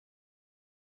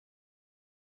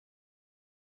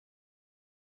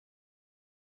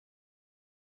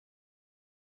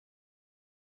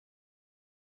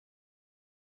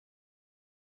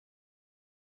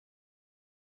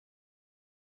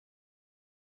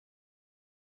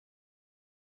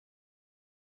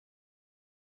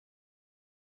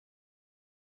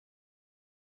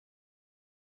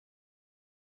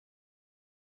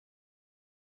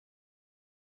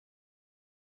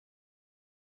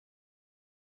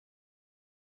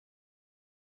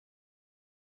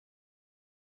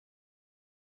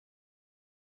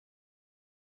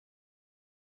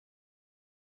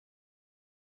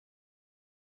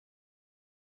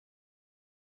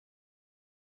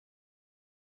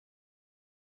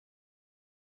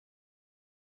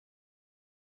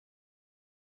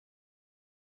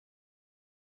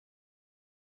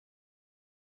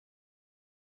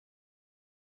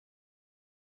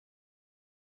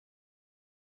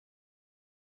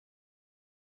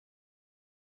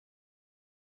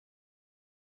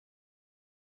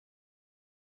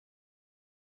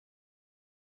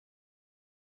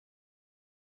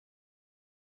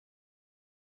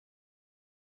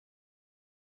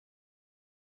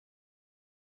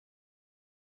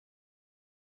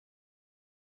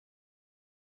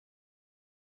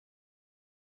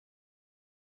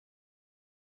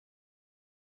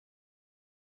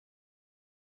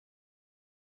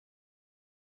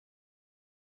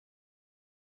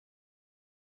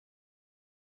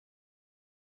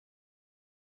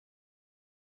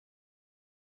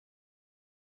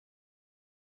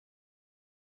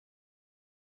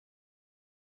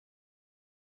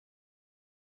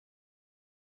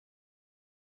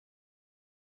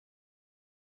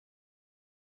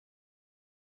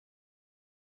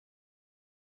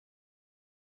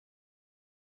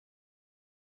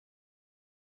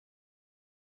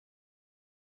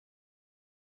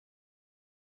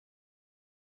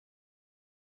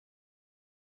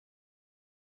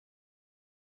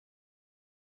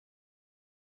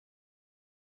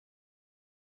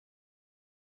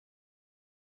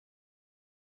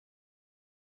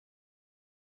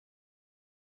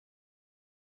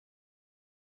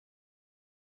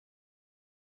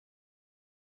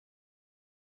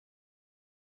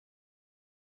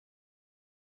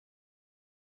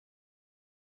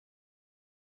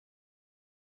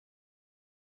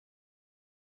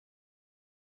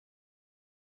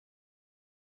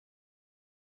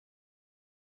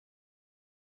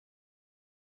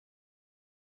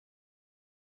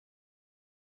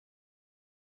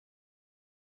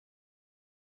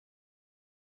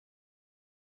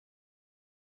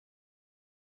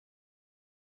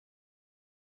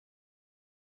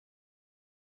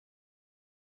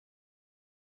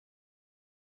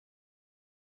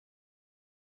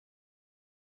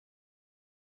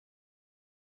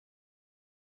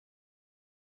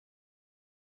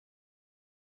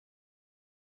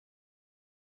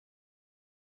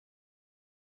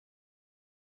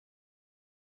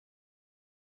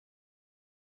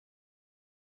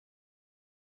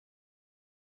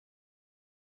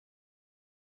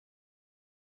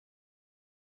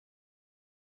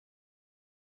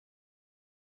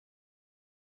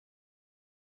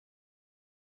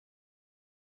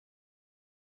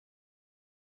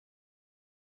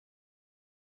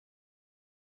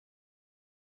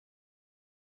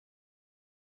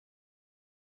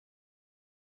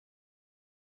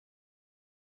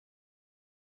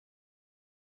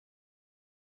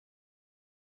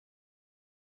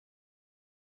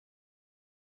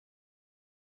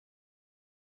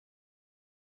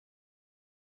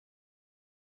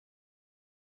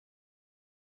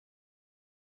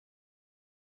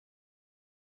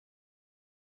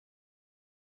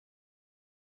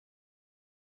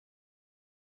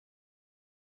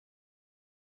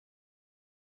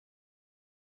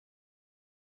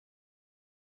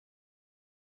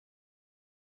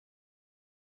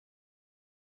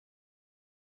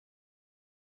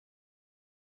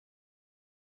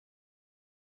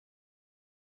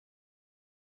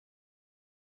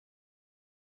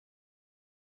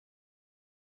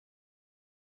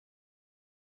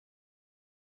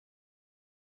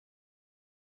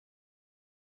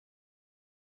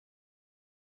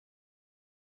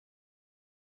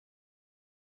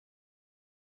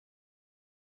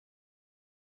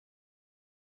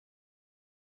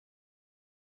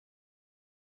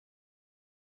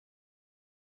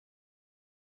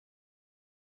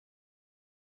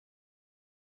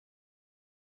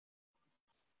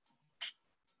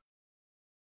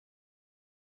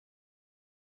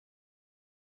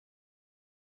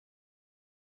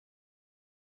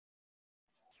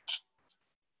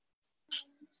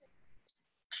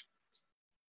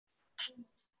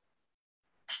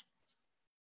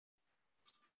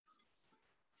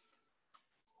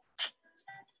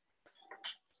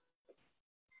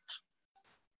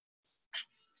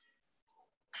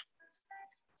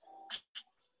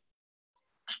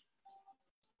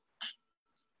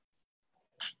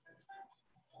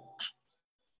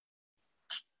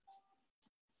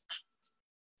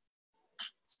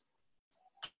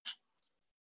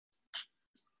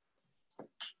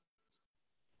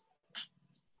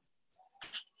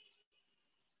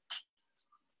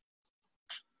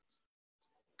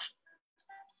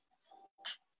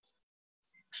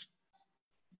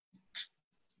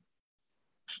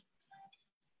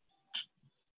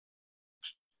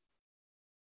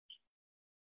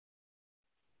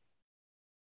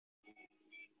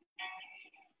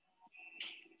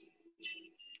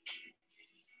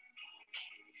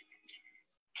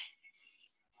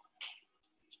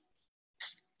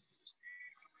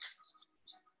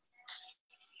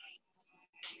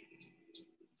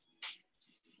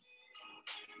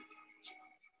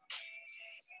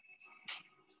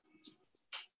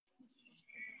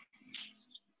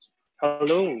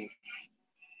Hello.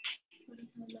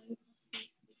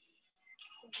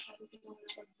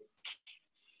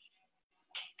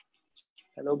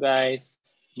 Hello guys.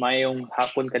 Mayong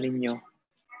hapon kaninyo.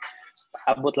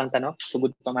 Abot lang tano,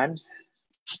 sugod pa man.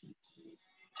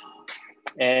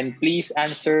 And please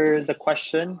answer the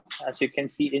question as you can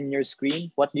see in your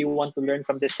screen. What do you want to learn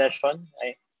from this session?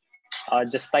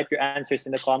 Just type your answers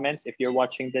in the comments if you're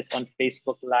watching this on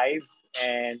Facebook Live.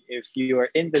 And if you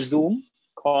are in the Zoom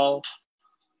call,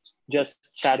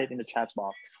 just chat it in the chat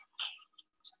box.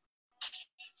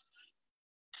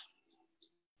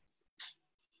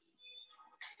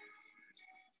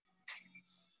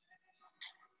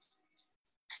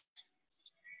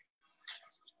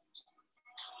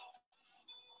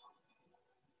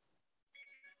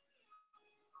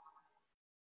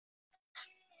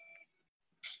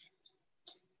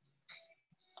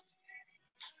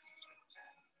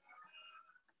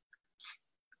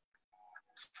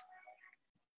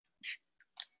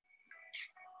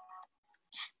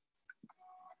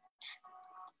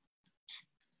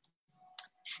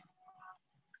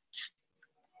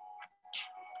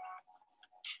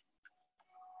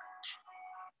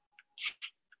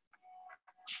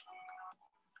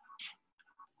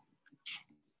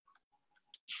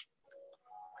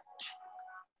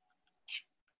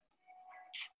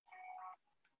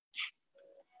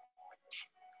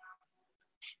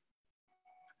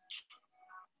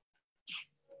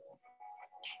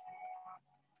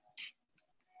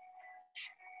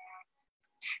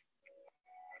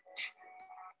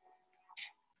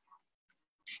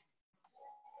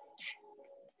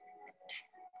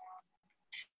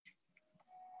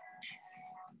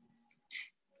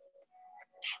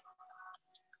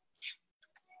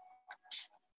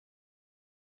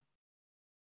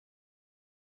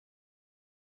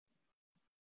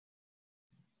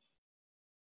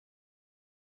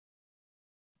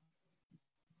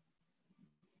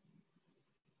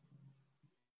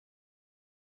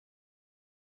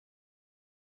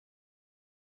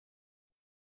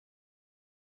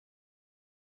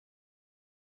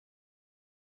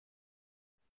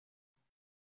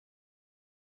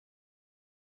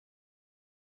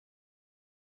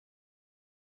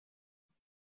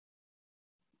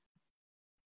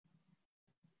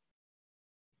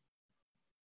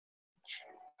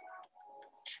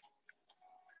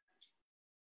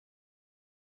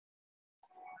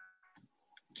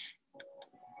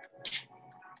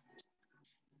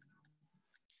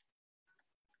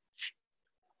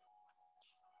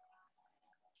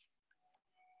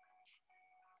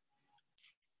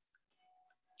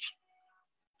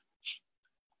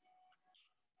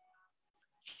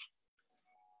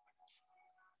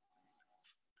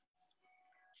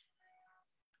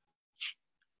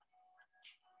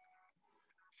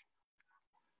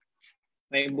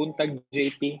 May buntag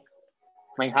JP,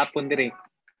 may hapon dire.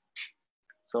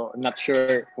 So I'm not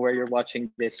sure where you're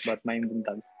watching this, but may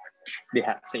buntag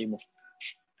diha sa imo.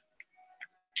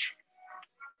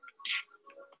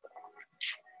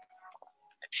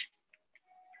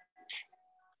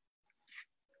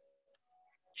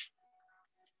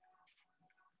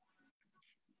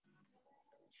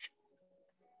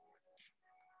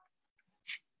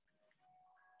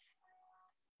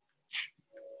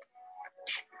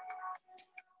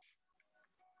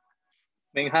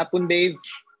 May hapon, Dave.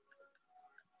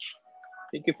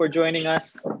 Thank you for joining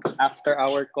us after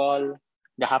our call.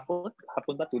 Gahapon?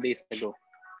 Hapon ba? 2 days ago.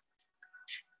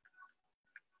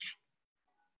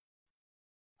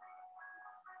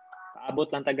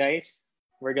 Paabot lang ta guys.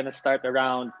 We're gonna start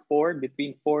around 4,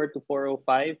 between 4 to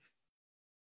 4:05.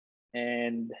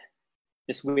 And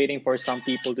just waiting for some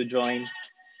people to join.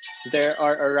 There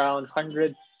are around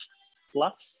 100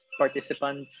 plus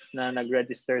participants na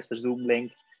nag-register sa Zoom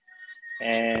link.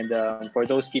 And for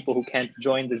those people who can't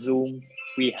join the Zoom,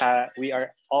 we are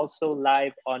also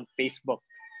live on Facebook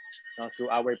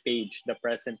through our page, The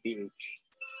Present PH.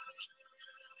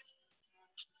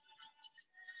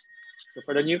 So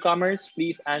for the newcomers,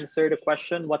 please answer the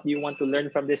question, what do you want to learn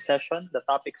from this session? The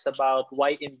topic's about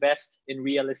why invest in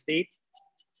real estate.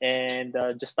 And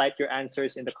just type your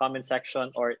answers in the comment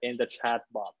section or in the chat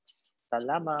box.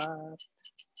 Salamat!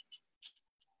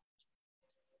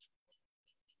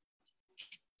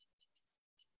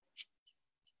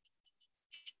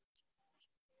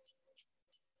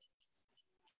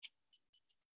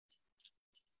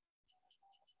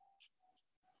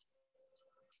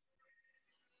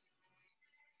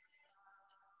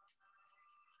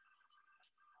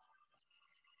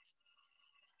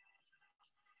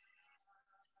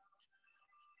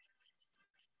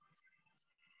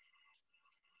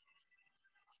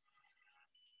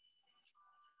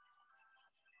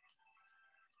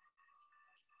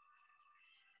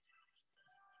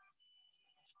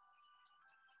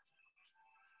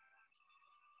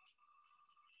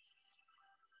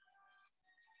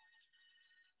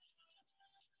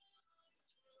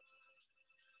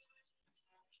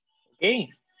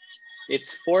 Okay,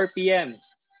 it's 4 p.m.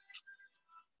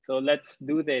 So let's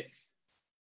do this.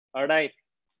 All right.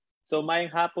 So mayong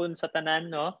hapon sa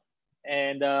tanan, no?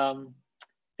 And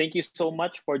thank you so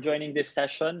much for joining this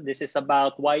session. This is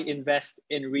about why invest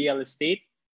in real estate.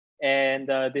 And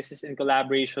this is in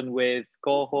collaboration with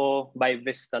COHO by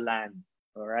Vista Land.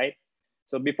 All right.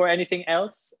 So before anything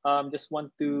else, just want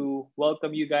to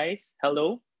welcome you guys.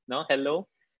 Hello, no? Hello.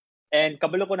 And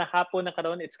kabalo ko na hapon na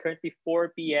karon, it's currently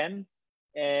 4 p.m.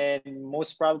 And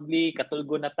most probably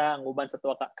katulgo na ta ang uban sa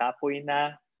tuwa kapoy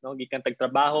na, no, gikan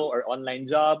tagtrabaho or online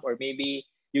job, or maybe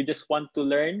you just want to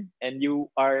learn and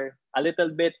you are a little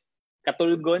bit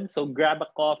katulgon, so grab a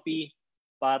coffee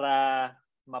para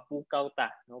mapukaw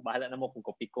ta, no? Bahala na mo kung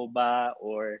kopi ko ba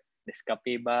or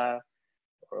Nescafe ba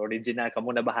or original,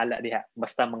 kamo na bahala diha,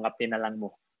 basta mangape na lang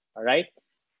mo. All right?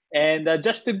 And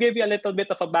just to give you a little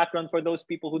bit of a background for those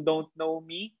people who don't know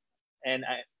me, and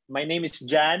my name is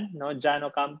Jan, no, Jan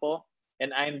Ocampo,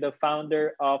 and I'm the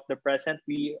founder of The Present.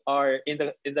 We are in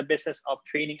the business of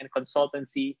training and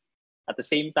consultancy. At the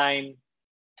same time,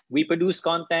 we produce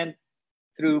content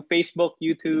through Facebook,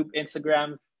 YouTube,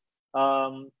 Instagram,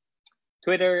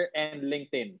 Twitter, and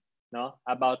LinkedIn, no,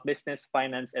 about business,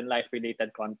 finance, and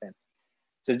life-related content.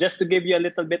 So just to give you a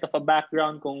little bit of a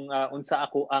background kung unsa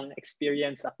ako ang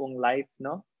experience akong life,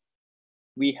 no?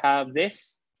 We have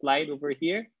this slide over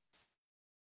here.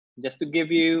 Just to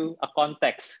give you a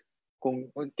context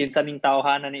kung kinsa ning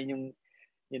tawhanan ninyong,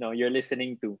 you know, you're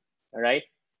listening to. All right?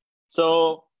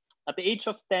 So at the age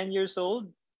of 10 years old,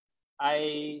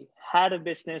 I had a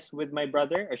business with my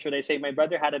brother, or should I say my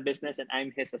brother had a business and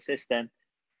I'm his assistant.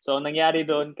 So nangyari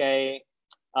doon kay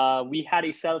we had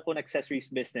a cell phone accessories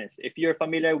business. If you're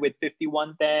familiar with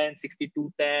 5110,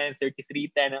 6210,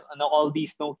 3310, all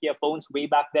these Nokia phones way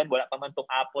back then, wala pa man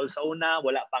tong Apple sa una,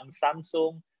 wala pang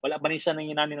Samsung, wala pa rin siya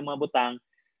nanginani ng mga butang.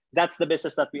 That's the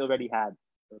business that we already had.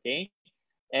 Okay?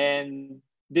 And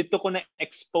dito ko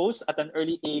na-expose at an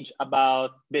early age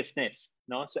about business.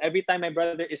 No? So every time my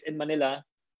brother is in Manila,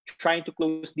 trying to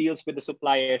close deals with the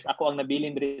suppliers, ako ang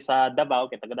nabilin diri sa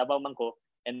Davao, kaya taga Davao man ko,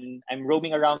 and I'm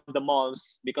roaming around the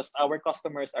malls because our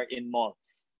customers are in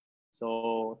malls.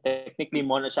 So technically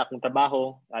mo na siya akong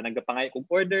trabaho, nagapangay kong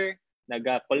order,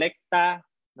 nagakolekta,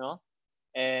 no,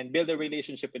 and build a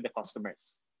relationship with the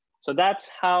customers. So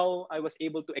that's how I was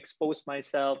able to expose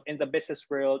myself in the business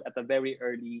world at a very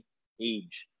early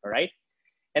age. All right,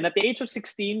 and at the age of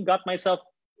 16, got myself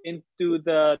into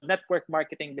the network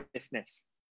marketing business.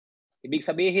 Ibig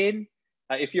sabihin,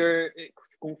 if you're,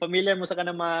 kung familiar mo sa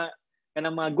kanang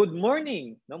mga good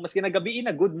morning, no, mas ginagabi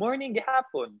na good morning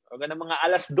gihapon, o kanang mga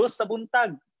alas 2 sa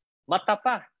buntag, mata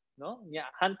pa, no, nya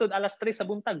hantod alas 3 sa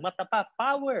buntag, mata pa,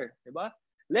 power, di ba?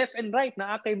 Left and right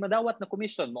na akay madawat na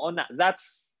commission mo na.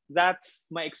 That's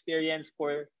my experience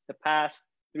for the past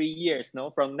 3 years, no,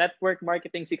 from network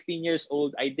marketing. 16 years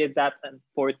old, I did that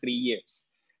for 3 years.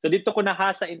 So dito ko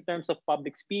nahasa in terms of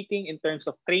public speaking, in terms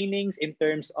of trainings, in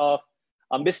terms of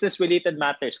business-related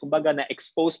matters. Kumbaga,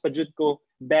 na-expose pa jud ko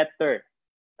better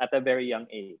at a very young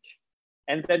age.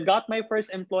 And then got my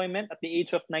first employment at the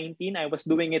age of 19. I was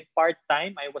doing it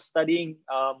part-time. I was studying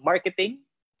marketing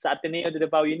sa Ateneo de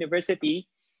Davao University.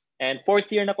 And 4th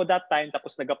year na ko that time,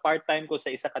 tapos naga-part-time ko sa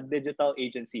isa ka digital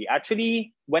agency.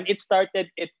 Actually, when it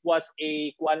started, it was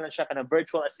kuan lang siya, kana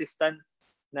virtual assistant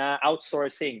na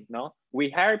outsourcing, no? We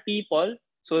hire people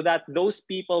so that those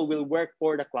people will work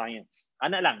for the clients.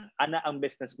 Ana ang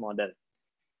business model.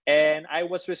 And I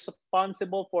was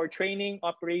responsible for training,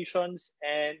 operations,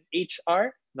 and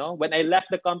HR. No, when I left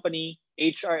the company,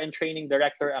 HR and training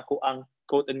director ako ang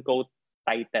quote-unquote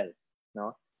title.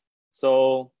 No,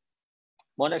 so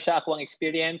muna siya ako ang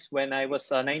experience when I was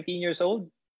 19 years old.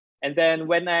 And then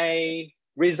when I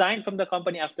resigned from the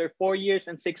company after 4 years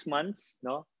and 6 months,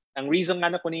 no, ang reason nga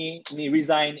na ko ni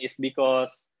resign is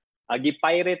because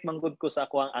gi-pirate manggod ko sa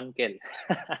ako ang uncle.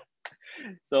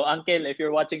 So uncle, if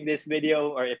you're watching this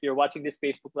video or if you're watching this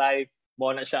Facebook live,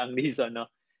 mo na siya ang reason,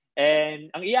 no? And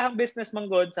ang iyahang business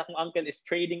manggod sa akong uncle is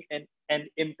trading and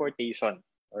importation.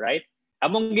 All right?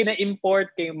 Among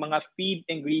gina-import kay mga feed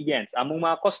ingredients. Among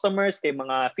mga customers kay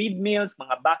mga feed mills,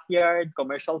 mga backyard,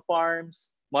 commercial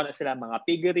farms, mo na sila mga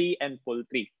piggery and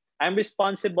poultry. I'm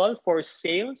responsible for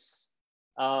sales,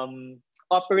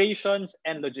 operations,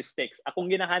 and logistics.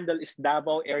 Akong gina-handle is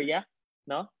Davao area,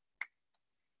 no?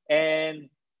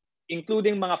 And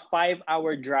including mga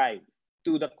 5-hour drive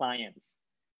to the clients.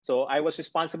 So I was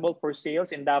responsible for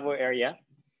sales in Davao area.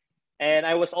 And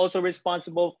I was also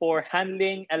responsible for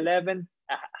handling a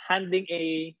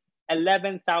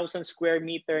 11,000 square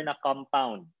meter na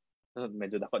compound.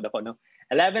 Medyo dako, no?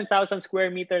 11,000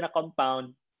 square meter na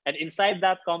compound And inside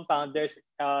that compound, there's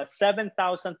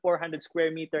 7,400 square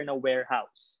meter na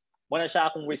warehouse. Muna siya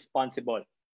akong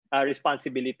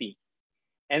responsibility.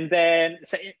 And then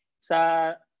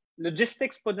sa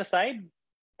logistics po na side,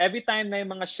 every time na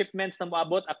yung mga shipments na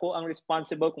moabot, ako ang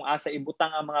responsible kung asa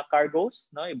ibutang ang mga cargoes,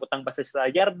 no? Ibutang ba sa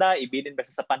yarda, ibilin ba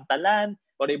sa pantalan,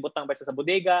 or ibutang ba sa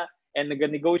bodega, and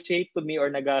nag-negotiate with me or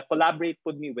nag-collaborate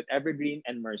with me with Evergreen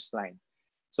and Merceline.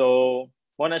 So,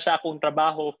 muna siya akong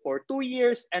trabaho for 2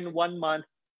 years and 1 month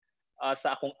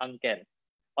sa akong uncle.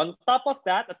 On top of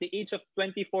that, at the age of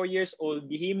 24 years old,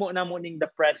 gihimo na mo ning the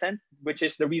present, which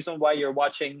is the reason why you're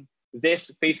watching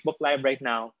this Facebook Live right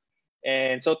now.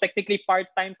 And so technically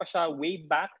part-time pa siya way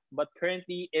back, but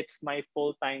currently it's my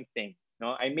full-time thing.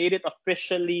 No, I made it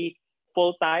officially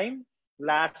full-time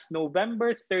last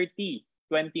November 30,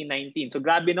 2019. So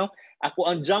grabe, no? Ako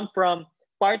ang jump from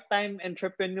part-time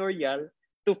entrepreneurial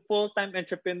to full-time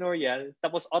entrepreneurial,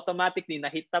 tapos automatically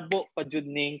nahitabo pa jud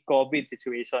ning COVID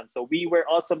situation. So we were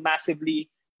also massively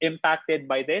impacted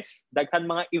by this. Daghan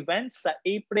mga events sa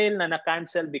April na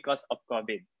na-cancel because of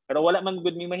COVID. Pero wala man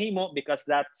gud mi mahimo because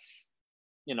that's,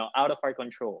 you know, out of our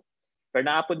control. Pero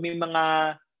naapod mi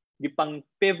mga gipang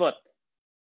pivot,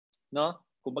 no?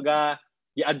 Kumbaga,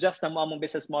 i-adjust na mo among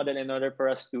business model in order for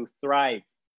us to thrive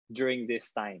during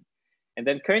this time. And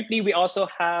then currently we also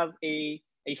have a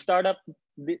startup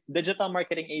digital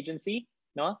marketing agency,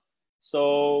 no?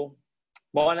 So,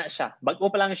 bawa na siya. Bago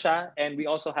pa lang siya, and we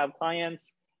also have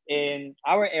clients in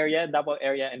our area, Davao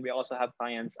area, and we also have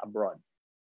clients abroad.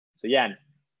 So, yan.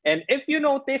 And if you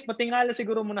notice, matingala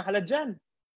siguro mo na hala dyan.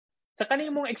 Sa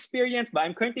kanimong experience ba,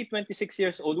 I'm currently 26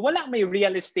 years old, wala may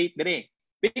real estate dire.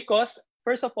 Because,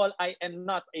 first of all, I am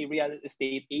not a real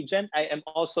estate agent. I am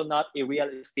also not a real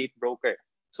estate broker.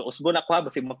 So, usbo na ko ha,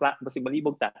 basig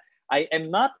malibog ta. I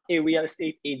am not a real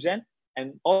estate agent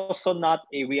and also not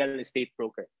a real estate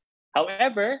broker.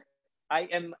 However,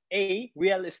 I am a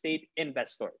real estate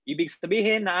investor. Ibig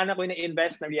sabihin na anak ko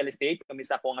na-invest na real estate. Kami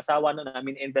sa akong asawa no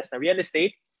namin invest na real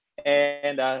estate.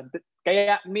 And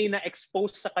kaya may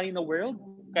na-expose sa kanina world.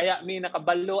 Kaya may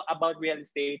nakabalo about real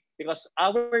estate because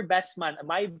our best man,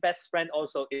 my best friend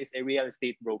also is a real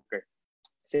estate broker.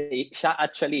 Siya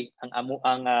actually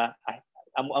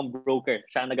ang broker.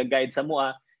 Siya ang nag-guide sa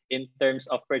mua in terms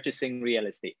of purchasing real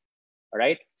estate. All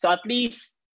right? So at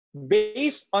least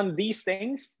based on these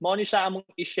things, mo ni siya among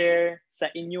i-share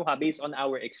sa inyo ha based on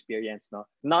our experience, no?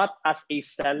 Not as a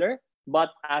seller,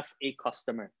 but as a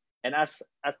customer. And as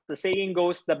the saying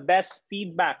goes, the best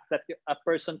feedback that a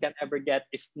person can ever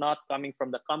get is not coming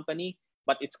from the company,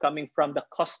 but it's coming from the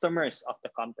customers of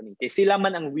the company. Kasi sila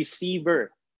man ang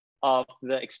receiver of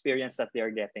the experience that they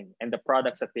are getting and the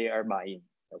products that they are buying.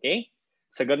 Okay?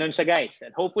 So ganun siya guys.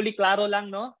 And hopefully klaro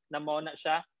lang no na mo na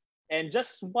siya. And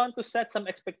just want to set some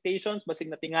expectations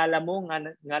basig natingala mo nga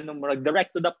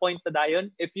direct to the point ta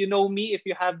dayon. If you know me, if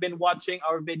you have been watching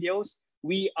our videos,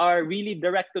 we are really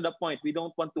direct to the point. We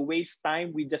don't want to waste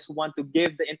time. We just want to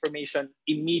give the information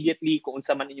immediately kung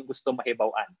unsa man inyong gusto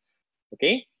mahibaw-an.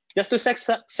 Okay? Just to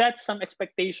set some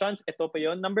expectations, ito pa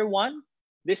yon. Number 1,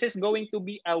 this is going to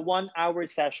be a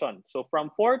 1-hour session. So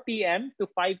from 4 p.m. to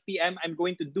 5 p.m., I'm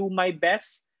going to do my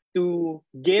best to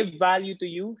give value to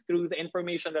you through the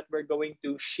information that we're going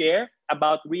to share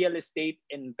about real estate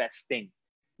investing.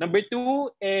 Number 2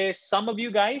 is some of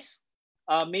you guys,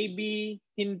 maybe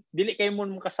dili kayo mo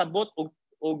kasabot o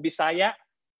Bisaya.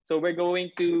 So we're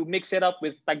going to mix it up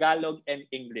with Tagalog and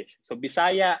English. So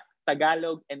Bisaya,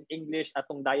 Tagalog, and English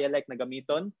atong dialect na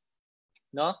gamiton.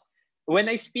 No? When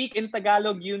I speak in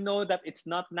Tagalog, you know that it's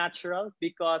not natural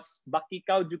because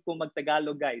bakikaw jud ko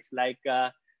mag-Tagalog, guys. Like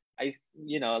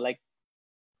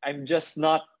I'm just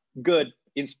not good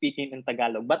in speaking in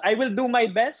Tagalog. But I will do my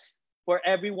best for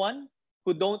everyone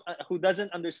who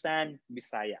doesn't understand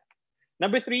Bisaya.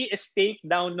 Number 3 is take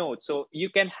down notes. So you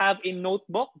can have a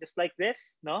notebook just like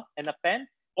this, no, and a pen.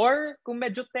 Or kung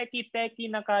medyo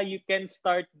techie na ka, you can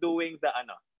start doing the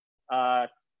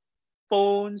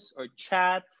phones or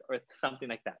chats or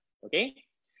something like that. Okay?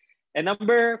 And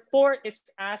number 4 is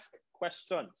ask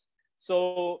questions.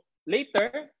 So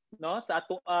later, no, sa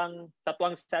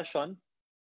atuang session,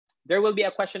 there will be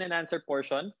a question and answer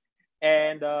portion.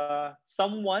 And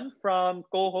someone from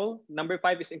COHO, number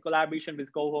 5 is in collaboration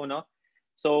with COHO, no?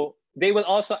 So they will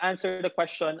also answer the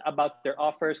question about their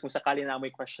offers kung sakali na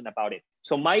may question about it.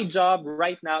 So my job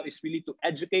right now is really to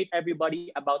educate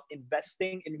everybody about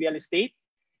investing in real estate.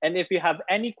 And if you have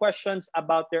any questions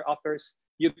about their offers,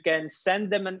 you can send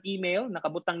them an email.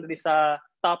 Nakabutang dito sa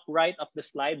top right of the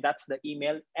slide. That's the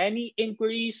email. Any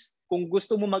inquiries, kung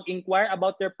gusto mo mag-inquire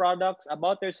about their products,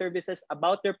 about their services,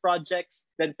 about their projects,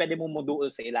 then pwede mo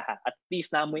moduol sa ilaha. At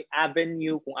least na may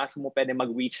avenue kung asa mo pwede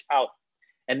mag-reach out.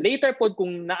 And later po,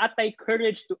 kung naatay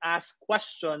courage to ask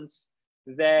questions,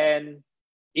 then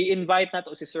i-invite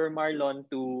nato si Sir Marlon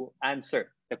to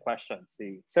answer the questions.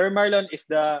 Si Sir Marlon is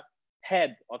the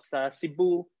head of sa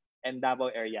Cebu and Davao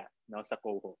area, no, sa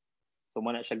COHO. So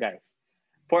muna siya, guys.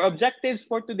 For objectives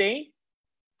for today,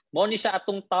 mo ni siya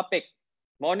atong topic.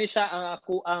 Mo ni siya ang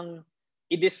ako ang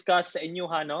i-discuss sa inyo,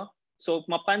 ha, no? So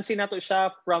mapansin nato siya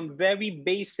from very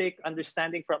basic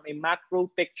understanding from a macro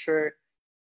picture.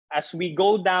 As we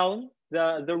go down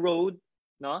the road,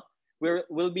 no,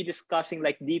 we'll be discussing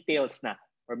like details na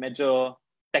or medyo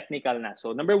technical na.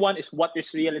 So number one is what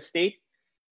is real estate,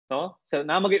 no? So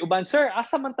na mag-iuban, sir,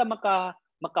 asa man ta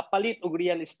makapalit og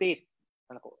real estate?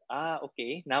 Ano ko?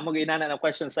 Okay. Na mag-inana na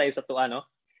question size sa tuwa, no?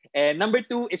 And number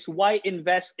two is why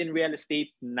invest in real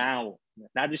estate now?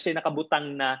 Na siya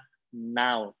nakabutang na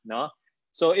now, no?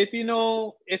 So if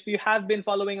you have been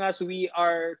following us, we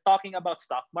are talking about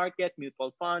stock market,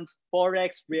 mutual funds,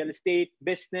 forex, real estate,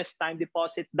 business, time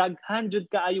deposit. Daghan jud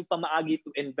kaayo pamaagi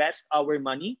to invest our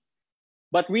money.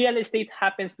 But real estate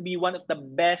happens to be one of the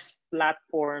best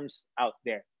platforms out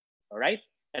there. All right?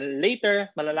 And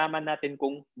later, malalaman natin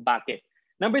kung bakit.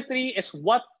 Number three is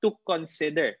what to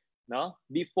consider, no,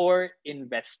 before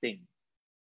investing.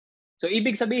 So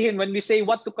ibig sabihin, when we say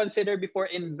what to consider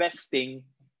before investing,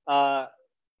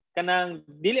 kanang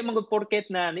dili man gud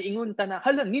porket na niingon ta na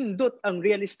hala nindot ang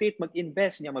real estate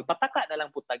mag-invest niya, magpataka na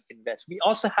lang pud tag-invest. We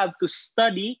also have to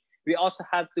study, we also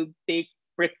have to take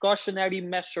precautionary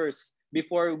measures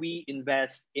before we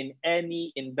invest in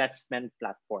any investment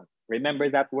platform.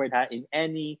 Remember that word, ha, in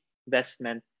any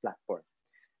investment platform.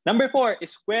 Number four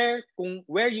is where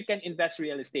you can invest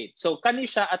real estate. So kani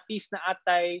siya at least na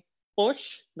atay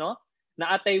push, no?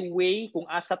 Na atay way kung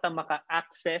asa ta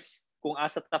maka-access, kung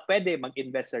asa ta pwede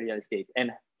mag-invest sa real estate.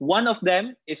 And one of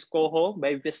them is COHO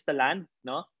by Vista Land,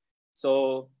 no?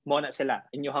 So mo na sila.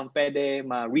 Inyohang pwede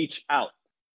ma-reach out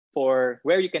for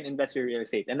where you can invest your real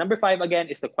estate. And number five again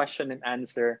is the question and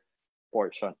answer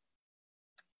portion.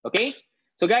 Okay?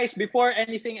 So guys, before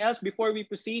anything else, before we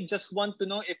proceed, just want to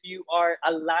know if you are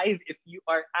alive, if you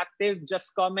are active,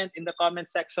 just comment in the comment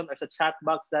section or sa chat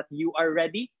box that you are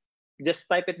ready. Just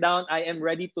type it down. I am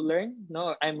ready to learn.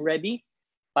 No, I'm ready.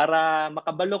 Para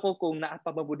makabalo ko kung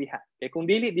naapababudiha. Okay, kung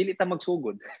dili ta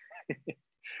magsugod.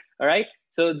 All right?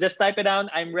 So just type it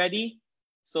down. I'm ready.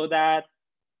 So that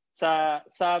sa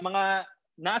mga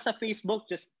nasa Facebook,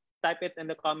 just type it in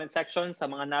the comment section. Sa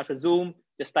mga nasa Zoom,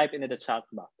 just type it in the chat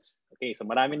box. Okay, so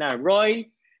marami na. Roy,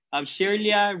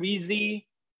 Shirlia, Rizzy,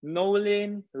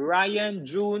 Nolan, Ryan,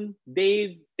 June,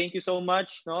 Dave, thank you so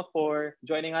much, no, for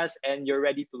joining us and you're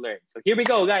ready to learn. So here we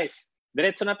go, guys.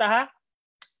 Diretso na ta, ha?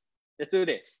 Let's do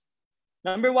this.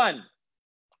 Number one,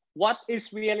 what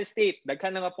is real estate?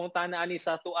 Daghan nga punta na ani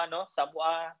sa tuwa, no? Sa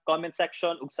mua comment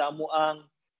section ug sa muang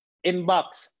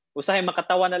inbox. Usahay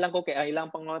makatawa na lang ko kay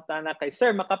ilang pangunta na kay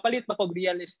sir, makapalit ba kog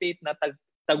real estate na tag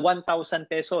 1,000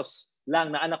 pesos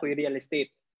lang na anak ko real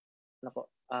estate. Nako.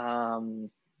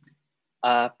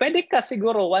 Pwede ka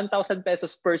siguro 1,000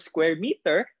 pesos per square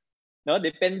meter, no?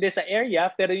 Depende sa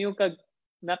area, pero yung kag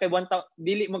na kay 1,000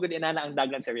 dili mo gud inana ang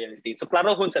dagan sa real estate. So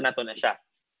klaro hun sa nato na siya.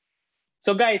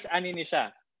 So guys, ani ni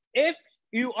siya. If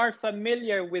you are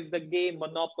familiar with the game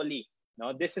Monopoly,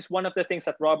 no, this is one of the things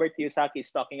that Robert Kiyosaki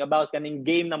is talking about, kaning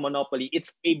game na Monopoly.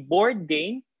 It's a board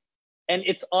game and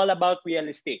it's all about real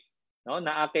estate. No,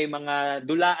 na kay mga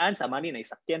dulaan sa mani na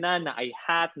sakyanan, na ay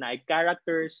hat, na ay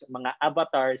characters, mga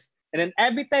avatars. And then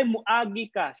every time muagi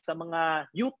ka sa mga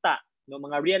yuta, no,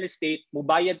 mga real estate,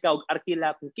 mubayad ka og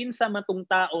arkila kung kinsa man tong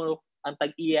tao ang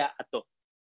tag-iya ato.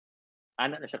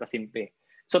 Ana na siya kasimple.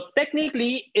 So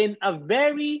technically, in a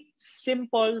very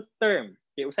simple term,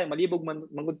 kay usay malibog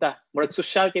mangudta, murag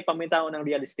social kay pamitaw ng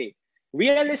real estate.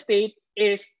 Real estate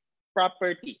is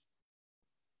property.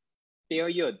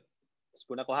 Period.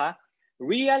 Kuna ko, ha?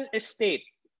 Real estate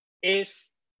is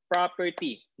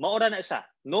property. Maura na siya.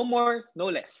 No more,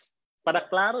 no less. Para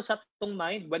klaro sa tong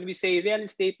mind, when we say real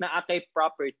estate na akay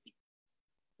property.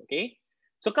 Okay?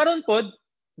 So karon pod,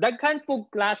 daghan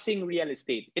pug klaseng real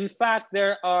estate. In fact,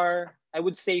 there are, I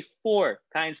would say, 4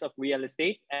 kinds of real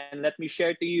estate. And let me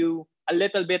share to you a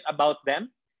little bit about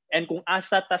them. And kung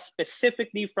asa ta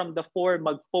specifically from the 4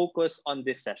 mag-focus on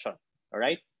this session. All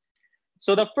right?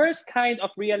 So the first kind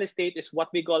of real estate is what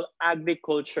we call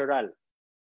agricultural.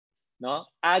 No?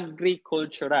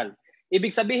 Agricultural.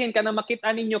 Ibig sabihin, kanang makita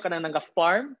ninyo kanang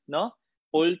naga-farm, no?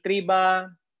 poultry ba,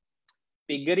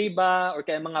 piggery ba, or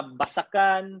kaya mga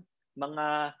basakan,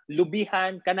 mga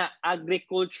lubihan, kana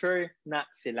agriculture na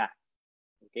sila.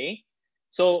 Okay?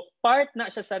 So, part na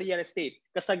siya sa real estate.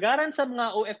 Kasagaran sa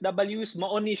mga OFWs,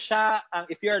 maoni siya,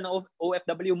 if you're an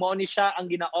OFW, maoni siya ang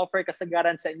gina-offer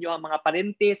kasagaran sa inyo ang mga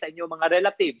parente, sa inyo mga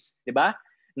relatives. Diba?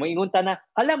 Moingunta na,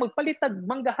 hala, magpalitag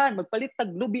manggahan,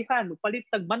 magpalitag lubihan,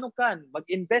 magpalitag manukan,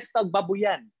 mag-invest tag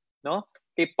babuyan. No?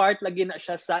 Kay part lagi na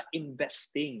siya sa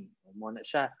investing. Mo na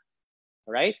siya.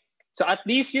 Alright? So at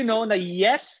least you know na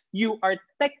yes, you are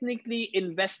technically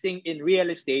investing in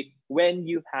real estate when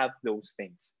you have those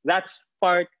things. That's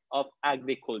part of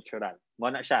agricultural.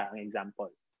 Muna siya ang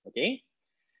example. Okay?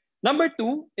 Number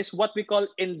 2 is what we call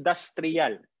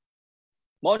industrial.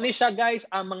 Muna siya guys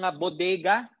ang mga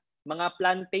bodega, mga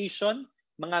plantation,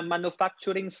 mga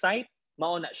manufacturing site,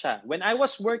 mauna siya. When I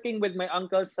was working with my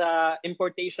uncle sa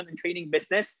importation and training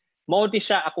business, mauna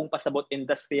siya akong pasabot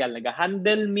industrial.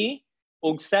 Nag-handle me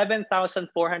og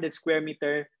 7,400 square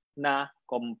meter na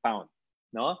compound,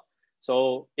 no?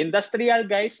 So industrial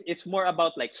guys, it's more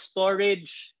about like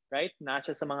storage, right?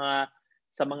 Nasa sa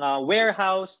mga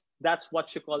warehouse, that's what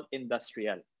you call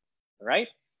industrial, right?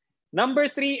 Number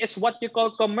 3 is what you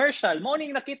call commercial.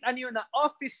 Morning nakita niyo na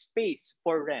office space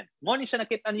for rent. Morning siya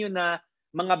nakita niyo na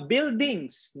mga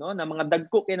buildings, no? Na mga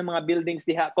dagko kay mga buildings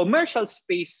diha, commercial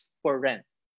space for rent.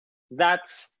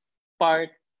 That's part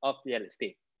of real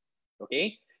estate.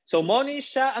 Okay? So, money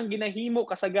siya ang ginahimo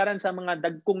kasagaran sa mga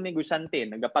dagkong negosyante.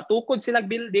 Nagapatukod sila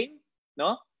building,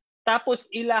 no? Tapos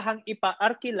ilahang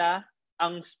ipaarkila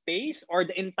ang space or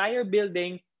the entire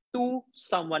building to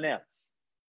someone else.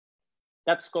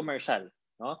 That's commercial,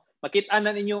 no? Makita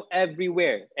na ninyo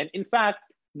everywhere. And in fact,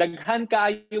 daghan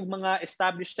kaayong mga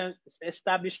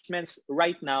establishments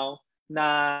right now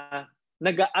na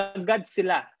nagaagad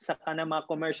sila sa kanang mga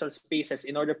commercial spaces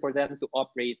in order for them to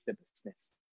operate the business.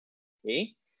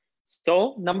 Okay,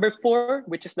 so number 4,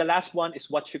 which is the last one, is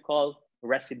what you call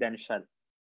residential.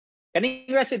 Kaning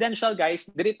residential, guys,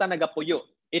 dirita nagapuyo.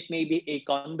 It may be a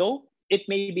condo, it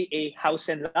may be a house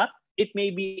and lot, it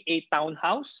may be a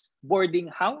townhouse, boarding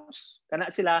house. Kana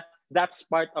sila, that's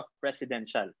part of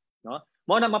residential. No?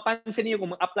 Mo na mapansin niyo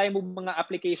kung mag-apply mo mga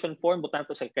application form, butan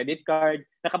to sa credit card,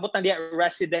 nakabutan diya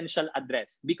residential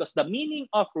address because the meaning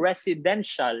of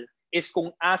residential is kung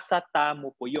asa ta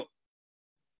mo puyo.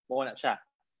 Wala siya.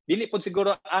 Dili pod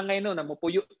siguro angay no na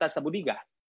mupuyo ta sa budiga.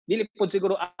 Dili pod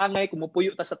siguro angay kung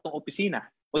mupuyo ta sa tong opisina.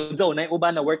 Although na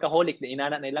uban na workaholic na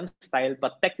inana na ilang style,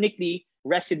 but technically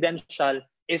residential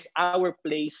is our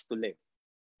place to live.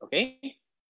 Okay?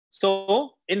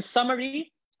 So, in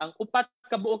summary, ang upat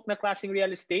ka buok na klaseng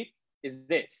real estate is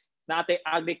this. Natay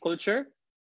agriculture,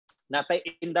 natay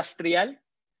industrial,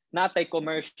 natay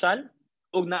commercial,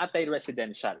 ug natay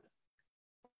residential.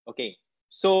 Okay.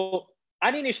 So,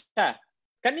 ano ni siya?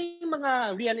 Kaning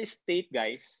mga real estate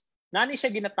guys, nani siya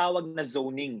ginatawag na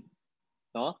zoning,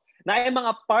 no? Na ay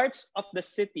mga parts of the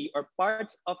city or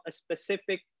parts of a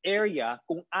specific area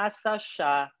kung asa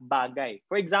siya bagay.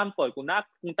 For example, kung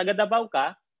taga Davao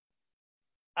ka,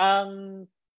 ang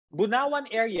Bunawan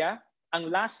area,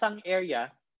 ang Lasang area,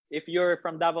 if you're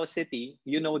from Davao City,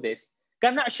 you know this.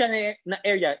 Kana siya na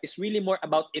area is really more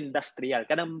about industrial,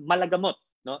 kanang malagamot.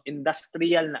 No,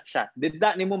 industrial na siya.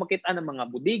 Dida nimo makita ng mga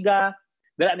budiga,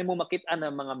 dida nimo makita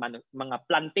ng mga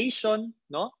plantation,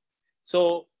 no?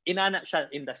 So inana siya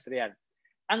industrial.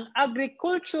 Ang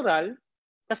agricultural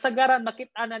kasagaran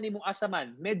makita na nimo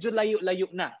asaman, medyo layo-layo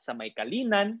na sa may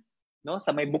Kalinan, no?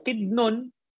 Sa may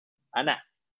Bukidnon, ana.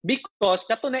 Because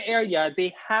kato na area,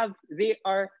 they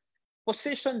are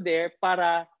positioned there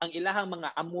para ang ilahang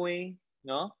mga amoy,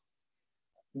 no?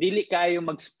 Dili kayo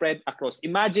mag-spread across.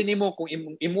 Imagine mo kung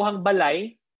imuhang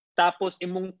balay tapos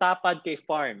imong tapad kay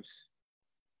farms.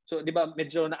 So di ba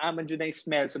medyo naaman jud na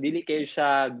smell. So dili kayo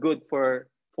siya good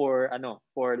for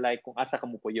like kung asa ka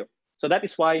mupuyo. So that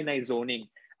is why na zoning.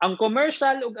 Ang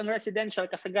commercial ug ang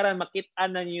residential kasagaran makita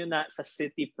na niyo na sa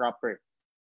city proper.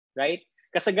 Right?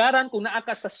 Kasagaran kung naa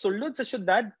ka sa sulod sa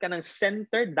syudad kanang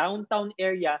center downtown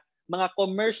area, mga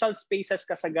commercial spaces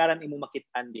kasagaran imo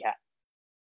makit-an diha.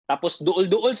 Tapos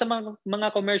duol-duol sa mga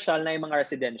commercial na yung mga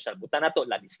residential. Buta na to,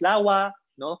 Ladislawa,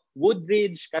 no?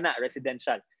 Woodridge, kana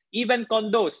residential. Even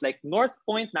condos like North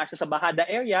Point, nasa sa Bahada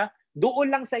area, duol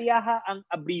lang sa yaha ang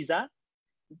Abriza,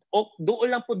 o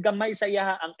duol lang pud gamay sa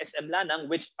yaha ang SM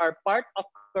Lanang, which are part of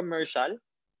commercial.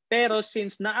 Pero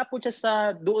since naapod siya sa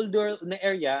duol-duol na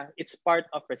area, it's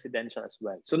part of residential as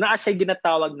well. So naa siya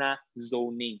ginatawag na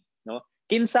zoning. No?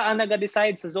 Kinsa ang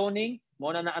nag-decide sa zoning,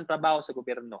 mo na ang trabaho sa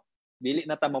gobyerno. Dili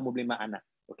na ta mamumblimaan na.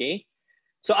 Okay?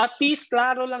 So at least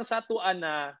klaro lang sa atuan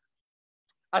na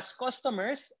as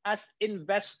customers, as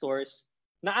investors,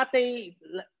 na atay,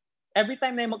 every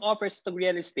time na mag-offer sa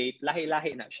real estate,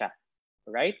 lahi-lahi na siya.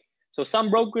 Right? So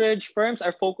some brokerage firms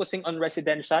are focusing on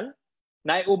residential,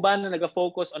 na uban na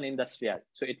nag-focus on industrial.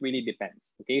 So it really depends.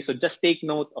 Okay? So just take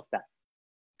note of that.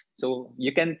 So you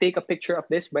can take a picture of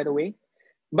this, by the way.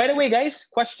 By the way, guys,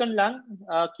 question lang,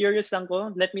 curious lang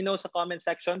ko. Let me know sa comment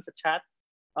section, sa chat.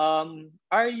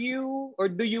 Are you or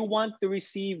do you want to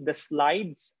receive the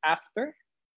slides after?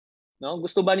 No,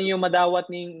 gusto ba niyo madawat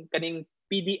ning kaning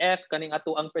PDF kaning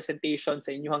ato ang presentation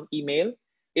sa inyong email?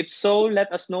 If so,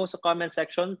 let us know sa comment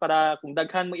section para kung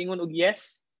daghan mo ingon og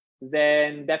yes,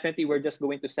 then definitely we're just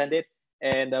going to send it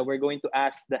and we're going to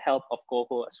ask the help of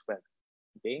COHO as well.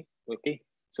 Okay? Okay.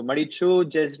 So Marichu,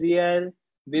 Jezriel,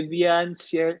 Vivian,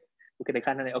 share. Okay,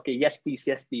 okay, yes please,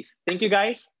 yes please. Thank you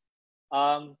guys.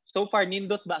 So far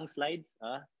nindot ba ang slides?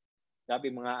 Grabe,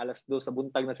 mga alas 2 sa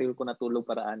buntag na siguro ko natulog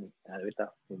para ani.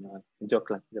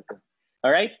 Joke lang, joke lang.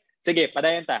 Alright? Sige,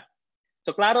 padayon ta.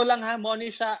 So klaro lang ha, mo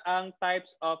ni siya ang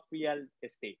types of real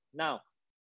estate. Now,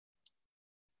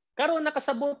 karon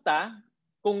nakasabot ta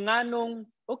kung nganong,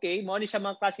 okay, mo ni siya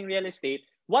mga klaseng real estate.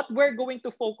 What we're going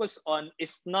to focus on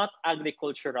is not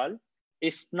agricultural,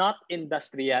 is not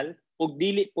industrial, ug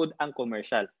dili pud ang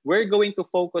commercial. We're going to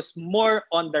focus more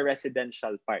on the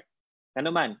residential part.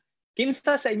 Ano man?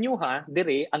 Kinsa sa inyo ha,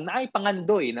 dire ang naay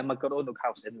pangandoy na magkaroon og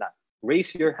house and lot.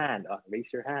 Raise your hand.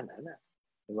 Raise your hand. Ana.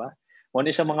 Diba? Mo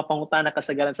ni siya mga pangutana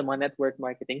kasagaran sa mga network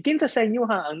marketing. Kinsa sa inyo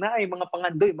ha, ang naay mga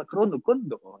pangandoy magkaroon og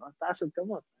kondo. Taas og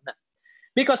kamot. Ana.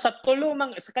 Because sa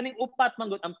tulumang sa kaning upat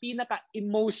manggut ang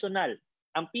pinaka-emotional,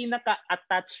 ang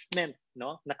pinaka-attachment,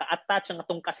 no? Naka-attach ang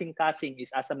atong kasing-kasing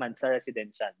is asaman sa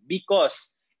residential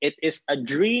because it is a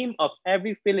dream of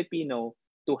every Filipino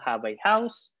to have a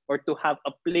house or to have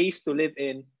a place to live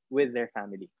in with their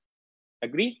family.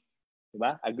 Agree?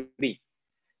 Diba? Agree.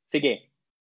 Sige.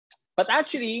 But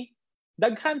actually,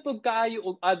 daghan pud kaayo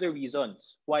og other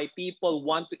reasons why people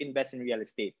want to invest in real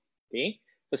estate. Okay?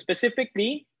 So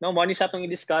specifically, no, mo ni sa atong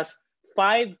i-discuss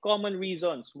 5 common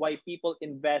reasons why people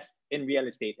invest in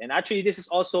real estate. And actually, this is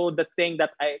also the thing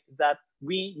that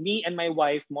me and my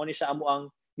wife, mo ni siya amo ang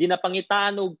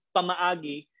ginapangitaan og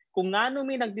pamaagi kung ngano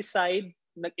mi nag-decide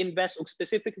nag-invest og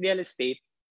specific real estate,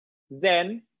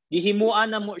 then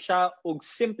gihimuan na mo siya og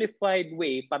simplified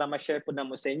way para ma-share po na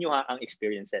mo sa inyo ha ang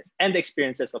experiences and the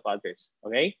experiences of others.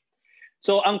 Okay?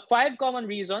 So ang 5 common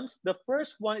reasons, the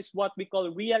first one is what we call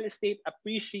real estate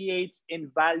appreciates in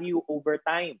value over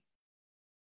time.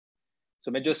 So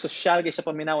medyo social kay siya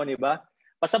paminaw, di ba?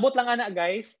 Pasabot lang ana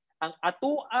guys, ang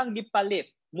ato ang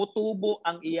gipalit, mutubo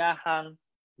ang iyahang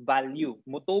value,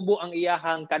 mutubo ang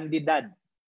iyahang kandidad,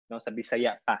 no, sa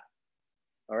Bisaya pa.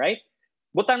 All right?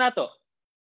 Butang nato.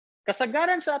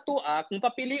 Kasagaran sa ato kung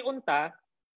papilion ta,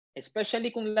 especially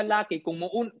kung lalaki, kung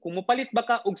mupalit ba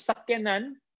ka og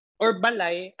sakyanan or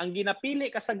balay, ang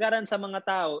ginapili kasagaran sa mga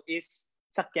tao is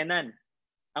sakyanan,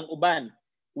 ang uban.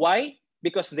 Why?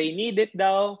 Because they need it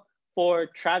daw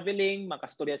for traveling,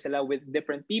 makastorya sila with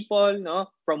different people, no,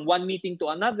 from one meeting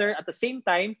to another. At the same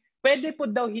time, pwede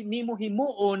po daw nimo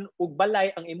himuon og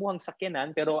balay ang imuhang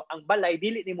sakyanan, pero ang balay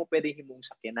dili nimo pwede himuong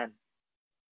sakyanan.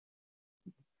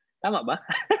 Tama ba?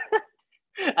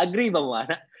 Agree ba mo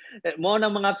ana? Mo na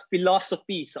mga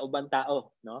philosophy sa ubang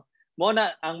tao, no? Mo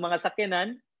na ang mga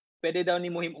sakyanan, pwede daw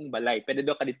nimo himuong balay, pwede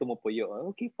daw kadito mo puyo.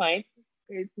 Okay, fine.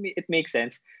 It makes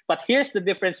sense. But here's the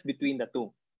difference between the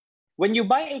two. When you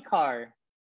buy a car,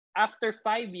 after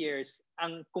 5 years,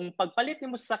 kung pagpalit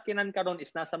nimo sa sakyanan karon is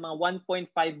nasa mga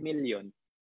 1.5 million,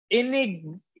 inig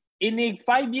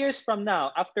 5 years from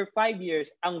now, after 5 years,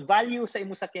 ang value sa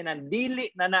imong sakyanan dili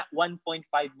na 1.5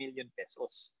 million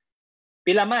pesos.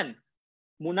 Pila man,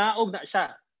 munaog na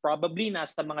siya. Probably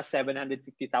nasa mga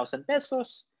 750,000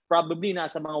 pesos, probably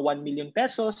nasa mga 1 million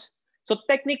pesos. So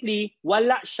technically,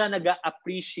 wala siya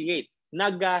naga-appreciate.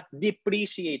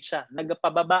 Naga-depreciate siya,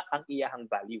 nagapababa ang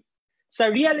iyahang value. Sa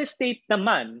real estate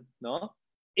naman, no,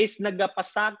 is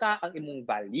nagapasaka ang imong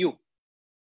value.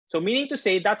 So meaning to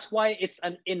say, that's why it's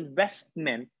an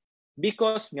investment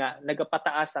because nga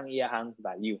nagapataas ang iyahang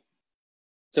value.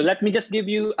 So let me just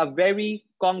give you a very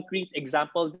concrete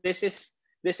example. This is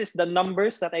the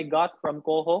numbers that I got from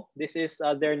COHO. This is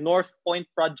their North Point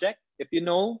project. If you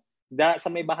know, sa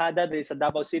may bahada, there is a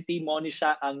Davao City, mo ni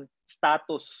siya ang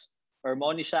status or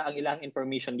mo ni siya ang ilang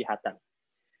information gihatag.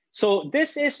 So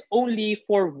this is only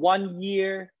for 1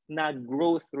 year na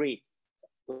growth rate.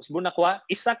 So bunakwa,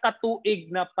 isa ka tuig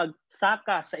na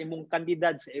pagsaka sa imong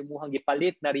kandidad sa imong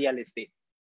gipalit na real estate.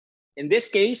 In this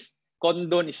case,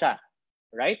 condo ni siya,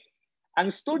 right? Ang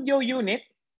studio unit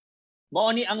Mao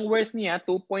ni ang worth niya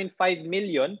 2.5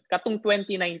 million katong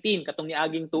 2019 katong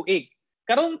niaging tuig.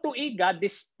 Karong tuiga,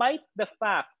 despite the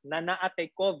fact na naatay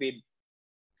COVID,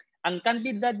 ang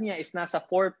kantidad niya is nasa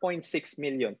 4.6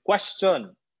 million.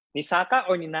 Question, ni Saka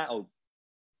or ni Naog?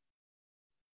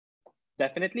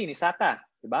 Definitely, ni Saka.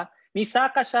 Diba? Ni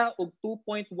Saka siya og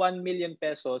 2.1 million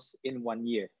pesos in 1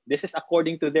 year. This is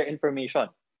according to their information.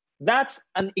 That's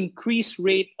an increase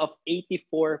rate of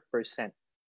 84%.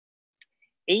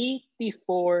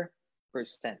 84%.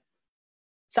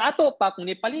 Sa ato pa,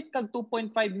 kung nipalit kag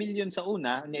 2.5 million sa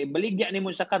una, ibaligya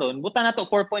nimo siya karon, buta na to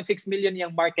 4.6 million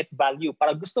yung market value.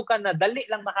 Para gusto ka na dali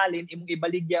lang mahalin, imong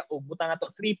ibaligya o buta na to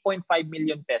 3.5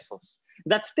 million pesos.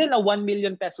 That's still a 1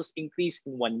 million pesos increase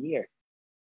in 1 year.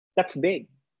 That's big.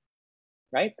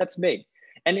 Right? That's big.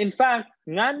 And in fact,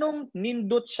 nganong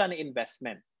nindot siya na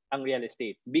investment ang real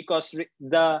estate? Because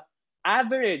the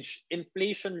average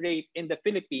inflation rate in the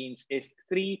Philippines is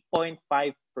 3.5%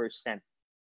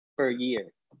 per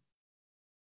year.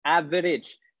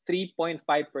 Average 3.5%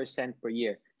 per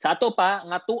year. Sa ato pa,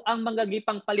 nga tuang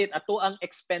manggagipang palit ato ang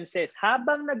expenses.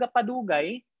 Habang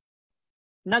nagapadugay,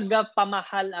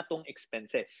 nagapamahal atong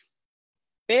expenses.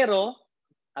 Pero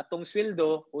atong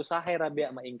sweldo usahay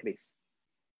rabia ma-increase.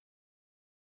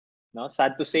 No,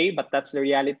 sad to say, but that's the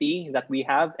reality that we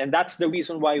have, and that's the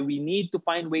reason why we need to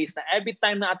find ways na every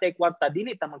time na atay kwarta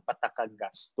dili ta magpatakag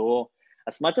gasto.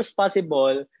 As much as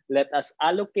possible, let us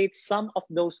allocate some of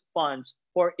those funds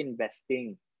for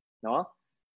investing. No?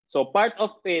 So part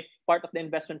of it, part of the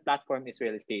investment platform is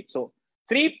real estate. So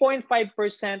 3.5%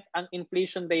 ang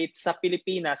inflation rate sa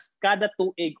Pilipinas kada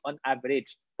tuig on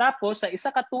average. Tapos sa isa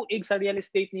ka tuig sa real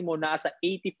estate nimo naa sa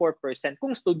 84%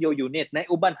 kung studio unit, na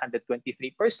uban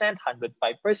 123%, 105%,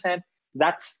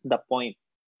 that's the point,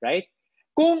 right?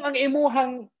 Kung ang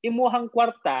imuhang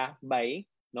kwarta bay,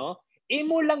 no?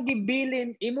 Imo lang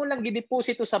gibilin, imo lang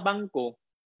gideposito sa bangko,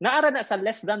 naara na sa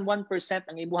less than 1%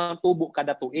 ang imuhang tubo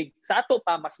kada tuig. Sa ato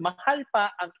pa, mas mahal pa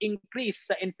ang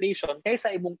increase sa inflation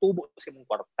kaysa imong tubo sa imong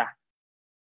kwarta.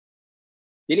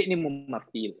 Dili nimo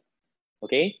ma-feel.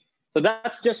 Okay? So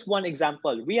that's just one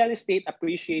example. Real estate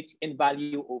appreciates in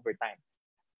value over time.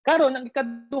 Karon ang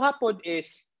ikaduha pod is,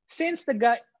 since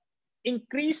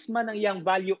increase man ang iyang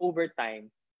value over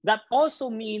time, that also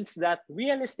means that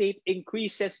real estate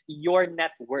increases your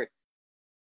net worth.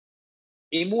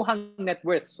 Imuhang net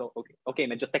worth. So, okay,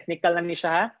 medyo technical na ni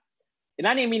siya ha.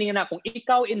 Inani meaning na kung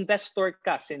ikaw investor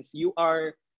ka, since you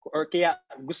are, or kaya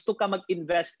gusto ka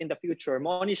mag-invest in the future,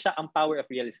 mo ni siya ang power of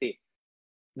real estate.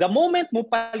 The moment mo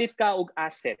palit ka og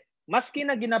asset, maski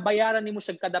na ginabayaran nimo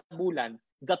siya kada bulan,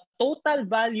 the total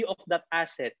value of that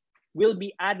asset will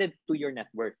be added to your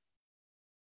net worth.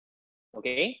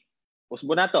 Okay?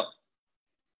 Usbo na to.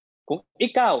 Kung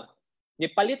ikaw,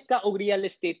 nipalit ka og real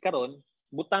estate karon,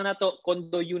 butang na to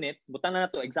condo unit, butang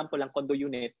na to example lang condo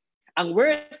unit, ang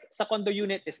worth sa condo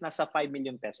unit is nasa 5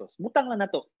 million pesos. Butang lang na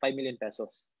to 5 million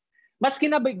pesos. Mas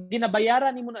ginabayaran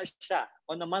nimo na siya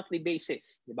on a monthly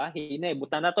basis, di ba? Hinay,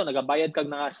 butang na to nagabayad kag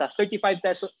nga sa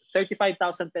 35,000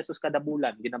 pesos kada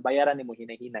bulan, ginabayaran nimo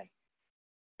hinay-hinay.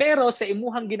 Pero sa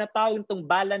imuhang ginatawag tong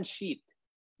balance sheet,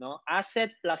 no?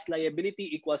 Asset plus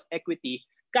liability equals equity.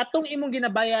 Katong imong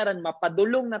ginabayaran,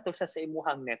 mapadulong na to sa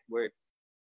imuhang net worth.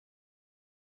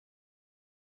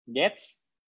 Gets?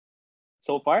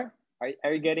 So far?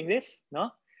 Are you getting this?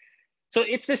 No? So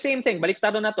it's the same thing.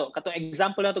 Baliktado na to. Katong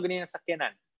example na to ganyan sa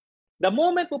sakyanan. The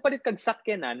moment mo palit kag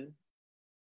sakyanan,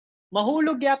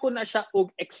 mahulog yako na siya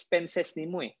og expenses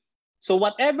nimo eh. So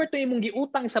whatever to imong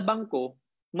giutang sa bangko,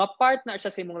 ma-part na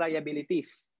siya sa imong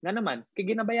liabilities. Nga naman, kay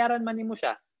ginabayaran man nimo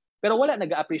siya. Pero wala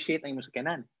nag-appreciate ang imong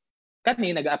sakyanan.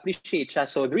 Kani nag-appreciate siya.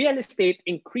 So real estate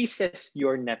increases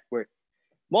your net worth.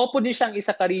 Mao po ni siyang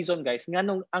isa ka reason guys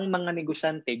nganong ang mga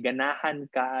negosyante ganahan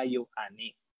kaayo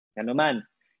ani. Nga naman,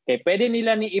 kay pwede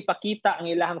nila ni ipakita ang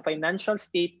ilahang financial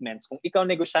statements kung ikaw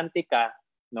negosyante ka,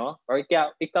 no? Or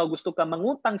ikaw gusto ka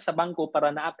mangutang sa bangko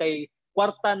para naa kay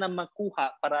kwarta na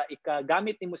makuha para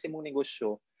ikagamit nimo sa imong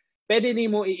negosyo. Pwede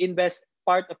nimo i-invest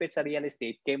part of it sa real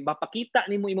estate kay mapakita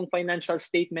nimo imong financial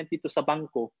statement dito sa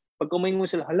bangko. Pag kumain mo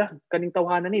sila, hala, kaning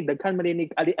tawhanan ni daghan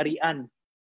marinig ari-arian.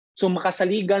 So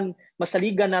masaligan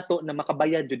nato na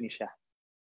makabayad jud ni siya.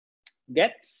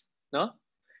 Gets? No?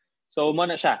 So mo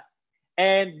na siya.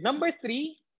 And number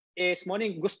 3 is mo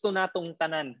ning gusto natong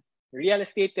tanan. Real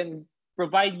estate can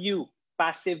provide you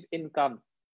passive income.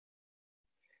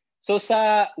 So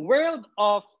sa world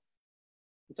of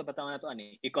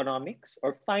economics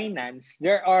or finance,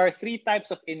 there are 3 types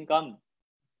of income,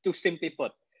 to simply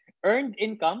put. Earned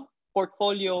income,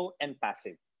 portfolio, and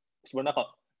passive. So na ko.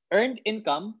 Earned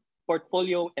income,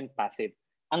 portfolio, and passive.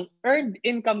 Ang earned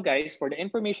income, guys, for the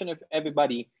information of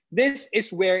everybody, this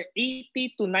is where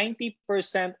 80 to 90%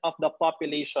 of the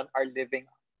population are living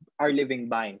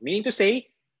by. Meaning to say,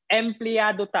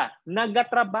 empleyado ta,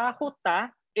 nagatrabaho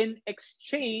ta, in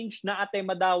exchange na atay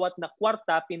madawat na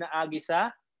kwarta pinaagi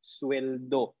sa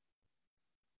sweldo.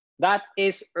 That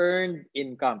is earned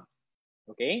income.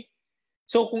 Okay?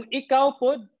 So kung ikaw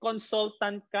po,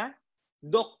 consultant ka,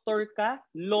 doctor ka,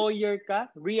 lawyer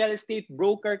ka, real estate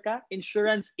broker ka,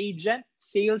 insurance agent,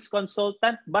 sales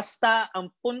consultant, basta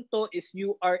ang punto is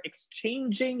you are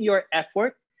exchanging your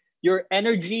effort, your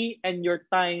energy, and your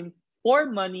time for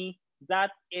money,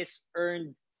 that is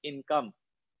earned income.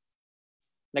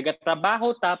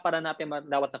 Nagatrabaho ta para natin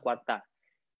madawat na kwarta.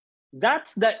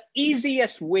 That's the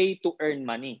easiest way to earn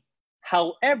money.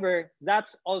 However,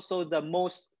 that's also the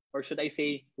most, or should I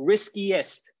say,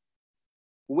 riskiest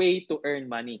way to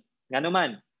earn money. Nga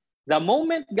naman, the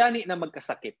moment gani na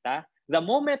magkasakit ta, the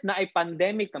moment na ay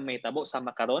pandemic na may tabo sa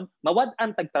makaron,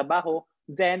 mawad-an tagtrabaho,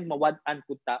 then mawad-an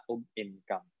puta og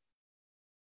income.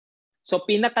 So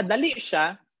pinakadali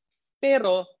siya,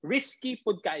 pero risky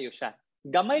pud kayo siya.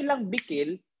 Gamay lang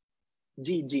bikil,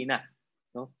 GG na.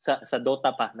 No? Sa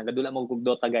Dota pa. Nagadula mo kung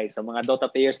Dota, guys. Sa mga Dota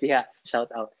players diha, shout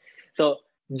out. So,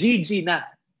 GG na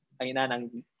ang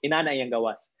inana yang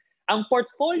gawas. Ang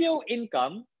portfolio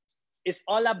income is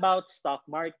all about stock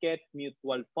market,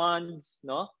 mutual funds,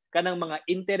 no? Kanang mga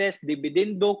interest,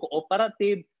 dividendo,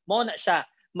 cooperative, mao na siya.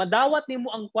 Madawat nimo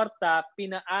ang kwarta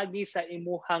pinaagi sa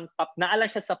imuhang naala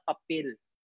siya sa papel,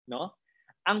 no?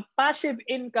 Ang passive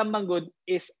income manggod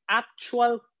is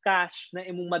actual cash na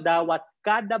imong madawat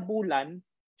kada bulan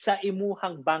sa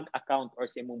imuhang bank account or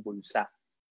sa imong bulsa.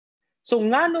 So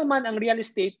ngano man ang real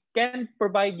estate can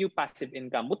provide you passive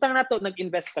income. Butang nato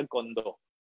nag-invest kag kondo.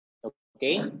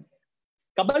 Okay?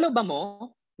 Kabalo ba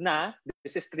mo na,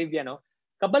 this is trivia, no?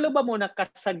 Kabalo ba mo na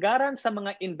kasagaran sa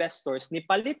mga investors ni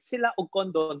palit sila og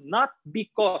kondo not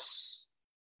because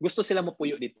gusto sila mo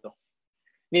puyo dito.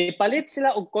 Ni palit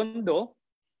sila og kondo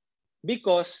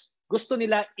because gusto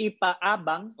nila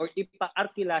ipaabang or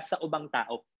ipaarkila sa ubang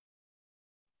tao.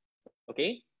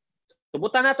 Okay?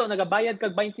 Tubutan nato nagabayad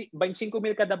kag 25,000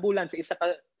 kada bulan sa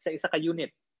isa ka unit,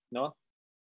 no?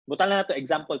 Butan na nato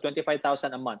example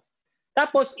 25,000 a month.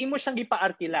 Tapos imo siyang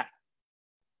gipaarkila.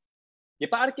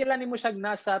 Gipaarkila nimo siya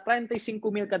nasa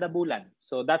 35,000 kada bulan.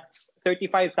 So that's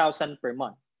 35,000 per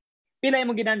month. Pila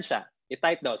imo ginansya?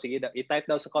 I-type daw, sige daw, i-type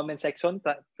daw sa comment section.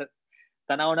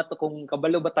 Tanaw na to kung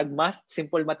kabalo ba tag math,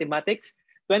 simple mathematics.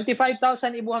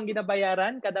 25,000 imuhang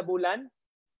ginabayaran kada bulan.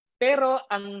 Pero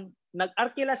ang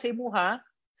nag-arkila sa imuha,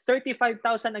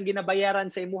 35,000 ang ginabayaran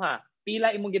sa imuha.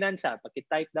 Pila imong ginansya?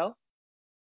 Paki-type daw.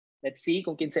 Let's see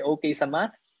kung kinsa okay sa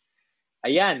math.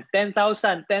 Ayan,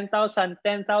 10,000, 10,000,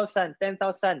 10,000,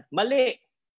 10,000. Mali.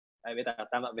 Ay, bitaw,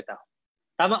 tama bitaw.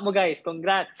 Tama mo guys,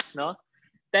 congrats, no?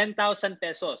 10,000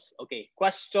 pesos. Okay,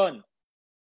 question.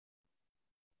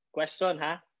 Question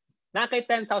ha? Na kay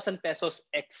 10,000 pesos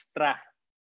extra.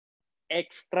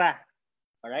 Extra.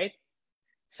 Alright?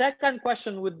 Second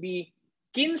question would be,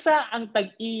 kinsa ang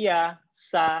tag-iya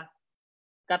sa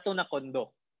kato na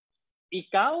kondo?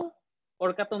 Ikaw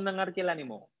or katong nangarkila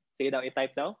nimo? Sige daw,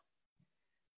 i-type daw.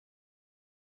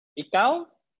 Ikaw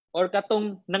or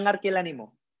katong nangarkila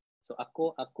nimo? So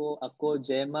ako,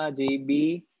 Gemma,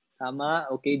 JB,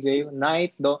 tama, okay,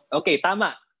 Knight, okay,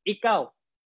 tama, ikaw.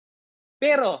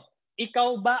 Pero,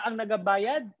 ikaw ba ang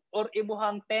nagabayad or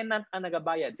imuhang tenant ang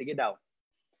nagabayad? Sige daw.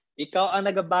 Ikaw ang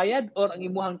nagabayad or ang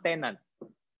imuhang tenant?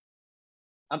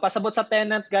 Ang pasabot sa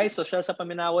tenant, guys, social sa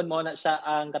paminawon mo na siya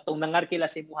ang katong nangarkila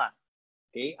sa imuha.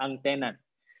 Okay, ang tenant.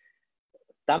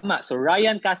 Tama. So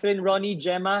Ryan, Catherine, Ronnie,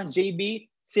 Gemma,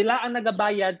 JB, sila ang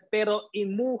nagabayad pero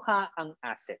imuha ang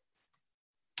asset.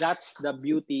 That's the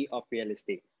beauty of real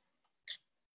estate.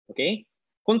 Okay?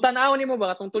 Kung tanawon nimo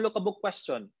ba katong tulo ka book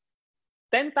question,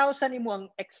 10,000 nimo ang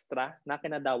extra na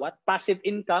kinadawat, passive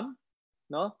income,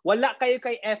 no? Wala kayo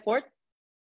kay effort,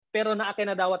 pero naa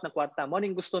kinadawat na kwarta. Mo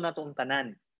ning gusto natong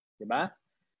tanan, di ba?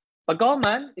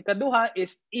 Pagkahuman, ikaduha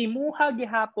is imuha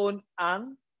gihapon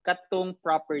ang katong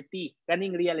property,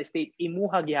 kaning real estate,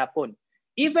 imuha gihapon.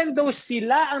 Even though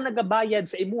sila ang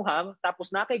nagabayad sa imuhang,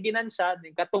 tapos na kay ginansya,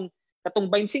 katong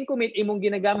 25,000 imong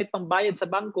ginagamit pang bayad sa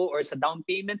bangko or sa down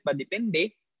payment ba,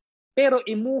 depende, pero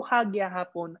imuha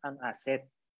gihapon ang asset.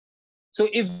 So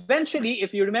eventually,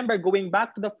 if you remember going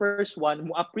back to the first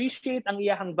one, mo appreciate ang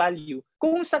iyahang value.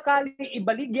 Kung sakali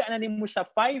ibaligya na nimo siya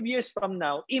 5 years from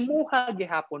now, imuha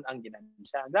gihapon ang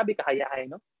ginansya. Grabe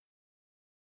kahayahay, no?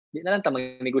 Di na lang ta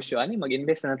magnegosyo ani,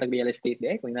 mag-invest na lang tag real estate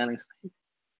di kung ina nang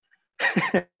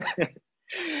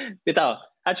bitaw.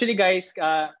 Actually guys,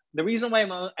 the reason why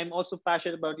I'm also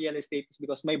passionate about real estate is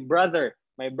because my brother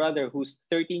who's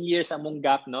 13 years among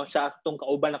gap, no, siya tong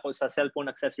kauban ako sa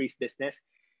cellphone accessories business.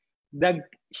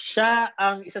 Siya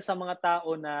ang isa sa mga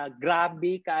tao na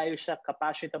grabe kaayo siya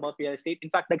passionate about real estate. In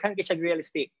fact, daghan kay siya real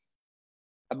estate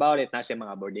about it. Na siya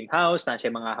mga boarding house, na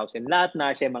siya mga house and lot,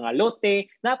 na siya mga lote,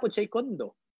 na po siya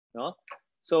condo, no?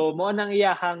 So mo nang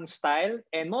iyahang style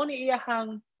and mo ni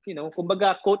iyahang, you know,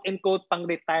 kumbaga quote and quote pang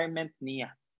retirement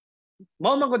niya.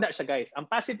 Mao man gud siya, guys. Ang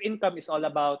passive income is all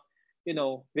about, you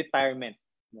know, retirement,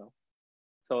 no?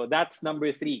 So that's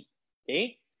number 3.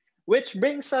 Okay? Which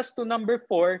brings us to number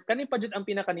 4. Kani pa jud ang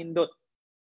pinakanindot.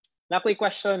 Nakoy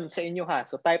question sa inyo ha.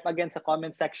 So type again sa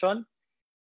comment section.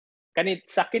 Kani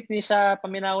sakit ni siya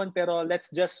paminawon pero let's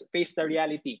just face the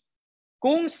reality.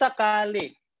 Kung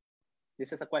sakali,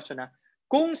 this is a question ha.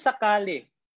 Kung sakali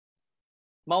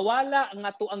mawala ang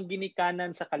ato ang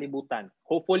ginikanan sa kalibutan.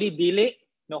 Hopefully dili,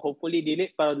 no, hopefully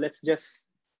dili, pero let's just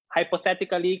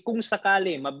hypothetically kung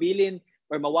sakali mabilin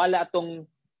or mawala atong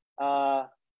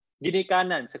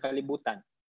ginikanan sa kalibutan.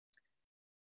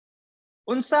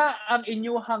 Unsa ang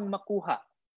inyuhang makuha?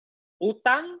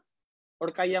 Utang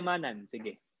or kayamanan?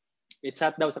 Sige.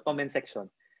 I-chat daw sa comment section.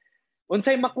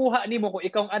 Unsay makuha nimo kung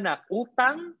ikaw ang anak?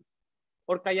 Utang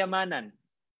or kayamanan?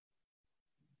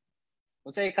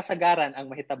 Unsay kasagaran ang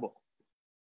mahitabo?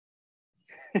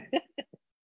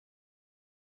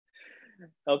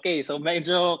 Okay, so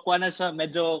medyo kuha na siya,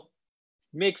 medyo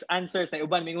mixed answers. Na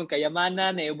iban mingon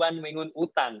kayamanan, na iban mingon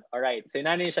utang. Alright, so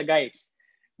inani siya, guys.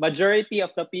 Majority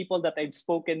of the people that I've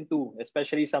spoken to,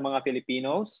 especially sa mga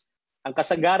Filipinos, ang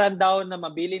kasagaran daw na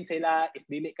mabilin sila is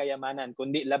dili kayamanan,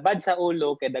 kundi labad sa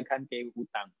ulo kay daghan kay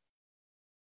utang.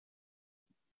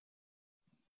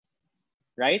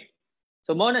 Right?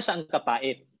 So mo na siya ang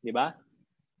kapait, di ba?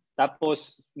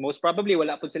 Tapos most probably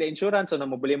wala po sila insurance, so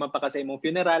namumblema pa ka sa imong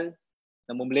funeral,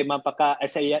 namumblema pa ka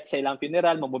sa ilang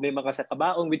funeral, mamumblema ka sa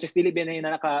kabaong, which is dili ba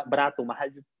na nakabarato,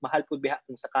 mahal pud biha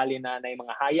kung sakali na yung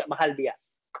mga haya, mahal biya.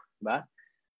 Diba?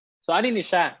 So ano ni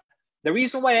siya? The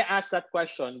reason why I asked that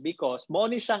question because mo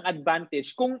ni siyang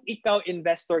advantage kung ikaw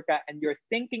investor ka and you're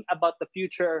thinking about the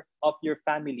future of your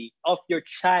family, of your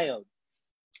child.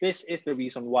 This is the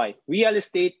reason why. Real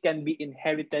estate can be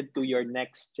inherited to your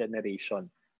next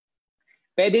generation.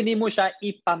 Pwede nimo siya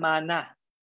ipamana,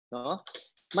 no?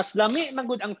 Mas lami man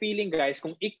gud ang feeling, guys,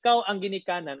 kung ikaw ang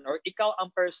ginikanan or ikaw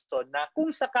ang person na kung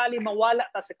sakali mawala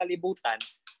ta sa kalibutan,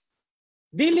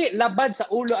 dili labad sa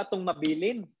ulo atong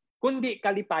mabilin, kundi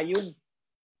kalipayon.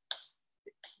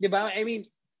 Di ba? I mean,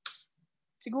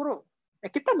 siguro,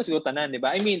 kita mo siguro tanan, di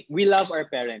ba? I mean, we love our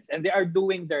parents and they are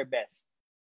doing their best.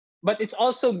 But it's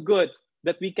also good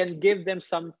that we can give them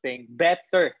something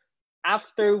better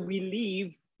after we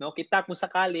leave, no? Kita kung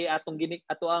sakali ato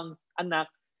ang anak,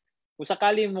 kung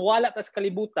sakali mawala ta sa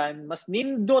kalibutan, mas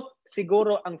nindot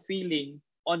siguro ang feeling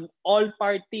on all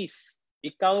parties.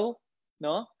 Ikaw,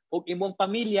 no? O imong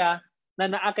pamilya na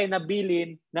naakay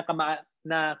nabilin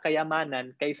na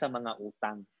kayamanan kaysa mga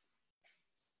utang.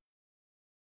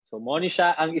 So mo ni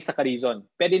siya ang isa ka reason.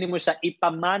 Pwede nimo siya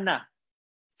ipamana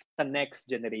sa next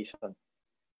generation.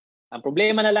 Ang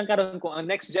problema na lang karon kung ang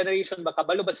next generation baka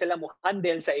balo ba sila mo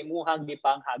handle sa imuhang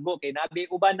gipanghago kay nabi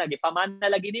uban na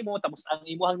gipamana lagi nimo tapos ang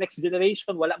imuhang next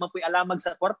generation wala man puy alamag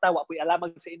sa kwarta, wa puy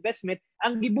alamag sa investment,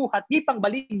 ang gibuhat gipang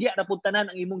baligya na puntanan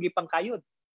ang imong gipangkayod.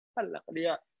 Hala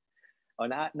kaliya. O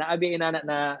naabi inana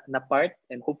na part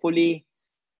and hopefully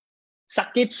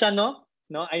sakit siya, no?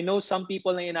 I know some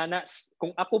people na inana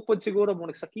kung ako pod siguro mo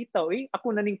nagsakita, ako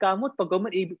naning kamot pag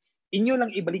inyo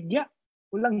lang ibaligya,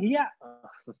 ulang hiya.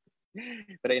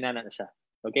 Pero inana na siya.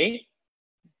 Okay?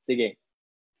 Sige.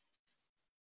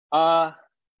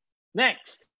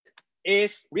 Next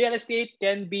is real estate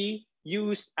can be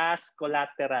used as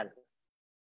collateral.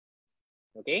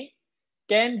 Okay?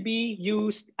 Can be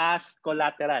used as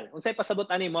collateral. Unsay pasabot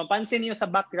ani mo? Pansin niyo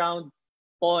sa background,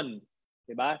 pawn,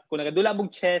 'di ba? Kung nagadula mong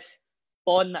chess,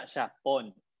 pawn na siya,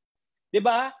 pawn. 'Di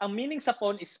ba? Ang meaning sa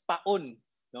pawn is paon,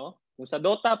 no? Kung sa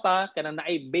Dota pa kanang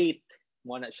naay bait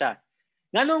mo na siya.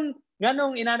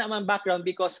 Nganong inana man background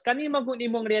because kani magun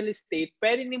imong real estate,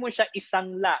 pwede nimo siya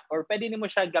isangla or pwede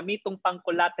nimo siya gamitong pang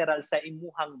collateral sa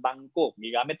imuhang bangko.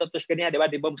 Gigamit to kaniya, 'di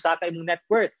ba? Di ba musaka imong net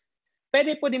worth.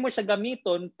 Pwede po din mo siya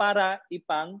gamiton para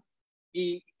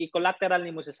i-collateral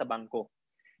nimo siya sa bangko.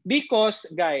 Because,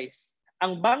 guys,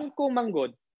 ang bangko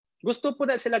manggod, gusto po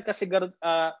na sila kasi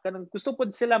gusto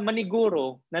po sila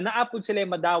maniguro na naapod sila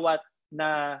madawat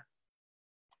na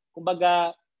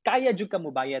kumbaga kaya jud ka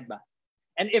mo bayad ba.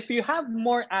 And if you have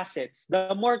more assets,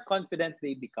 the more confident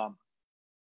they become.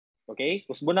 Okay?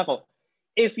 Kusbo na ko.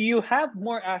 If you have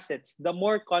more assets, the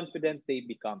more confident they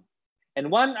become. And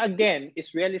one again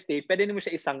is real estate, pwede mo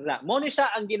siya isangla. Mo ni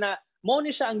siya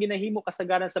ang ginahimo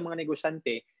kasagaran sa mga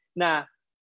negosyante na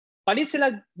palit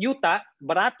sila yuta,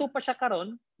 barato pa siya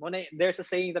karon. There's a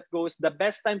saying that goes, the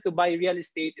best time to buy real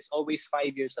estate is always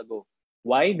 5 years ago.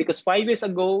 Why? Because 5 years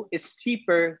ago is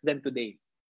cheaper than today.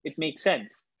 It makes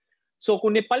sense. So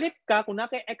kung nipalit ka, kung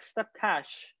naka extra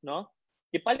cash, no?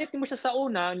 Ipalit mo siya sa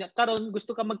una, karon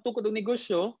gusto ka magtukod og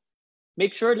negosyo,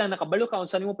 make sure lang nakabalo ka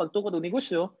unsa nimo pagtukod og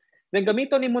negosyo, then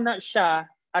gamiton nimo na siya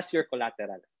as your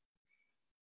collateral.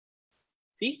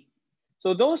 See?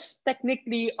 So those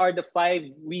technically are the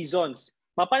 5 reasons.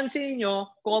 Mapansin niyo,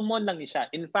 common lang ni siya.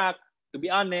 In fact, to be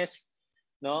honest,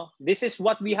 no, this is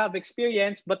what we have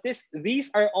experienced, but these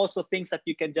are also things that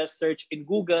you can just search in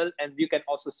Google and you can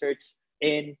also search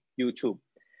in YouTube.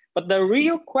 But the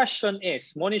real question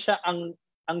is, mo ni siya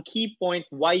ang key point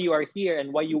why you are here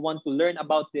and why you want to learn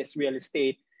about this real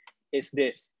estate is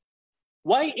this.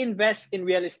 Why invest in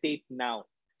real estate now?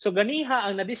 So ganiha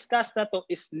ang na-discuss na to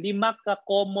is 5 ka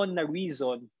common na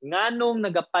reason nganong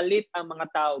nagapalit ang mga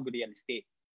tao og real estate.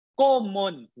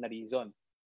 Common na reason.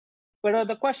 Pero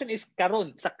the question is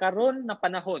karon, sa karon na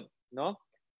panahon, no?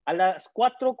 Alas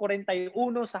 4:41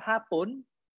 sa hapon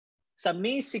sa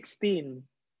May 16,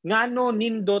 ngano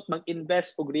nindot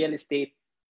mag-invest og real estate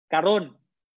karon?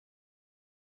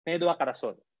 May duha ka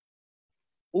rason.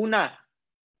 Una,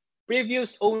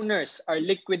 previous owners are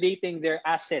liquidating their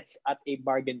assets at a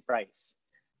bargain price.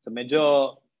 So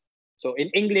in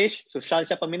English, social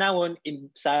siya paminawon,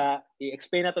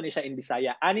 i-explain na to ni siya in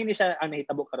Bisaya. Ani ni siya ang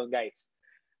nahitabo karon, guys.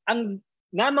 Ang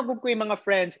nga magugkoy mga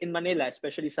friends in Manila,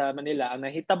 especially sa Manila, ang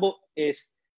nahitabo is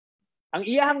ang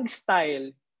iyang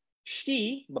style,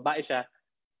 babae siya,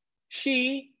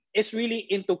 she is really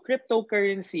into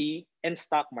cryptocurrency and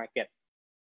stock market.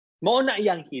 Mao na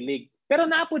iyang hilig. Pero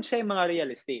naapod siya yung mga real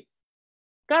estate.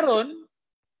 Karon,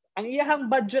 ang iyang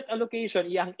budget allocation,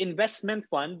 iyang investment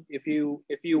fund, if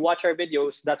you watch our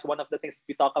videos, that's one of the things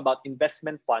we talk about,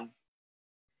 investment fund.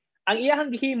 Ang iyang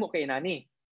gihimo kay nani.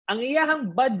 Ang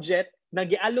iyang budget na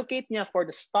gi-allocate niya for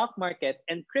the stock market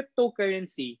and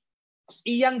cryptocurrency,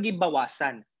 iyang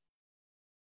gibawasan.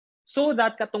 So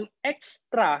that katong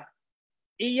extra,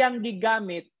 iyang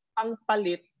gigamit ang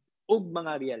palit og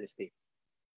mga real estate.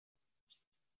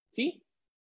 See?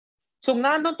 So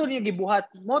nganong to niya gibuhat?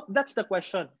 That's the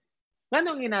question.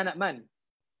 Nganong inana man?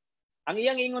 Ang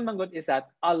iyang ingon manggod is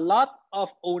that a lot of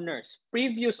owners,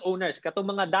 previous owners, katong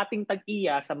mga dating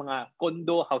tag-iya sa mga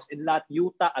condo, house and lot,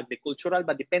 yuta, agricultural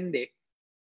ba, depende,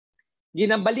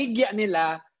 ginabaligya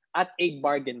nila at a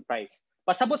bargain price.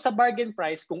 Pasabot sa bargain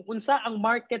price, kung unsa ang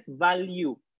market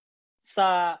value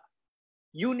sa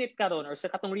unit karon or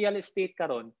sa katong real estate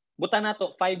karon, buta na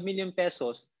to 5 million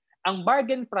pesos, ang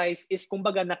bargain price is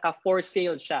kumbaga naka for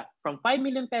sale siya. From 5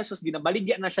 million pesos,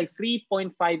 ginabaligya na siya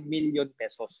 3.5 million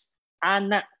pesos.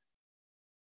 Ana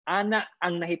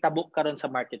ang nahitabo karon sa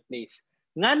marketplace.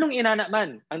 Nganong inana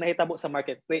man ang nahitabo sa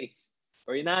marketplace?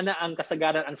 Or inana ang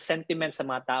kasagaran, ang sentiment sa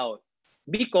mga tao?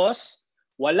 Because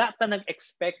wala ta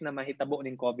nag-expect na mahitabo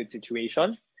ning COVID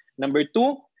situation. Number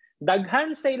 2,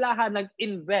 daghan sa ilaha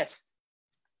nag-invest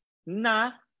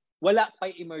na wala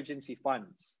pa'y emergency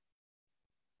funds.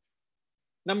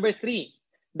 Number 3,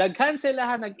 daghan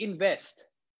sila nag-invest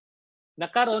na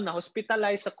karon na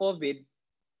hospitalize sa COVID,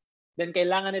 then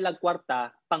kailangan nila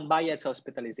kwarta pangbayad sa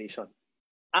hospitalization.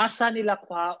 Asa nila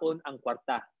kuhaon ang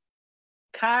kwarta?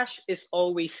 Cash is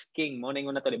always king. Mo na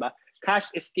na to, di ba?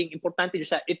 Cash is king. Importante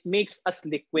siya. It makes us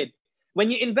liquid. When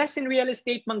you invest in real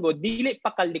estate, manggo, dili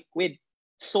pa ka liquid.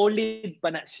 Solid pa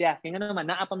na siya. Kaya nga naman,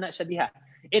 naapam na siya diha.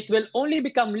 It will only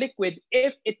become liquid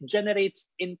if it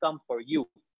generates income for you.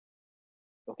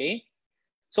 Okay?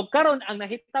 So karon ang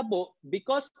nahitabo,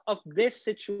 because of this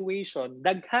situation,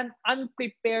 daghan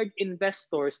unprepared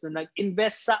investors na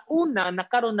nag-invest sa una na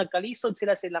karon nagkalisod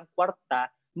silang kwarta,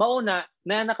 mauna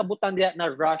na nakabutang diha na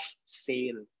rush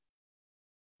sale.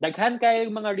 Daghan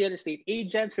kay mga real estate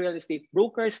agents, real estate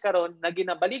brokers karon na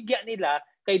ginabaligya nila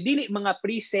kay dili mga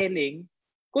pre-selling,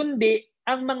 kundi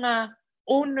ang mga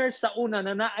owners sa una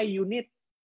na naay unit.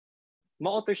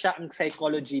 Mao to siya ang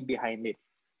psychology behind it.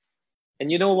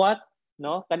 And you know what?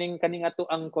 No, kaning ato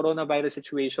ang coronavirus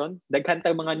situation, daghan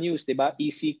tag mga news, di ba?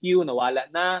 ECQ nawala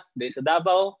na, dahil sa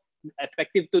Davao,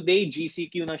 effective today,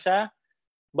 GCQ na siya.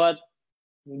 But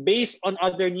based on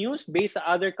other news, based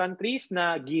sa other countries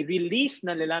na gi-release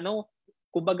na nila, no,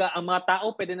 kumbaga ang mga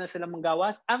tao pwede na silang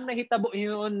manggawas, ang nahitabo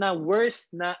yun na worse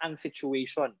na ang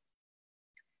situation.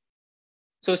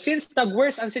 So since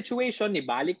nag-worse ang situation,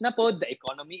 nibalik na po, the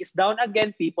economy is down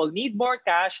again, people need more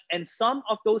cash, and some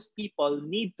of those people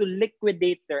need to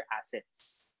liquidate their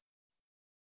assets.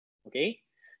 Okay?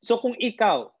 So kung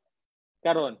ikaw,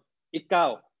 karon,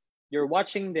 you're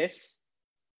watching this,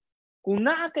 kung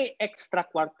naa kay extra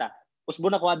kwarta, usbo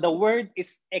na ko, the word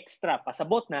is extra,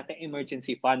 pasabot na kay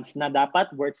emergency funds na dapat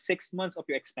worth 6 months of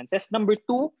your expenses. Number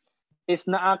 2 is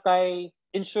naa kay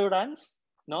insurance,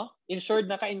 no? Insured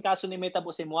na ka in kaso ni may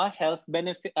tabo si mo, health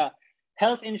benefit,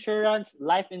 health insurance,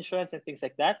 life insurance, and things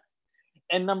like that.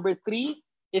 And number 3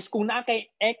 is kung naa kay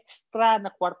extra na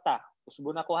kwarta,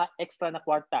 usbo na ko ha, extra na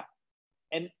kwarta.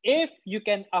 And if you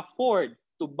can afford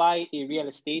to buy a real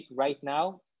estate right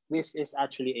now, this is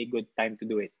actually a good time to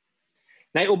do it.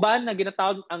 Na uban na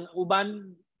ginatawag ang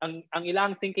uban ang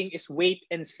ilang thinking is wait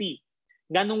and see.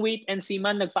 Ganong wait and see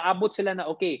man nagpaabot sila na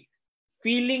okay.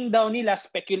 Feeling daw nila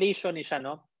speculation ni siya,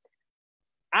 no?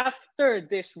 After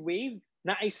this wave,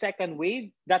 na a second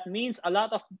wave, that means a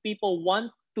lot of people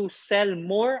want to sell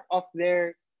more of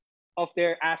their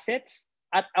assets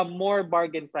at a more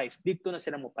bargain price. Dito na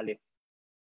sila mo palit.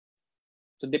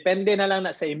 So depende na lang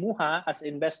na sa imuha as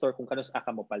investor kung kano sa ka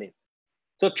mo palit.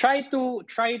 So try to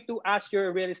ask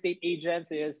your real estate agents,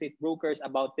 real estate brokers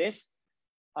about this.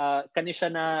 Kani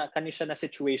siya na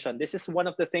situation. This is one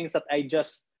of the things that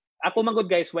ako magod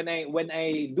guys, when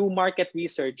I do market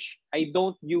research, I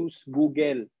don't use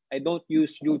Google, I don't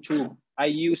use YouTube. I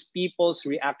use people's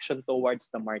reaction towards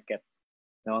the market.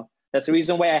 No? That's the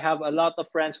reason why I have a lot of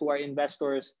friends who are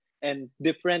investors in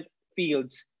different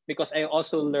fields, because I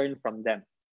also learn from them.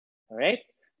 All right?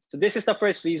 So this is the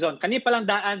first reason. Kani palang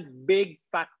daan, big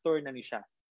factor na ni siya.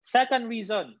 Second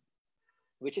reason,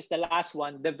 which is the last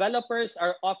one, developers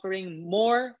are offering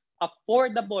more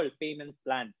affordable payment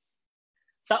plans.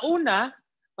 Sa una,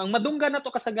 ang madungga na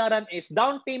to kasagaran is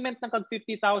down payment ng kag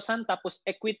 50,000 tapos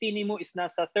equity nimo is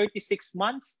nasa 36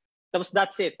 months, tapos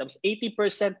that's it. Tapos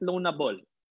 80% loanable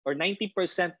or 90%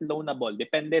 loanable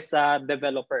depende sa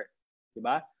developer, di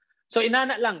ba? So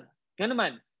inana lang,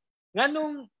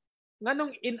 nganong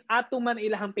inato man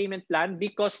ilahang payment plan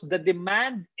because the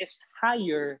demand is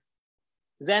higher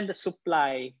than the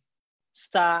supply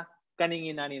sa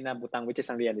kaningin na butang, which is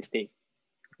ang real estate.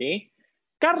 Okay?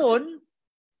 Karon,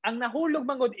 ang nahulog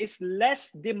mangod is less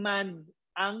demand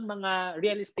ang mga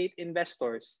real estate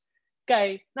investors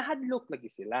kay nahadlok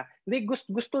lagi sila.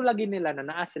 Gusto lagi nila na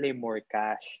naa sila more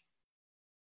cash.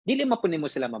 Dili man po nimo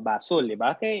sila mabasol, di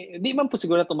ba? Kay di man po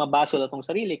siguro to mabasol atong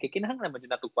sarili kay kinahanglan man jud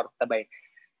nato kwarta bay.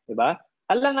 Diba?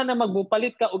 Alangan na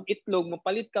magmupalit ka og itlog,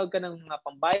 mupalit ka og kanang mga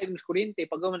pambayad ng kuryente,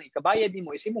 pag man ikabayad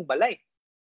nimo is imong balay.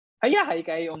 Hayahay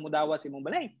kayo ang mudawat sa imong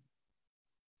balay.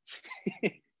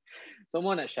 So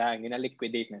mo na siya,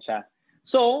 gina-liquidate na siya.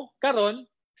 So, karon,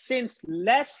 since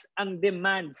less ang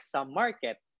demand sa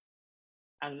market,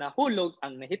 ang nahulog,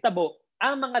 ang nahitabo,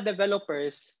 ang mga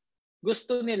developers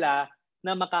gusto nila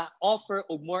na maka-offer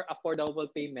of more affordable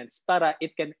payments para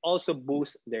it can also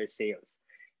boost their sales.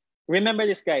 Remember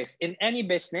this, guys. In any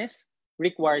business,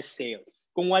 requires sales.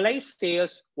 Kung walay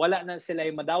sales, wala na sila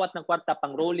yung madawat ng kwarta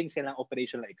pang rolling silang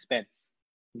operational expense.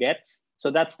 Gets?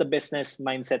 So that's the business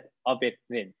mindset of it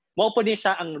din. Mao po din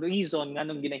siya ang reason nga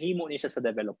nung ginahimo niya siya sa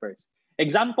developers.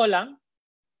 Example lang,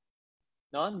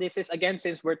 no? This is again,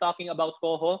 since we're talking about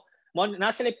COHO,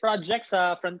 nasa sila project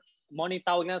sa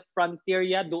tawag na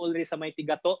Frontieria, dool rin sa may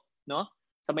Tigato, no?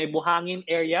 Sa may Buhangin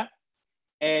area.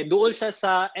 Dool siya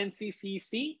sa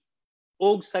NCCC,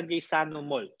 o sa Gaisano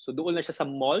Mall. So doon na siya sa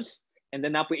malls, and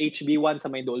then napoy HB1 sa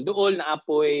may dool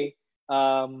naapoy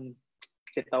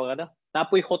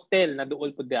naapoy hotel na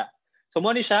dool po dia. So mo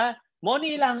ni siya, mo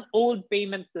ni ilang old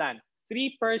payment plan.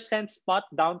 3% spot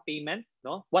down payment,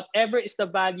 no? Whatever is the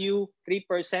value,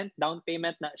 3% down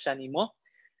payment na siya nimo.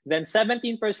 Then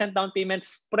 17% down payment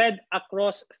spread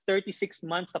across 36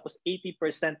 months tapos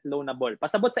 80% loanable.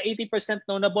 Pasabot sa 80%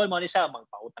 loanable, mo ni siya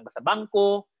magpautang ka sa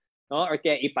bangko, no? Or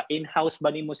kaya ipa-in-house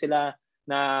ba nimo sila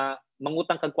na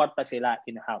mangutang kag kwarta sila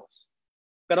in-house.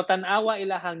 Pero tan-awa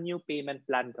ilahang new payment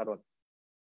plan karon.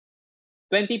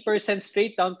 20%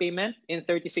 straight down payment in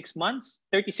 36 months.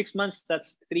 36 months,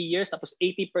 that's 3 years. Tapos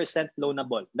 80%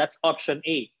 loanable. That's option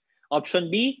A.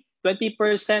 Option B, 20%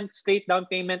 straight down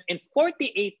payment in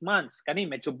 48 months. Kani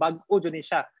medyo bag-o dyan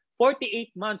siya.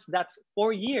 48 months, that's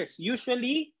 4 years.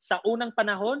 Usually, sa unang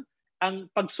panahon,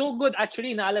 ang pagsugod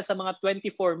actually naala sa mga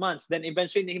 24 months, then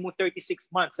eventually nahimo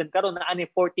 36 months, and karon na ani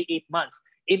 48 months.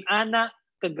 In ana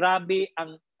kagrabe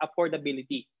ang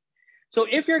affordability. So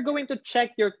if you're going to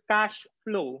check your cash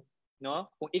flow, no?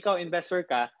 Kung ikaw investor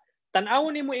ka,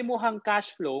 tan-awon nimo imuhang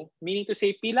cash flow, meaning to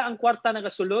say pila ang kwarta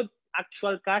nagasulod,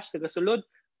 actual cash nagasulod,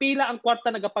 pila ang kwarta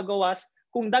nagapagawas,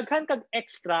 kung daghan kag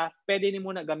extra, pwede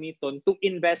nimo na gamiton to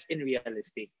invest in real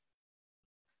estate.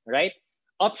 Right?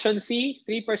 Option C,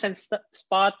 3%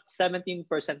 spot, 17%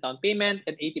 down payment,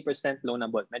 and 80%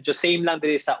 loanable. Medyo same lang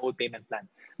din sa old payment plan.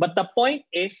 But the point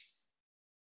is,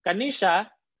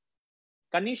 kanisya,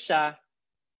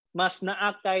 mas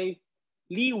naakay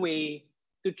leeway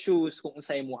to choose kung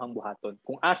sa imuhang buhaton.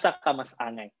 Kung asa ka mas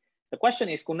angay. The question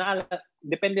is, kung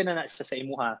depende na siya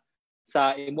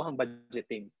sa imuhang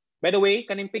budgeting. By the way,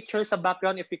 kaning picture sa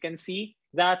background, if you can see,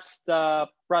 that's the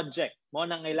project. Mo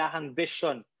nang ilahang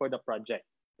vision for the project.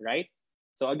 Right?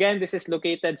 So again, this is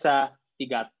located sa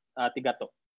Tigato.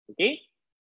 Okay?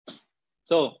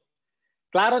 So,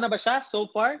 klaro na ba siya so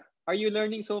far? Are you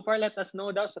learning so far? Let us know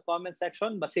daw sa comment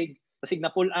section. Basig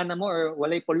napulaan na mo or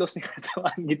walay pulos ni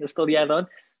katawan ginastorya ron.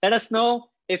 Let us know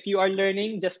if you are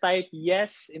learning. Just type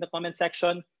yes in the comment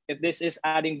section if this is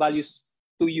adding values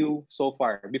to you so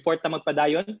far. Before ta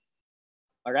magpadayon.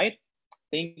 All right?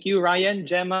 Thank you, Ryan,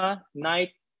 Gemma,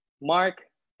 Knight, Mark,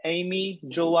 Amy,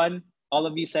 Joanne. All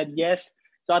of you said yes.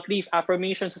 So at least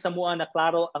affirmation sa samua na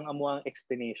klaro ang amuang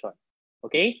explanation.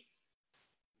 Okay?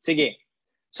 Sige.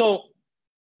 So,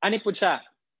 ani po siya?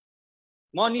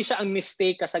 Mo ni siya ang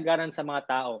mistake kasagaran sa mga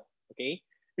tao. Okay?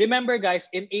 Remember guys,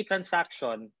 in a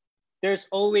transaction, there's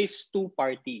always two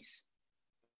parties.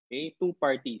 Okay? Two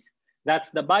parties. That's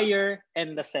the buyer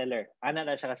and the seller. Ana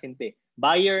na siya kasimple.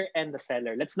 Buyer and the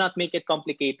seller. Let's not make it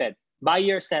complicated.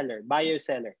 Buyer, seller. Buyer,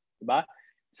 seller. Diba?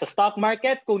 Sa stock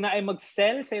market, kung naay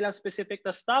mag-sell sa ilang specific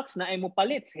na stocks, naay mo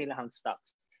palit sa ilang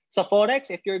stocks. Sa Forex,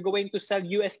 if you're going to sell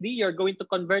USD, you're going to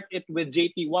convert it with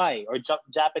JPY or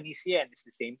Japanese yen. It's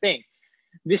the same thing.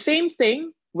 The same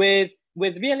thing with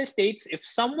real estate. If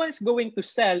someone's going to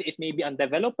sell, it may be ang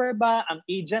developer ba, ang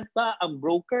agent ba, ang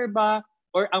broker ba,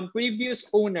 or ang previous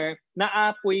owner na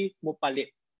apoy mo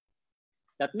palit.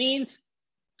 That means,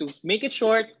 to make it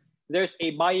short, there's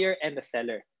a buyer and a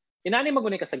seller. Inani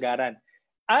magunay kasagaran.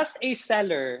 As a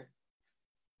seller,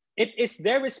 it is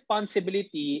their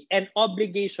responsibility and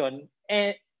obligation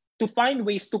to find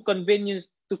ways to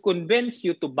convince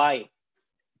you to buy.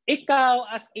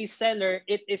 Ikaw as a seller,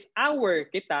 it is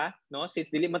kita, no?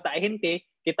 Since dili man ta ahente,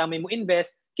 kita may mo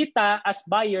invest, kita as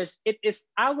buyers, it is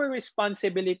our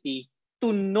responsibility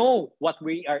to know what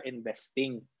we are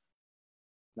investing.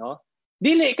 No?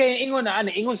 Dili kay ingon na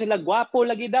ingon sila gwapo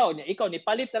lagi daw niya. Ikaw ni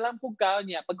palit na lang pug ka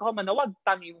niya pag manawag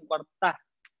tang imong kwarta.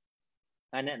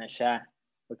 Ana na siya.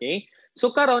 Okay?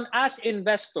 So karon as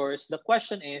investors, the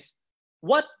question is,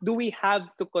 what do we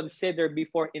have to consider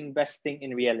before investing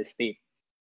in real estate?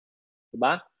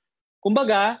 Diba?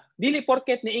 Kumbaga, dili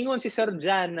porket niingon si Sir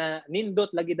Jan na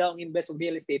nindot lagi daw ang invest of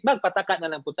real estate, magpataka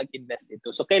na lang po invest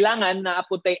ito. So kailangan na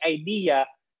aputay idea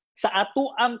sa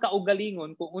ato ang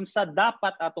kaugalingon kung unsa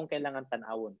dapat atong kailangan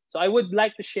tanawon. So I would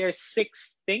like to share 6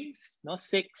 things, no?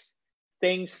 6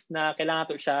 things na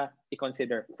kailangan to siya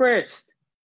i-consider. First,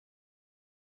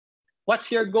 what's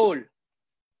your goal?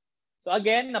 So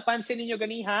again, napansin niyo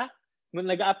ganiha, kung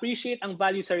nag-appreciate ang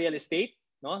value sa real estate,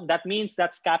 no? That means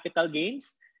that's capital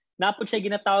gains. Napod siya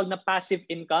ginatawag na passive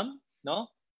income, no?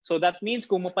 So that means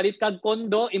kung mapalit kag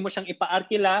kondo, imo siyang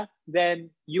ipaarkila,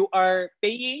 then you are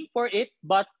paying for it,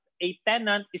 but a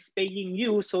tenant is paying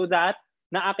you so that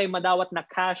naa kay madawat na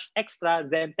cash extra,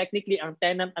 then technically ang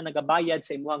tenant ang nagabayad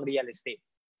sa imong real estate.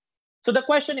 So the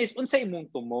question is, unsay imong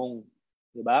tumong?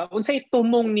 Diba? Unsay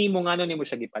tumong nimo ngano nimo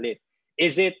siya gipalit?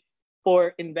 Is it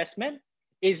for investment?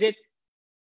 Is it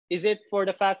for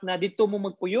the fact na dito mo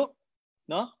magpuyo,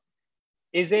 no?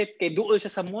 Is it kay duol siya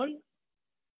sa mall?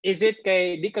 Is it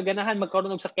kay di ka ganahan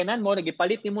magkaroon og sakyanan mo,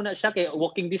 nagipalit nimo na siya kay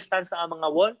walking distance ang mga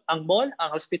mall, ang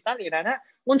hospital, inana?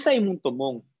 Unsay imong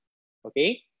tumong?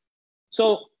 Okay?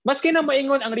 So, maski na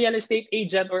maingon ang real estate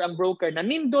agent or ang broker na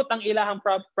nindot ang ilahang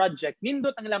project,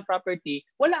 nindot ang ilang property,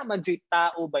 wala man jud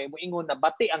tao ba mo ingon na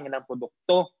bati ang ilang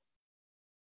produkto.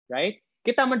 Right?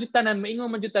 Kita man jud tanan,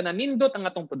 maingon man jud tanan nindot ang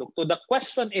atong produkto. The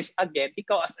question is again,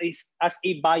 ikaw as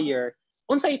a buyer,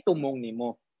 unsay tumong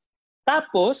nimo?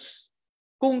 Tapos,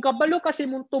 kung kabalo kasi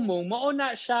mong tumong, mao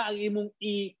na siya ang imong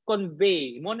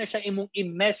i-convey, mao na siya imong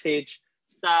i-message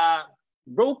sa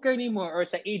broker nimo or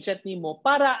sa agent nimo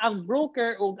para ang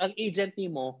broker o ang agent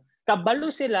nimo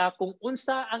kabalo sila kung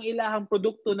unsa ang ilahang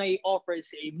produkto na i-offer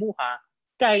sa imuha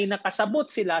kay nakasabot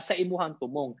sila sa imuhang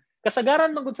tumong.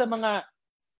 Kasagaran man gud sa mga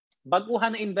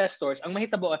baguhan na investors ang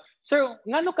mahitabo, sir,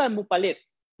 ngano ka mo palit?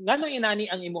 Ngano inani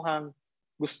ang imuhang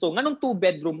gusto? Nganong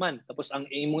 2-bedroom man? Tapos ang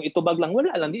imong itubag lang, wala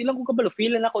lang. Di lang ko kabalo.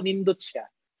 Feel lang ako nindot siya.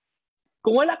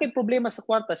 Kung wala kay problema sa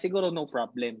kwarta, siguro no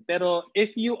problem. Pero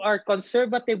if you are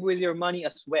conservative with your money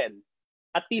as well,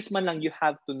 at least man lang you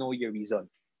have to know your reason.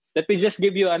 Let me just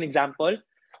give you an example.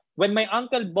 When my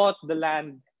uncle bought the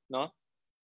land, no,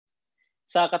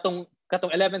 sa katong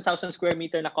 11,000 square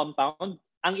meter na compound,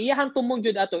 ang iyahang tumong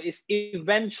jud ato is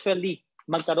eventually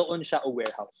magkaroon siya og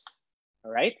warehouse.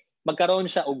 Alright? Magkaroon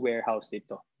siya og warehouse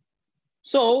dito.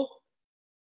 So,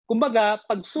 kumbaga,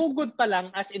 pagsugod pa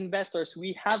lang as investors,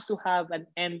 we have to have an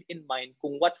end in mind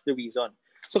kung what's the reason.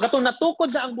 So, katong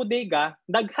natukod na ang bodega,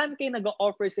 daghan kay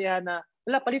nag-offer siya na,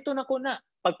 wala, palito na ko na.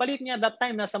 Pagpalit niya that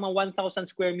time, nasa mga 1,000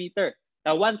 square meter.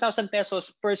 1,000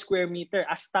 pesos per square meter,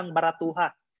 astang baratuha.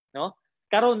 No?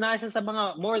 Karon na siya sa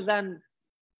mga more than,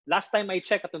 last time I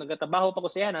checked, katong nagtatrabaho pa ko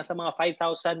siya, nasa mga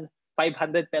 5,500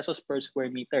 pesos per square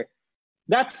meter.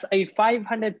 That's a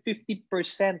 550%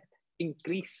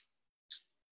 increase.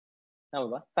 Tama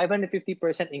ba?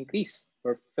 550% increase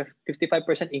or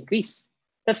 55% increase.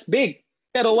 That's big.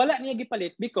 Pero wala niya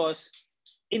gipalit because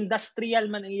industrial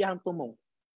man ang iyang tumong.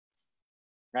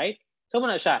 Right? So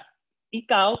muna siya.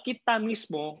 Ikaw, kita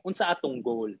mismo unsa atong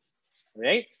goal.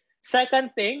 Right?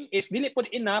 Second thing is dili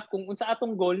pod enough kung unsa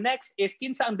atong goal. Next is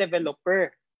kinsa ang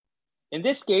developer. In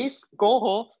this case,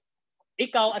 COHO,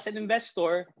 ikaw as an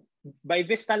investor, by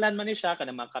Vista Land man ni siya,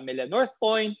 kanang mga Camellia North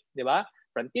Point, di ba?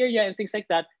 Frontieria and things like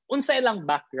that. Unsa ilang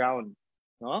background,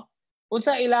 no?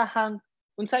 Unsa ilahang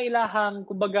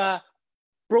kumbaga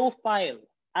profile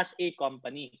as a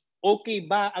company. Okay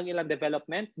ba ang ilang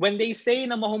development? When they say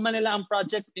na mahuman nila ang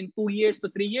project in 2 years to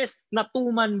 3 years,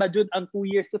 natuman ba jud ang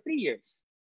 2 years to 3 years?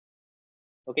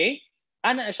 Okay?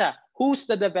 Ana siya? Who's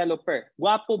the developer?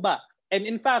 Guwapo ba? And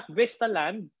in fact, Vista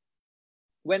Land,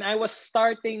 when I was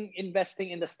starting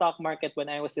investing in the stock market when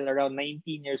I was still around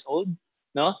 19 years old,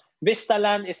 no? Vista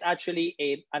Land is actually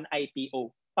an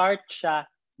IPO. Part siya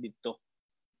dito.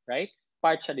 Right?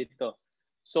 Part siya dito.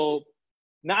 So,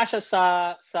 naa siya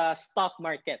sa stock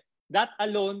market. That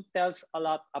alone tells a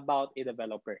lot about a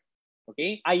developer.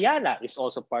 Okay? Ayala is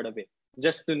also part of it.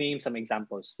 Just to name some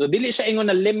examples. So, dili siya ingon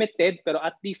na limited, pero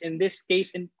at least in this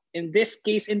case in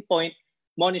point,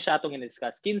 mo ni siya atong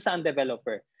in-discuss. Kinsa ang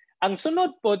developer? Ang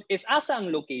sunod pod is asa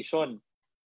ang location.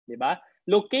 Di ba?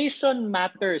 Location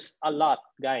matters a lot,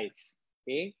 guys.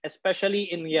 Okay? Especially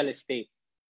in real estate.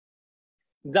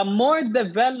 The more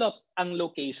developed ang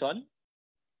location,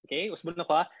 okay? Usbon na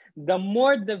ko ha. The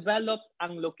more developed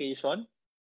ang location,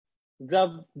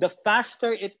 the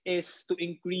faster it is to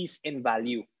increase in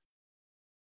value.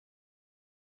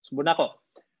 Usbon na ko.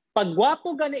 Pag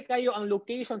gwapo gani kayo ang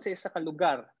location sa isa ka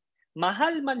lugar,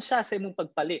 mahal man siya sa imong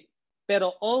pagpalit.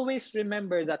 Pero always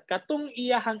remember that katong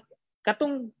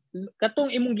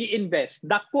imong gi-invest,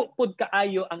 dako pud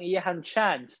kaayo ang iyahang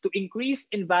chance to increase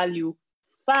in value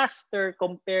faster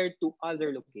compared to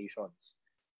other locations.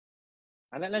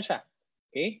 Ana lang siya.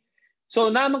 Okay?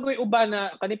 So naman ko'y uba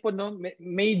na kanipon no,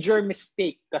 major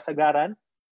mistake kasagaran.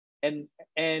 And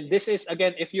this is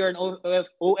again, if you're an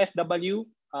OFW,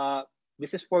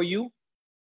 this is for you.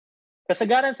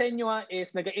 Kasagaran sa inyo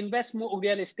is nag-invest mo og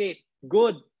real estate.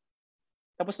 Good.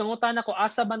 Tapos nangutan ako,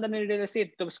 asa banda ni real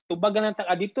estate? Tapos tubagan ng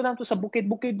dito lang to sa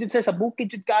bukid-bukid din sa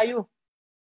bukid jud kayo.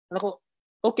 Ano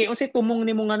okay, unsay tumong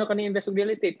nimo ngano kani invest og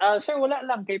real estate? Sir, wala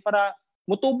lang kay para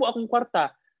mutubo akong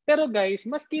kwarta. Pero guys,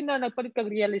 maski na nagpalit kag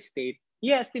real estate,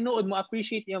 yes, tinuod mo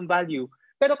appreciate yung value.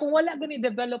 Pero kung wala gani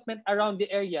development around the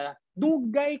area,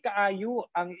 dugay kaayo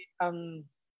ang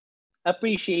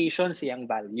appreciation siyang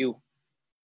value.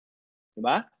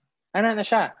 Diba? Ana na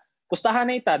siya. Pustahan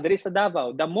na ita diri sa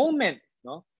Davao. The moment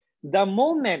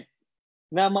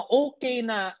na ma-okay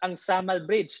na ang Samal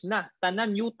Bridge na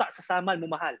tanan yuta sa Samal mo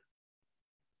mahal.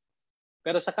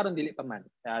 Pero sa karon dili pa man.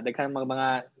 Daghan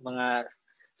mga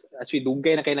actually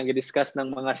dugay na kay nag-discuss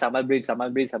ng mga Samal Bridge.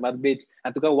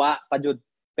 Ato ka wa pa jud.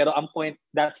 Pero ang point,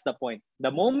 that's the point. The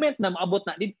moment na maabot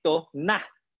na dito na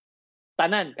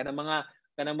tanan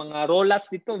kanang mga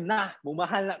rollouts dito na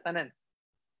mumahal na tanan.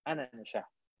 Ana na siya.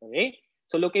 Okay?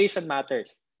 So location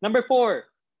matters. Number 4.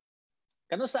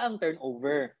 Kano sa ang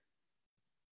turnover?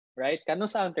 Right? Kano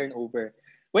sa ang turnover?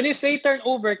 When you say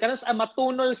turnover, kano sa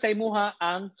matunol sa imuha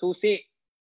ang susi?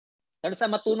 Kano sa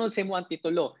matunol sa imuha ang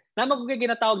titulo? Naman ko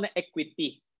ginatawag na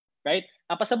equity. Right?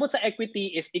 Ang pasabot sa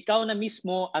equity is ikaw na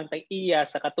mismo ang tag-iya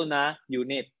sa katuna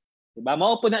unit. Diba?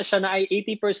 Mao po na siya na ay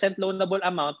 80% loanable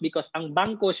amount because ang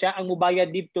bangko siya ang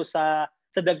mubayad dito sa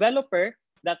developer.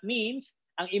 That means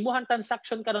ang imuhang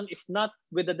transaction karon is not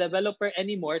with the developer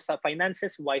anymore sa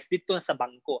finances wise dito na sa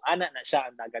bangko. Ana na siya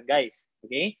ang daga, guys.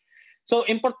 Okay? So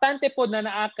importante po na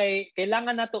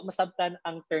kailangan nato masabtan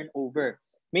ang turnover.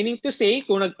 Meaning to say,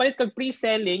 kung nagpalit kag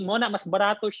pre-selling, mo na mas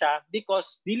barato siya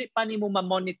because dili pa nimo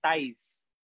ma-monetize.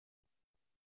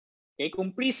 Okay?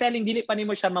 Kung pre-selling dili pa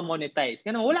nimo siya ma-monetize.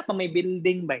 Ganun wala pa may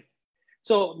building ba.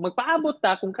 So, magpaabot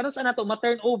ta kung kano sa nato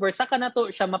ma-turnover, saka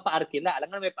nato siya mapa-arkila. Alam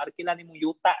nga may pa-arkila nimong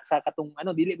yuta sa katong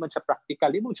dili man siya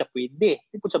practical, dili mo siya pwede,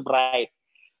 dili po siya bright,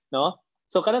 no?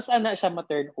 So karon saan na siya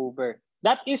ma-turnover?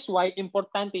 That is why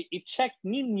importante i-check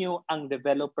ninyo ang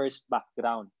developer's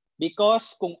background.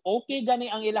 Because kung okay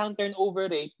gani ang ilang turnover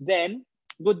rate, then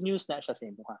good news na siya sa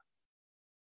imuha.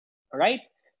 Alright?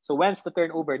 So when's the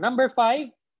turnover? Number 5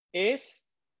 is,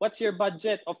 what's your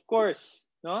budget? Of course,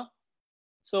 no?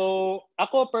 So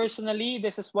ako personally,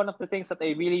 this is one of the things that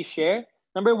I really share.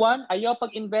 Number 1, ayaw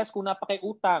pag-invest kung napakay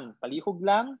utang. Palihog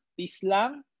lang, peace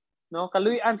lang, no?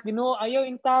 Kaluyan sa Ginoo, ayaw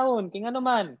in taon, king ano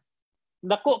man.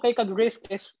 Dako kay kag risk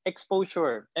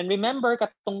exposure. And remember,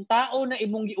 katong tao na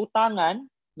imong giutangan,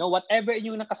 no, whatever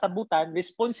inyong nakasabutan,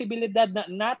 responsibilidad na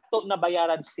nato na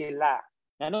bayaran sila.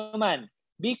 Ano man?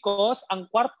 Because ang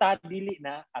kwarta dili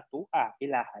na atua,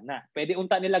 ilaha na. Pwede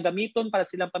unta nila gamiton para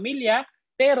silang pamilya,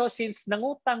 pero since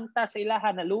nangutang ta sa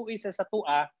ilaha na luoy sa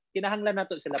tua, kinahanglan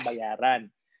nato sila bayaran.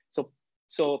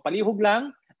 So palihog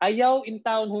lang, ayaw in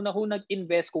taon hunahunag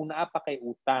invest kung naa pa kay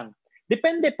utang.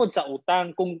 Depende pod sa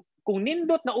utang. Kung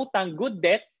nindot na utang, good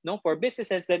debt, no, for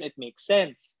businesses, then it makes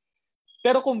sense.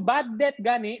 Pero kung bad debt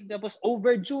gani, tapos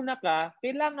overdue na ka,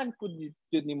 kailangan po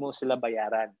yun mo sila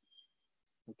bayaran.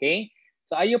 Okay?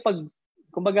 So ayaw pag,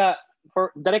 kumbaga,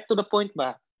 for direct to the point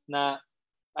ba, na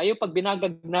ayaw pag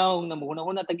binagagnaw na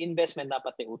mahuna-huna tag-investment,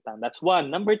 dapat ay utang. That's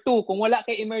 1. Number 2, kung wala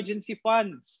kay emergency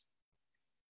funds.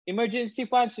 Emergency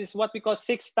funds is what we call 6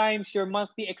 times your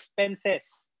monthly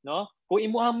expenses. No? Kung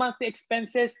imuhang monthly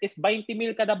expenses is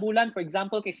 20,000 kada bulan, for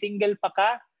example, kay single pa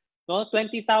ka, no?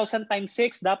 20,000 times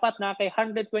 6, dapat na kay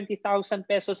 120,000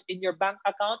 pesos in your bank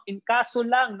account. In kaso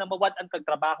lang na mawad ang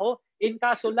kagtrabaho, in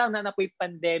kaso lang na napoy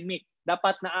pandemic,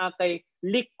 dapat na kay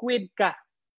liquid ka.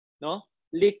 No?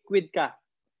 Liquid ka.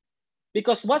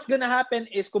 Because what's gonna happen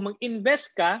is kung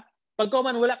mag-invest ka, pag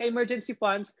man wala ka emergency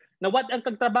funds, nawad ang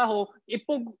kagtrabaho,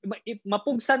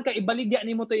 mapugsan ka, ibaligya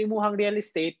nimo to imuhang real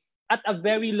estate at a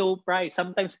very low price.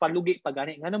 Sometimes palugi pa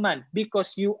gani nga naman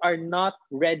because you are not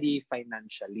ready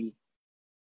financially.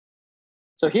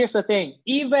 So here's the thing,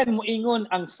 even moingon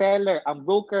ang seller, ang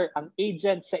broker, ang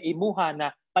agent sa imuha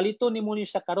na palito nimo ni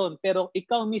siya karon, pero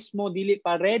ikaw mismo dili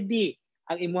pa ready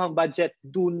ang imuhang budget,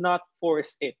 do not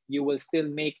force it. You will still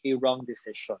make a wrong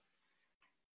decision.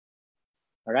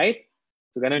 Alright?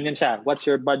 So ganun yan siya. What's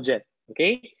your budget?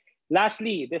 Okay?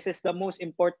 Lastly, this is the most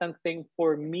important thing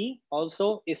for me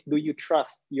also, is do you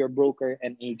trust your broker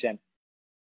and agent?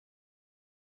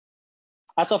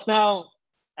 As of now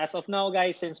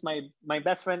guys, since my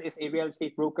best friend is a real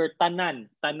estate broker, tanan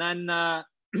na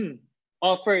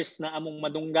offers na among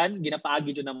madunggan,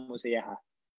 ginapaagi jud namo siya ha.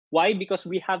 Why? Because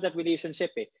we have that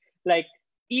relationship eh. Like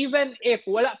even if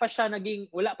wala pa siya naging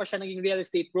real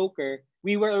estate broker,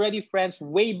 we were already friends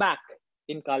way back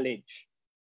in college.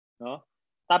 No?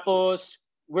 Tapos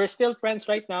we're still friends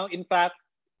right now. In fact,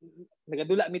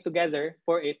 nagadula me together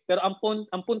for it. Pero ang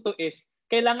punto is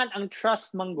kailangan ang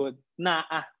trust manggod na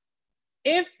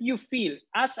if you feel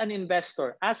as an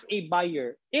investor, as a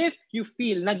buyer, if you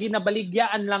feel na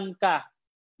ginabaligyaan lang ka,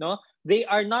 no? They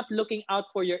are not looking out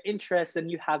for your interest, then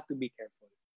you have to be careful.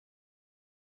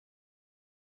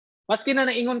 Maski na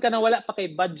naingon ka na wala pa kay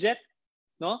budget,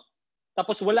 no?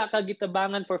 Tapos wala ka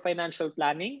gitabangan for financial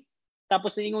planning,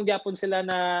 tapos naingon gyapon sila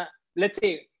na, let's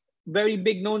say, very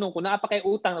big no kung naa pa kay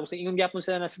utang, tapos naingon gyapon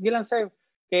sila na, sige lang sir,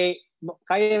 kay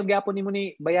kaya gyapon nimo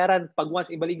ni bayaran pag once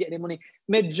ibaligya nimo ni,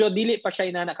 medyo dili pa siya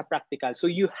inana ka practical. So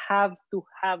you have to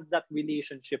have that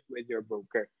relationship with your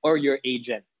broker or your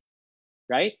agent,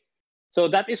 right? So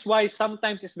that is why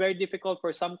sometimes it's very difficult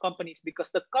for some companies,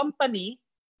 because the company,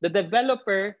 the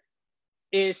developer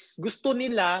is gusto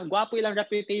nila, guwapo ilang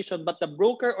reputation, but the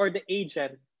broker or the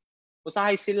agent,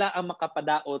 usahay sila ang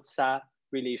makapadaot sa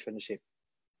relationship.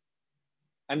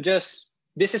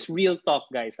 This is real talk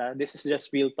guys. This is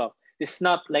just real talk. This is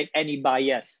not like any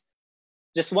bias.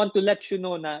 Just want to let you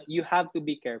know na you have to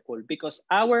be careful because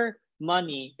our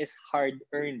money is hard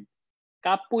earned.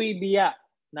 Kapoy biya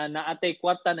na naatay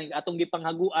kwarta ng atong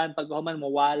gipanghaguan pag human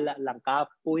mawala lang,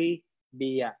 kapoy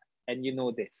biya, and you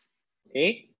know this.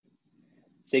 Okay?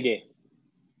 Sige.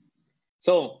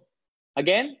 So,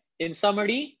 again, in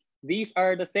summary, these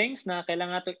are the things na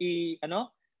kailangan to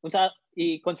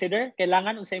i-consider.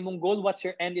 Kailangan unsa imong goal, what's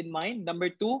your end in mind?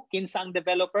 Number 2, kinsa ang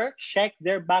developer, check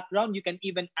their background. You can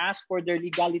even ask for their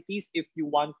legalities if you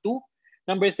want to.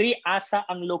 Number 3, asa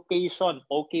ang location.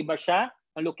 Okay ba siya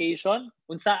ang location?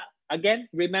 Unsa, again,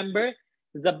 remember,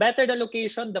 the better the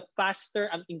location, the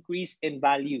faster ang increase in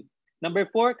value. Number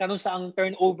 4, kanun sa ang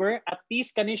turnover, at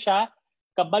least kani siya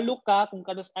kabalo ka kung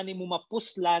kanus ani mo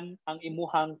mapuslan ang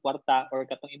imuhang kwarta or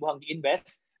katong imuhang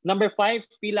gi-invest. Number 5,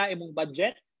 pila imong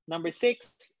budget. Number 6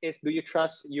 is, do you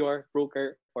trust your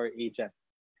broker or agent?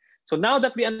 So now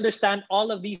that we understand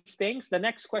all of these things, the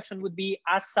next question would be,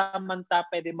 asa man ta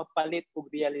pwede magpalit og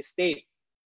real estate?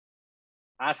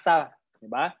 Asa,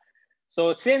 diba?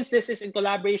 So since this is in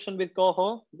collaboration with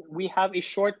COHO, we have a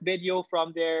short video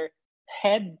from their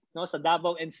head, no, sa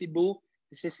Davao and Cebu.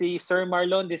 This is si Sir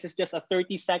Marlon. This is just a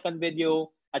 30-second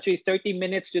video. Actually, 30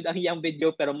 minutes jud ang iyang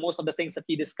video, pero most of the things that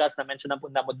he discussed na mention na po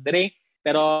na mo dire.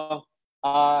 Pero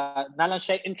nalang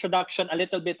siya introduction, a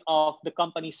little bit of the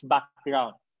company's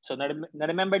background. So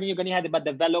na-remember niyo ganiha, diba,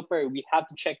 developer, we have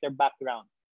to check their background.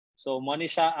 So mo ni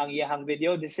siya ang iyang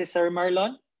video. This is Sir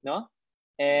Marlon, no?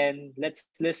 And let's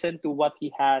listen to what he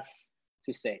has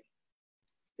to say.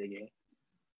 Sige.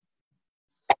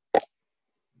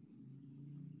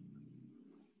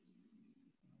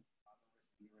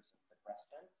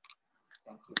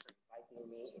 Thank you for inviting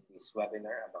me in this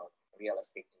webinar about real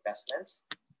estate investments.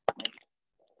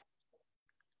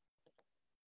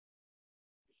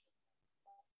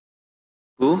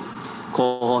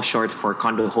 COHO, short for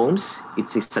Condo Homes.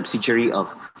 It's a subsidiary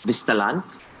of Vista Land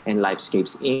and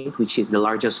Lifescapes Inc., which is the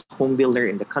largest home builder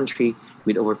in the country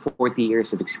with over 40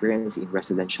 years of experience in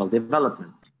residential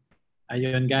development.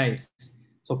 Ayun guys.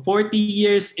 So 40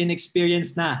 years in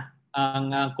experience na ang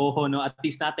COHO, no? At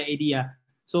least natin idea.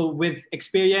 So with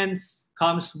experience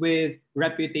comes with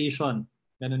reputation.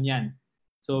 Ganun yan.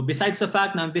 So besides the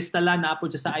fact na ang Vista Land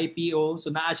naapod siya sa IPO, so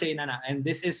naa siya inana. And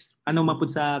this is ano mapud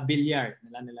sa bilyar.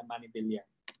 Nila money bilyar.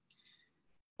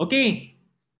 Okay.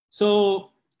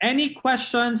 So any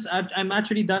questions? I'm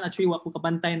actually done. Actually, wako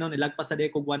kabantay no. Nilagpas sa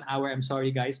ko 1 hour. I'm sorry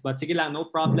guys. But sige lang, no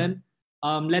problem.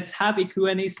 Let's have a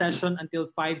Q&A session until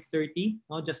 5:30,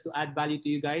 no, just to add value to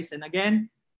you guys. And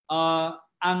again, ang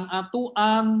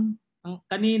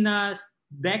kanina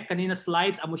deck, kanina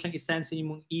slides, amo siyang i-send sa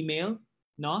inyong email,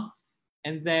 no?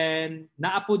 And then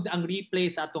naapod ang replay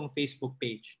sa atong Facebook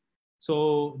page.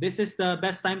 So this is the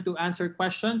best time to answer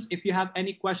questions. If you have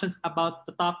any questions about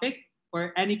the topic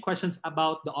or any questions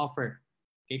about the offer.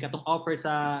 Okay, katong offer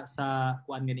sa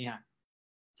kuan ganiha,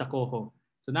 sa COHO.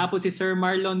 So naapod si Sir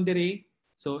Marlon dire.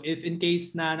 So if in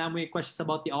case na may questions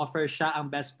about the offer, siya ang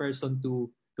best person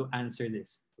to answer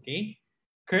this. Okay?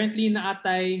 Currently na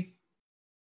atay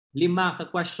 5 ka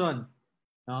question,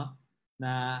 no?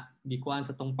 Na gikuan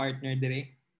sa tong partner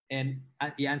dire, and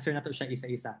i-answer na to siya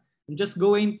isa-isa. I'm just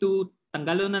going to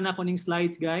tanggalon na nako ning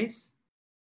slides, guys.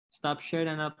 Stop share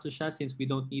na nato siya since we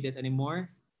don't need it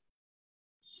anymore.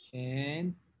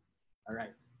 And all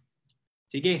right.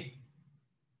 Sige.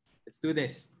 Let's do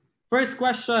this. First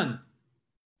question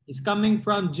is coming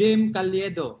from Jim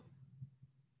Caliedo.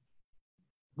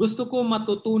 Gusto ko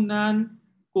matutunan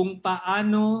kung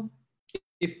paano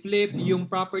i-flip yung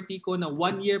property ko na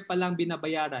 1 year pa lang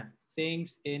binabayaran.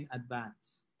 Thanks in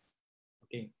advance.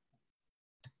 Okay.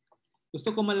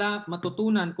 Gusto ko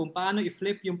matutunan kung paano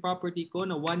i-flip yung property ko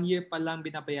na 1 year pa lang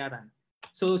binabayaran.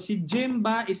 So si Jim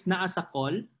ba is naa sa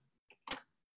call?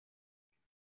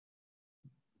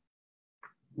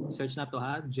 Search na to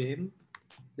ha, Jim.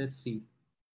 Let's see.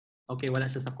 Okay, wala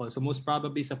siya sa call. So most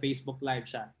probably sa Facebook Live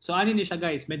siya. So ano ni siya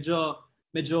guys?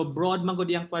 Medyo broad man gud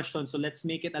yang question. So let's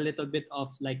make it a little bit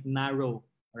of like narrow,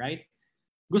 right?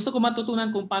 Gusto ko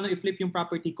matutunan kung paano i-flip yung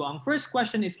property ko. Ang first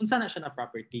question is unsa na siya na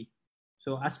property?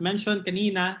 So as mentioned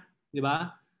kanina, di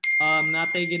ba?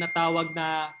 Natay ginatawag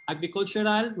na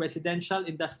agricultural, residential,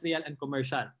 industrial, and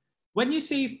commercial. When you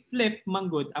say flip,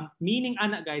 manggod, ang meaning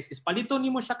ana guys is palito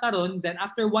nimo siya karon, then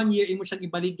after 1 year imo siyang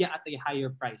ibaligya at a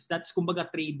higher price. That's kumbaga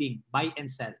trading, buy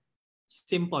and sell.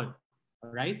 Simple.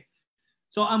 Alright?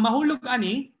 So ang mahulog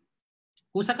ani,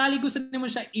 kung sakali gusto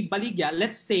nimo siya ibaligya,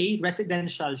 let's say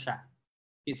residential siya.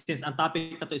 Since ang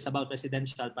topic na to is about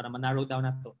residential, para ma-narrow down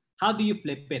na to. How do you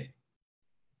flip it?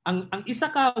 Ang isa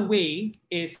ka way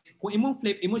is kung imong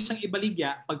flip, imo siyang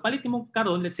ibaligya, pagpalit nimo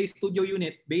karon, let's say studio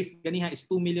unit, base ganiha is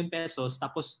 2 million pesos,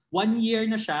 tapos 1 year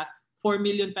na siya, 4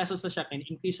 million pesos na siya, and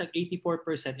increase siya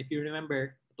 84%. If you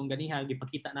remember, itong ganiha,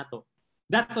 gipakita na to.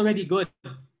 That's already good.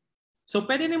 So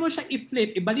pwede nimo siya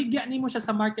i-flip, ibaligya nimo siya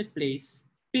sa marketplace,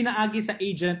 pinaagi sa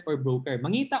agent or broker.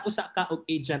 Mangita usa ka og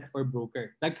agent or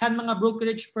broker. Daghan mga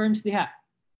brokerage firms diha,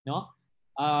 no?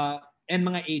 And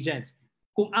mga agents.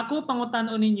 Kung ako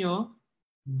pangutan-on ninyo,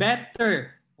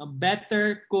 better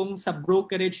kung sa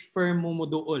brokerage firm mo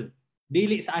moduol.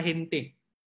 Dili sa ahente.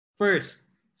 First,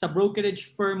 sa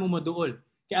brokerage firm mo moduol.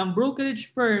 Kaya ang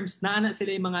brokerage firms, naana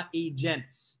sila yung mga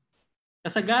agents.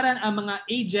 Kasagaran ang mga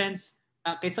agents,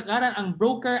 kasagaran ang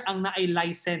broker ang naay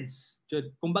license.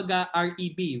 Kumbaga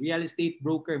REB, Real Estate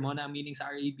Broker, mo na ang meaning sa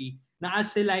REB, naa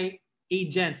sila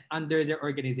agents under their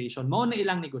organization. Mao na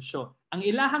ilang negosyo. Ang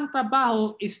ilahang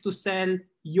trabaho is to sell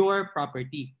your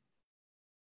property.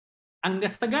 Ang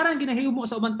kasagaran ginahimo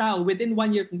sa ubang tao within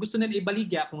 1 year kung gusto nila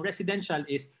ibaligya kung residential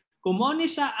is kung mo ni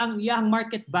siya ang iyang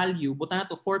market value buta na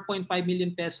to 4.5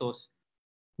 million pesos,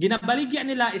 ginabaligya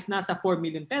nila is nasa 4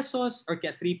 million pesos or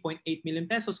kaya 3.8 million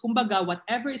pesos. Kumbaga,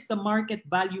 whatever is the market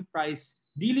value price,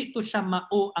 dili to siya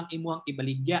mao ang imuhang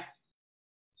ibaligya.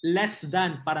 Less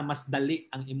than para mas dali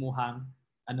ang imuhang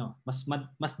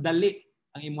mas dali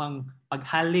ang imuhang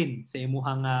paghalin sa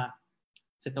imuhang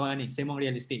sa imong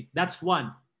real estate. That's one.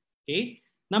 Okay?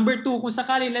 Number 2, kung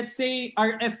sakali, let's say,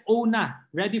 RFO na,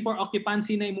 ready for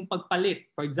occupancy na imong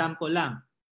pagpalit. For example lang,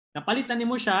 napalit na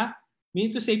nimo siya,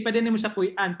 meaning to say, pwede nimo siya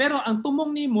kuyan. Pero ang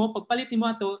tumong nimo, pagpalit nimo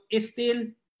ato, is still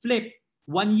flip.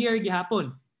 1 year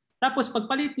gihapon. Tapos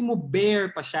pagpalit nimo,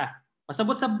 bare pa siya.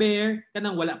 Pasabot sa bare,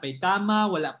 kanang wala pa'y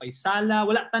kama, wala pa'y sala,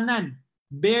 wala tanan.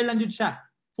 Bare lang yun siya.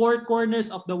 4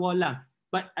 corners of the wall lang.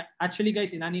 But actually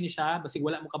guys, inani ni siya, basig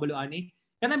wala mo kabaluan ni.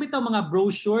 Kanang bitaw mga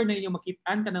brochure na inyong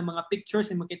makitaan, kanang mga pictures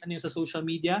na makita niyo sa social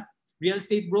media, real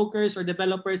estate brokers or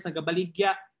developers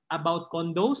nagabaligya about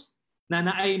condos, na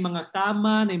naay mga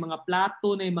kama, na mga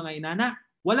plato, na mga inana,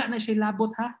 wala na siya labot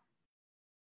ha.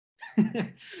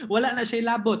 Wala na siya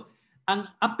labot. Ang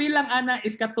appeal lang ana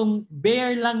is katong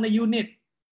bare lang na unit.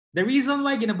 The reason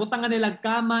why ginabutangan nila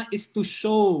kama is to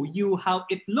show you how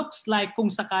it looks like kung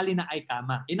sakali na ay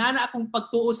kama. Inana akong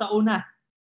pagtuo sa una.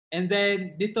 And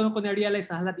then dito ko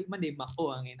na-realize na hala di man di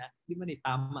mako ang ina. Di man di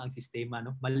tama ang sistema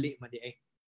no. Mali man di ay.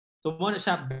 So mo na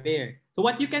siya bare. So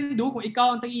what you can do kung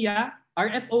ikaw ang tagiya,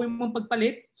 RFO imong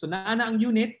pagpalit, so naana ang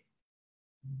unit,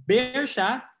 bare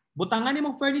siya, butangan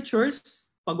nimong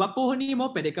furnitures, pagwapuhon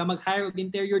nimo, pwede ka mag-hire og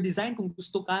interior design kung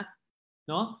gusto ka,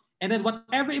 no? And then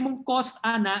whatever imong cost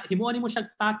ana, himuon nimo siya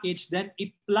package, then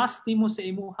i-plus nimo sa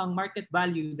imong market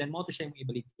value, then mo to siya imong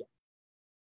ibaligya.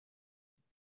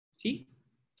 See?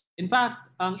 In fact,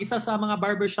 ang isa sa mga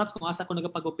barbershops kung asa ko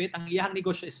nagapagupit, ang iyang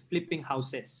negosyo is flipping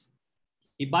houses.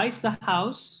 He buys the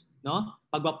house, no?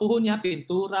 Pagwapuhon niya,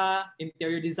 pintura,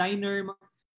 interior designer,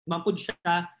 mampud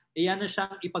siya, iyan na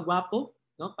siyang ipagwapo,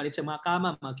 no? Palit siya mga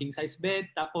kama, mga king size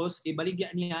bed, tapos ibaligya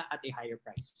niya at a higher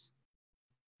price.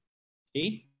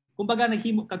 Okay? Kumbaga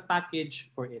naghimo kag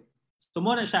package for it. So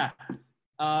mo na siya.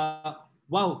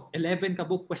 Wow, 11 ka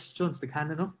book questions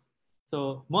daghana no.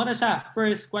 So mo na siya.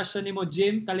 First question nimo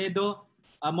Jim Caledo,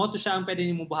 mo to siya ang pwede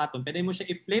nimo buhaton. Pwede mo siya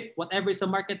i-flip whatever is the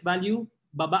market value,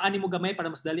 babaan nimo gamay para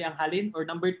mas dali ang halin, or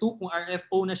number 2 kung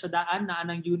RFO na siya daan na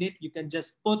anang unit, you can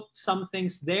just put some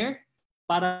things there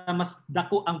para mas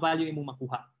dako ang value imong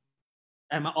makuha.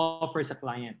 Ay ma-offer sa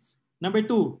clients. Number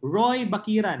 2, Roy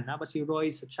Bakiran. Na ba si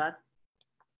Roy sa chat?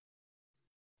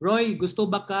 Roy, gusto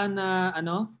ba ka na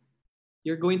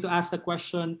you're going to ask the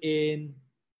question in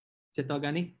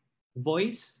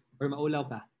voice or maulaw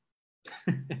ka?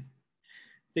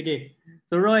 Sige.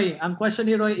 So Roy, ang question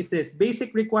ni Roy is this: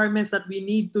 basic requirements that we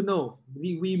need to know.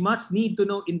 We must need to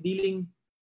know in dealing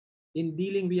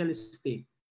real estate.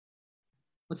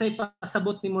 Unsay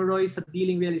pasabot nimo Roy sa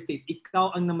dealing real estate?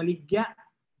 Ikaw ang namaligya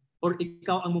or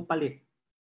ikaw ang mupalit?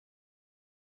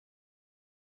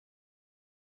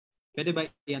 Pwede ba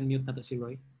i-unmute na to si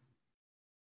Roy?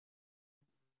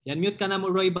 I-unmute ka na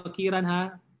mo Roy Bakiran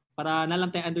ha, para na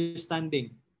lang tayo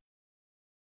understanding.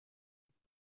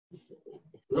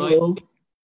 Roy. Hello.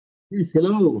 Yes,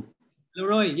 hello. Hello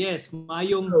Roy, yes.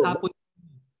 Mayong hapon.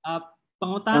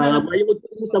 Pangutana lang. Mayong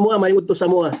udto sa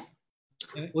mua.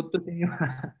 Udto sa inyo.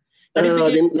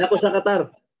 Nako sa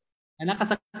Qatar. Naka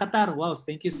sa Qatar. Wow,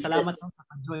 thank you. Salamat sa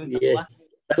pag-join sa Yes.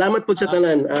 Salamat po sa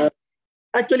tanan.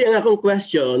 Actually, ang akong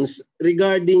questions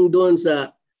regarding doon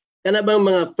sa kanabang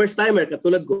mga first-timer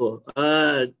katulad ko,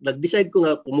 nag-decide ko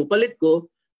nga pumupalit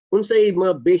ko unsay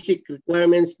mga basic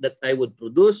requirements that I would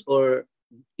produce or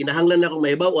kinahanglan na akong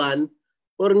mahibawan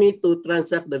for me to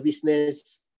transact the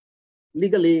business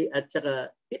legally at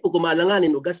saka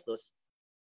kumalanganin o gastos.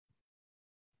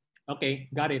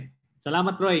 Okay, got it.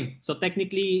 Salamat Roy. So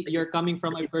technically, you're coming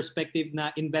from a perspective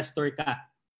na investor ka.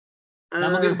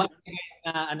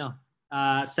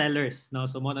 Sellers, no?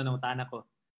 So mo na utana ko.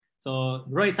 So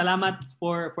Roy, salamat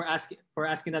for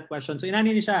asking that question. So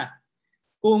inani ni siya.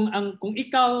 Kung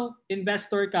ikaw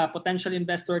investor ka, potential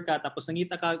investor ka, tapos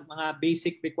nangita ka mga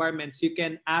basic requirements, you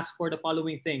can ask for the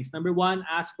following things. Number 1,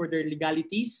 ask for their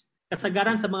legalities.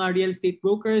 Kasagaran sa mga real estate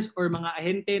brokers or mga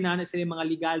ahente na sila mga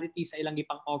legalities sa ilang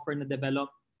ipang-offer na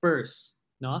developers,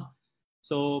 no?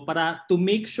 So para to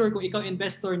make sure kung ikaw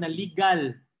investor na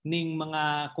legal ning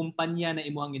mga kumpanya na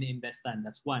imuhang ini-investan.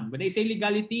 That's one. When I say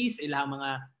legalities, ilang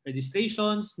mga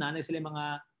registrations, na sila mga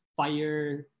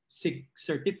fire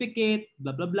certificate,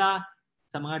 blah blah blah,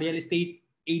 sa mga real estate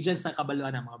agents na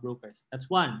kabaluan ng mga brokers. That's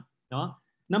one, no?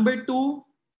 Number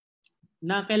 2,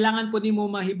 na kailangan po nimo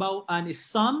mahibawaan is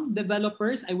some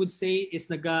developers, I would say, is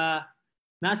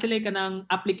nasilay ka ng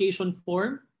application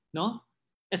form, no?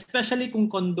 Especially kung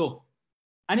condo.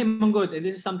 Ani man good, and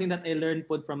this is something that I learned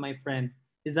po from my friend,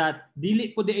 is that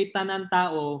dili po di ay tanan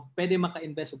tao pwede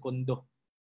maka-invest og condo.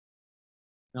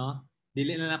 No?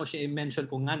 Dili na ako siya i-mention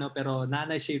kung ano, pero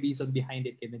naana siya reason behind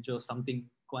it, kay medyo something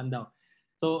kuan daw.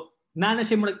 So, naana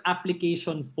siya mo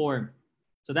application form.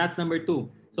 So that's number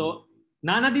 2. So,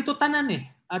 naana dito tanan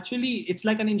eh. Actually, it's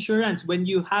like an insurance. When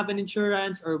you have an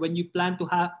insurance or when you plan to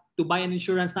buy an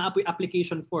insurance, na apoy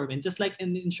application form. And just like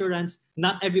in insurance,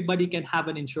 not everybody can have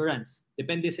an insurance.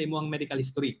 Depende sa imong medical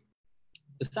history.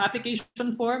 So, sa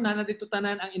application form, naana dito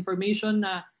tanan ang information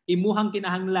na imuhang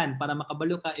kinahanglan para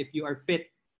makabalo ka if you are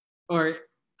fit, or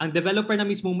ang developer na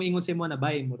mismo moingon sa imo na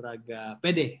bay murag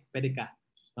pwede ka.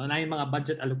 No, na yung mga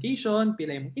budget allocation,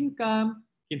 pila imong income,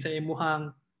 kinsa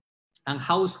imuhang ang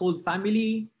household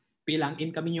family, pilang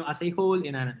income niyo as a whole,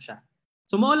 inana siya.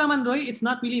 So mo lang man Roy, it's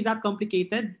not really that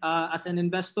complicated. As an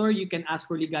investor, you can ask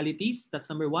for legalities. That's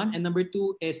number 1. And number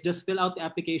 2 is just fill out the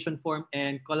application form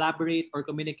and collaborate or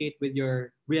communicate with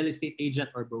your real estate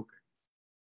agent or broker.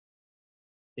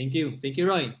 Thank you. Thank you,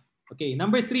 Roy. Okay,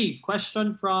 number 3,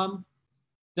 question from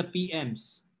the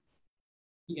PMs.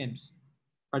 PMs,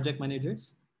 project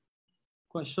managers.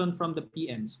 Question from the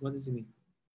PMs. What does it mean?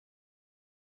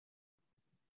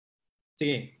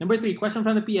 Sige. Number 3, question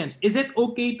from the PMs. Is it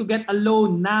okay to get a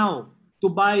loan now to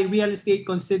buy real estate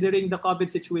considering the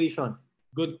COVID situation?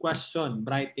 Good question.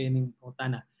 Bright Kening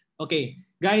Otana. Okay,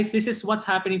 guys, this is what's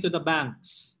happening to the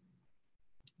banks.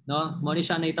 No, mo ni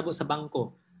siya naitabo sa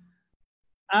bangko.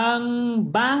 Ang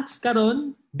banks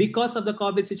karon, because of the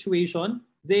COVID situation,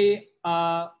 they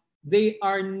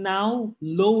are now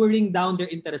lowering down their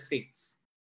interest rates.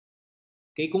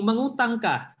 Okay, kung mangutang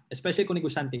ka, especially kung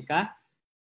negosyante ka,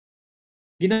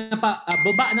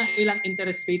 baba na ilang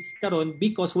interest rates karon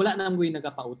because wala na mangoy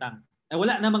nagapautang.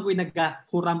 Wala na mangoy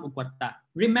nagahuram og kwarta.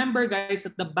 Remember guys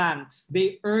that the banks,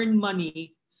 they earn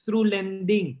money through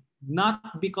lending,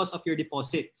 not because of your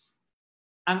deposits.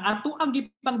 Ang ato ang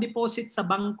gipang deposit sa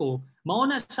bangko, mao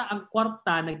na siya ang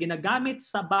kwarta na ginagamit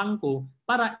sa bangko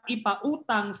para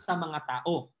ipautang sa mga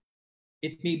tao.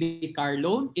 It may be car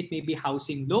loan, it may be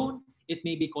housing loan, it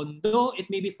may be condo, it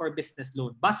may be for business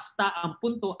loan. Basta ang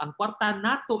punto, ang kwarta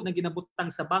nato na ginabutang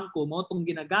sa bangko, mo itong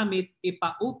ginagamit,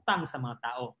 ipautang sa mga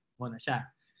tao. Mo na siya.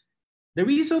 The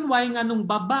reason why nga nung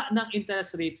baba ng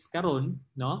interest rates karon,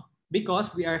 no?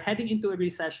 Because we are heading into a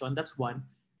recession, that's 1.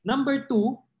 Number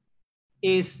 2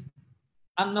 is,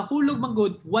 ang nahulog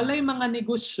manggod, walay mga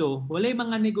negosyo, walay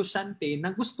mga negosyante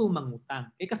na gusto mangutang.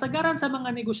 Kasagaran sa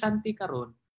mga negosyante karon,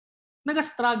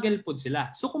 naga-struggle po sila.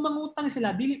 So kung mangutang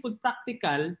sila, dili po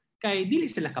practical, kay dili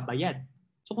sila kabayad.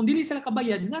 So kung dili sila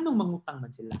kabayad, nganong mangutang man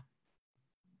sila?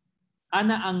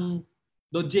 Ana ang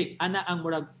logic, ana ang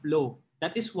murag flow.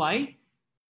 That is why,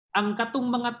 ang katong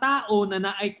mga tao na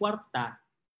naay kwarta,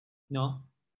 no?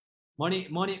 Mo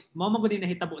magud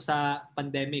nahitabo sa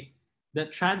pandemic, the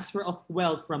transfer of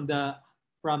wealth from the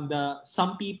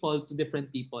some people to different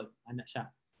people. Ana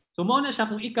siya. So mo na siya,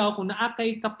 kung ikaw, kung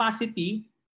naakay capacity,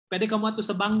 pwede ka mo ato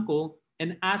sa bangko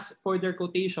and ask for their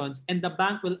quotations, and the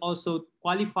bank will also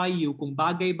qualify you kung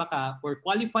bagay ba ka or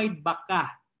qualified ba ka,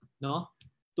 no,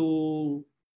 to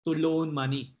loan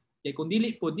money. Okay, kung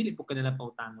dili po kanila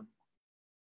pautangon.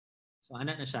 So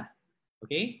ana na siya.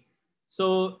 Okay?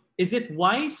 So is it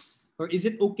wise or is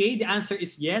it okay? The answer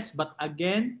is yes, but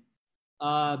again,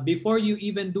 before you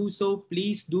even do so,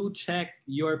 please do check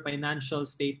your financial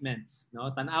statements,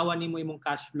 no? Tan-awan nimo imong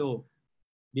cash flow.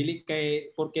 Dili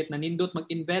kay porket nanindot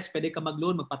mag-invest, pwede ka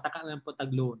mag-loan, magpataka lang po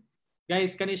tag-loan.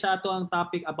 Guys, kani siya ato ang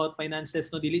topic about finances,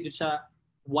 no? Dili jud siya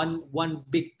one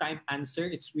big time answer.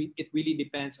 It really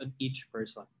depends on each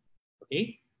person.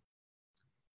 Okay?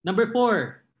 Number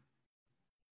 4.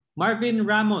 Marvin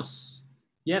Ramos.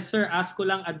 Yes sir, ask ko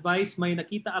lang advice. May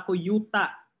nakita ako yuta.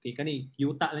 Okay, kani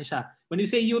yuta lang siya. When you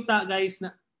say yuta, guys,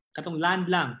 na katong land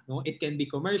lang, no? It can be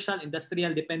commercial,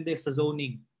 industrial, depende sa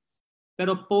zoning.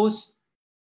 Pero post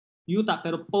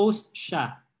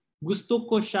siya. Gusto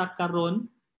ko siya karon,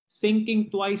 thinking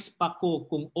twice pa ko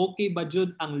kung okay ba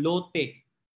jud ang lote.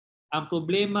 Ang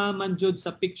problema man jud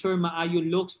sa picture maayo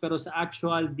looks, pero sa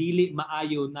actual dili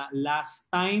maayo na.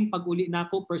 Last time pag uli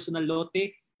nako personal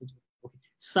lote,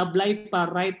 sablay pa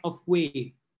right of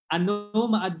way. Ano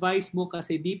ma-advise mo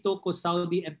kasi dito ko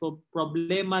Saudi and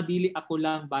problema dili ako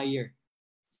lang buyer.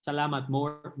 Salamat,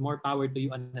 more power to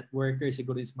you and networker.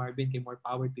 Siguro is Marvin, kay more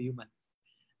power to you man.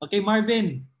 Okay,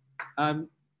 Marvin.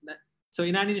 So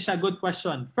inani niya siya, good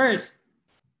question. First,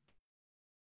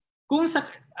 kung sa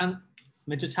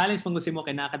medyo challenge pang gusto mo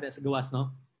kay nakada sa gawas,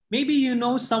 no? Maybe you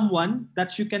know someone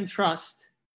that you can trust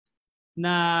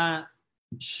na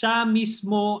siya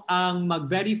mismo ang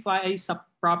mag-verify sa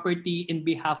property in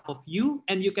behalf of you,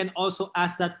 and you can also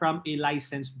ask that from a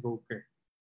licensed broker.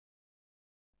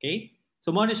 Okay?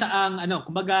 So mo na siya ang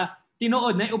kumbaga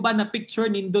tinuod na uban na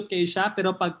picture nindot kay siya,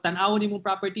 pero pag tan-aw nimong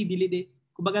property dili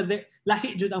kumbaga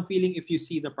lahi jud ang feeling if you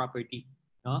see the property,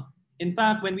 no? In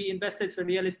fact, when we invested sa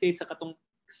real estate sa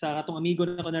katong amigo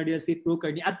na ko na real estate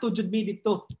broker, ni adto jud mi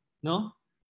dito, no?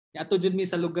 Ni adto jud mi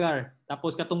sa lugar.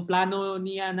 Tapos katong plano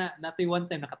niya na nato one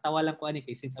time nakatawa lang ko ani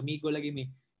kay since amigo lagi mi.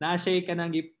 Na siya kanang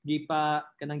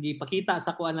gipakita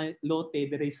sa ko na lote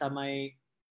diri sa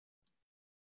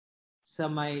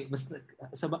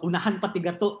unahan pati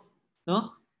gato,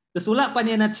 no? Tapos wala pa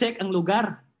niya na check ang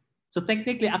lugar. So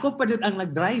technically ako pa jud ang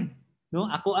nag-drive,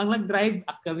 no? Ako ang nag-drive,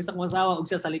 kami sa kumasawa ug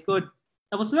siya sa likod.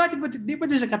 Tapos wala di pa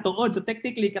siya katuod. So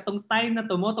technically katong time na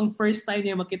to mo, tong first time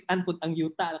niya makit-an pud ang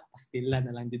yuta, pastila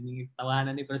na lang jud ning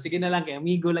tawanan ni, pero sige na lang kay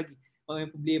amigo lagi, wala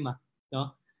may problema,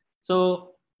 no?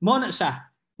 So mo na siya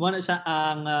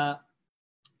ang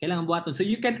kailangan buhaton. So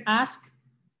you can ask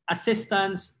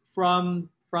assistance from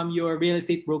your real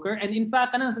estate broker, and in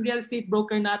fact kanang real estate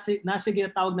broker na siya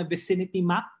ginatawag na vicinity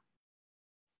map.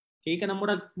 Okay, kanang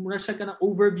murag siya kanang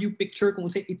overview picture kung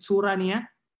unsay itsura niya,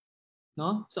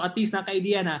 no? So at least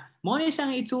naka-idea na mao ni siya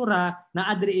nga itsura na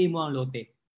adre mo ang lote.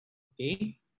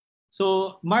 Okay?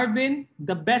 So Marvin,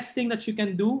 the best thing that you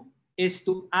can do is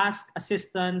to ask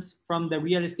assistance from the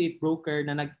real estate broker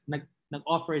na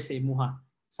nag-offer sa imuha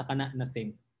sa kana na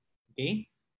thing. Okay?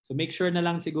 So make sure na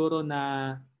lang siguro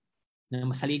na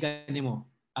masaligan nimo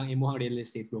ang imuhang real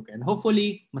estate broker, and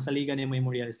hopefully masaligan nimo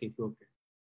imong real estate broker.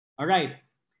 All right.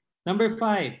 Number 5,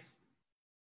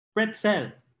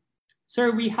 Pretzel.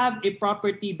 Sir, we have a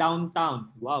property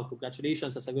downtown. Wow,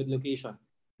 congratulations, that's a good location.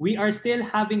 We are still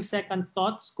having second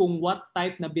thoughts kung what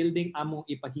type na building among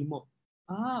ipahimo.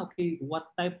 Okay,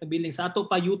 what type na building? Sa ato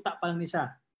pa, yuta pa lang ni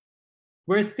siya.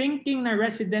 We're thinking na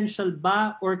residential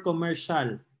ba or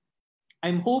commercial?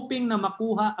 I'm hoping na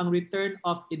makuha ang return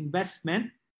of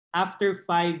investment after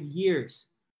 5 years.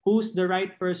 Who's the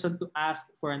right person to ask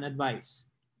for an advice?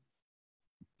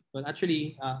 Well,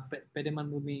 actually, pwede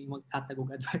man mo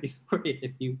magtatagog advice for it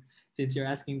since you're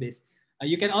asking this.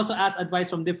 You can also ask advice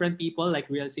from different people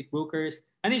like real estate brokers.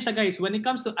 Ano siya guys, when it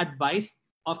comes to advice,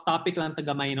 off topic lang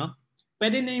tagamay, no?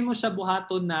 Pwede na mo siya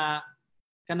buhaton na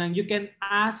kanang you can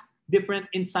ask different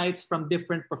insights from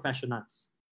different professionals.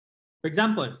 For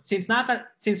example, since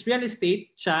real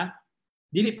estate siya,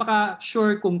 dili pa ka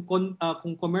sure kung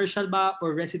commercial ba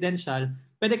or residential,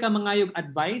 pwede ka mangayog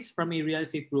advice from a real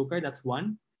estate broker, that's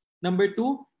one. Number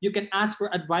 2, you can ask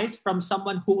for advice from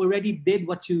someone who already did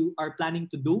what you are planning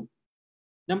to do.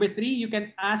 Number 3, you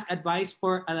can ask advice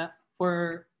from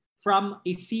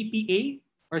a CPA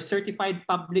or certified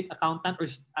public accountant, or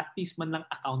at least man lang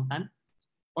accountant.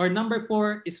 Or number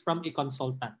 4 is from a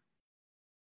consultant.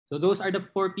 So those are the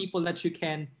 4 people that you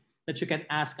can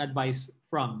ask advice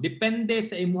from. Depende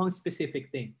sa imuhang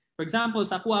specific thing. For example,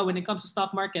 sa kuha, when it comes to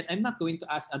stock market, I'm not going to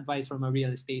ask advice from a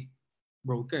real estate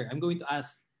broker. I'm going to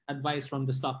ask advice from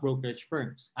the stock brokerage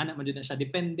firms. Anak mo dyan na siya,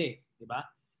 depende, di ba?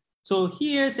 So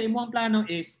here sa imuhang plano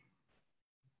is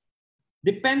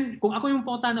kung ako yung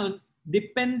pangutanon,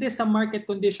 depende sa market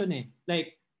condition eh.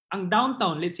 Like ang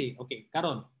downtown, let's say, okay,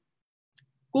 karon.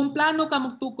 Kung plano ka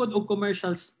magtukod og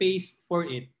commercial space for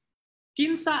it,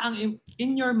 kinsa ang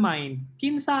in your mind,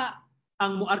 kinsa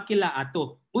ang muarkila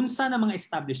ato? Unsa na mga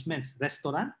establishments,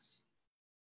 restaurants?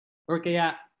 Or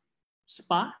kaya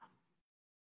spa?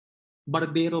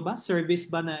 Barbero ba? Service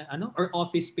ba na or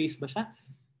office space ba siya?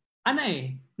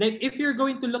 Like if you're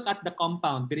going to look at the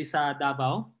compound diri sa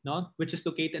Davao, no, which is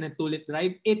located in Tulip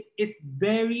Drive, it is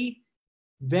very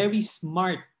very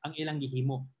smart ang ilang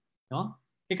gihimo, no?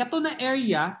 Kay kato na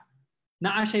area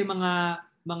naa siya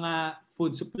mga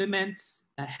food supplements,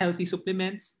 healthy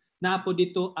supplements, naa po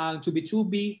dito ang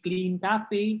Chubi-Chubi Clean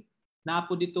Cafe, naa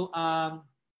po dito ang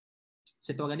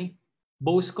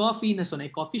Bose Coffee na sunay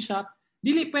coffee shop.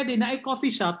 Dili pwede na ay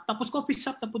coffee shop tapos coffee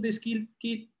shop na po this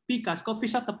Pikas, coffee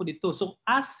shop na po dito. So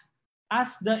as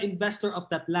the investor of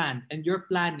that land and you're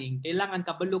planning, kailangan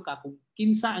kabalo ka kung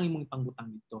kinsa ang imong ipanggutang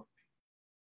dito.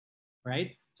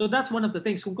 Right? So that's one of the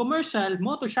things. Kung commercial,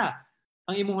 mo to siya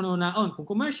ang imong hunaon. Kung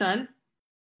commercial,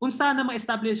 unsa na mga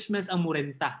establishments ang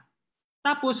murenta.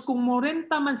 Tapos kung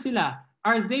murenta man sila,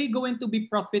 are they going to be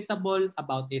profitable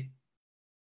about it?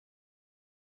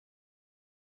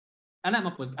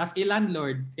 As a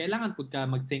landlord, kailangan po ka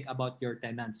mag-think about your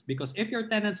tenants, because if your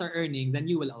tenants are earning, then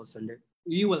you will also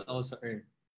earn.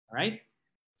 All right?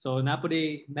 So naapo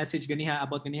day message ganiha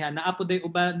about ganiha. Naapo day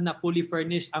uban na fully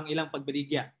furnished ang ilang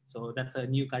pagbaligya. So that's a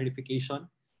new clarification.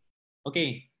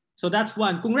 Okay. So that's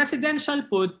one. Kung residential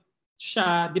po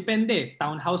siya, depende.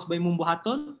 Townhouse ba imong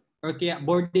buhaton? Or kaya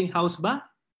boarding house ba?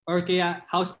 Or kaya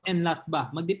house and lot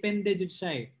ba? Magdepende jud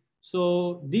siya eh.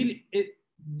 So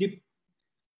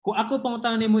kung ako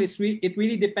pangutan nimo is it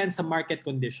really depends sa market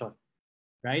condition.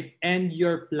 Right? And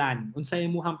your plan. Unsay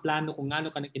imong plano kung ngano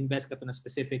ka nag-invest ka to na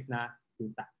specific na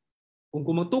yuta. Kung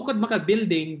kumutukod maka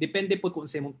building, depende po kung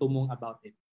unsay imong tumong about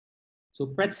it.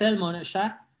 So pretzel mo na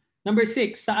siya. Number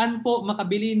 6, saan po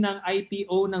makabili ng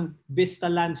IPO ng Vista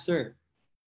Land, sir?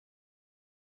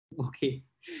 Okay.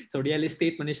 So real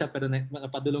estate man siya pero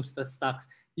makapadulong sa stocks.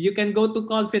 You can go to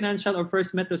Call Financial or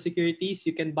First Metro Securities.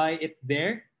 You can buy it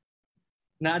there.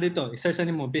 Na dito, i-search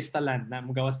mo Vista Land na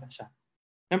mugawas na siya.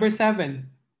 Number 7,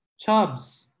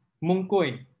 Chubbs,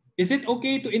 Mungkoy. Is it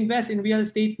okay to invest in real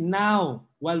estate now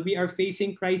while we are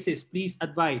facing crisis? Please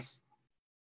advise.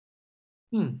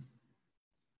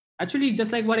 Actually,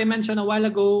 just like what I mentioned a while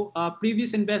ago,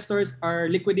 previous investors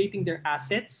are liquidating their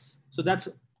assets. So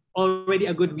that's already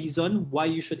a good reason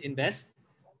why you should invest.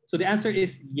 So the answer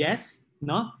is yes,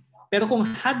 no? Pero kung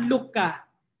hadlock ka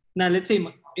na, let's say,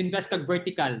 invest ka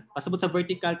vertical, pasabot sa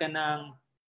vertical ka ng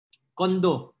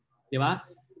condo, di ba?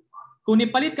 Kung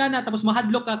nipalit ka na tapos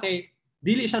mahadlock ka kay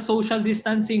dili siya social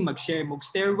distancing, mag-share mo og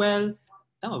stairwell,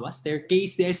 tama ba?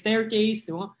 Staircase,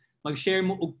 di mo? Mag-share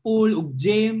mo og pool, og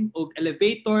gym, og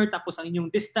elevator, tapos ang inyong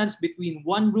distance between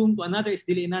one room to another is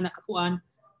dili na nakakuan.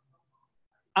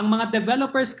 Ang mga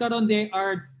developers karon they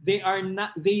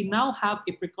now have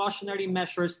a precautionary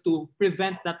measures to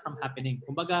prevent that from happening.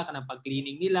 Kumbaga kanang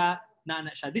pag-cleaning nila na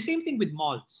siya. The same thing with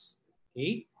malls.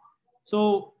 Okay?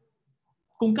 So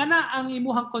kung kana ang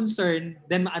imuhang concern,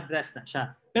 then ma-address na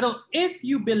siya. Pero if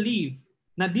you believe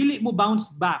na dili mo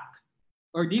bounce back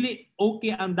or dili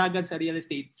okay ang dagan sa real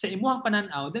estate sa imuhang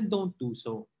pananaw, then don't do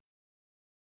so.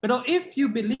 Pero if you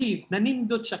believe na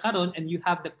nindot siya karon and you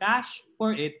have the cash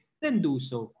for it, then do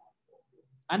so.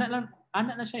 Ana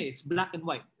na siya, it's black and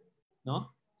white, no?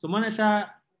 So mo na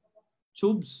siya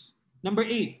tubes. Number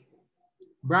 8.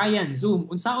 Brian,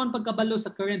 Zoom, unsaon pagkabalo sa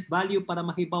current value para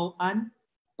mahibaw-an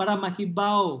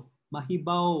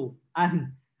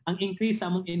ang increase sa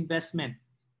among investment.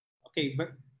 Okay,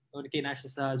 na siya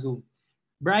sa Zoom.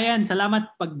 Brian,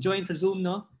 salamat pag-join sa Zoom,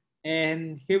 no?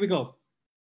 And here we go.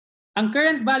 Ang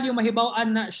current value mahibaw-an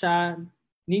na siya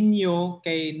ninyo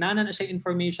kay nana na siya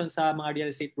information sa mga real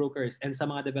estate brokers and sa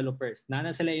mga developers.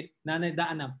 Nana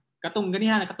daan na. Katong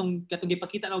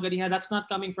gipakita na ganiha, that's not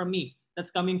coming from me. That's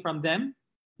coming from them,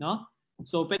 no?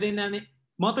 So pwede na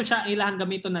mo to siya ilahang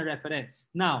gamiton na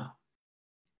reference. Now,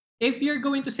 if you're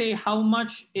going to say how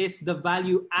much is the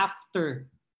value after,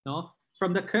 no?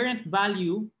 From the current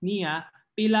value niya,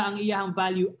 pila ang iyang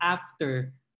value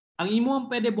after, ang imong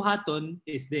pwede buhaton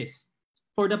is this.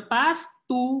 For the past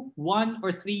 2, 1,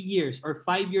 or 3 years, or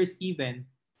 5 years even,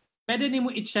 pwede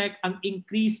nimo i-check ang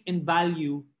increase in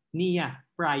value niya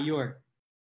prior.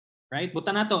 Right?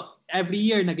 Buta na to. Every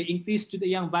year, nag-increase to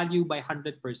the iyang value by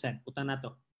 100%. Buta na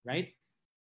to. Right?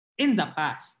 In the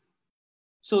past.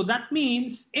 So that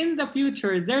means in the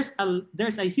future there's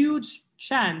a huge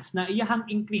chance na iyahang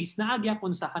increase na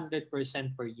agyapon sa 100%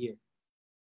 per year.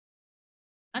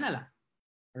 Ana lang.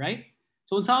 Right?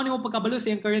 So unsaon nimo pagkabalo sa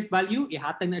iyang current value,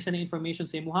 ihatag na siya ng information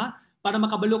sa imuha para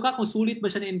makabalo ka kung sulit ba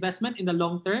siya na investment in the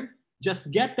long term.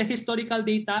 Just get the historical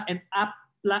data and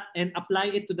apply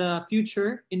it to the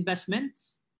future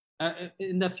investments,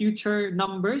 in the future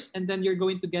numbers, and then you're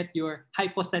going to get your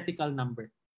hypothetical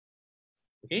number.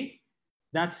 Okay?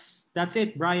 That's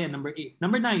it, Brian, number 8.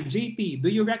 Number 9, JP, do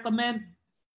you recommend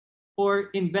or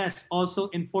invest also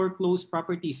in foreclosed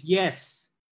properties? Yes.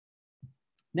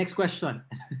 Next question.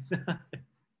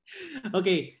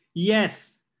 Okay,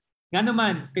 yes. Nga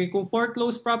naman, kung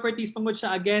foreclosed properties pangod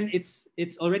siya, again, it's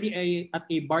already at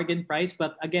a bargain price,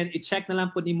 but again, i-check na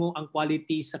lang po nimo ang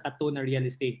quality sa kato na real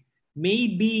estate.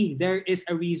 Maybe there is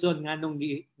a reason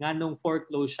nganong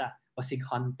foreclose siya. Pasig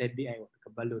haunted di ay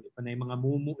kabalo, di pa na yung mga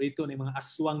mumu ito, na yung mga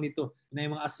aswang nito,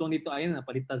 ayun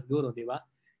napalitas siguro, di ba?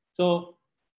 So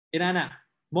inana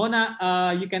mo na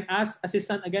you can ask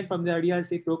assistant again from the real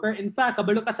estate broker. In fact,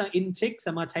 kabalo ka sa in-check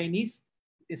sa mga Chinese,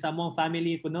 sa mga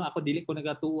family ko, no, ako dili ko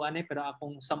nagatuuan pero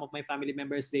akong some of my family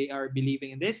members, they are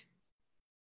believing in this.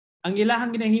 Ang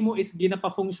ilahang ginahimo is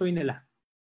ginapa-feng shui nila,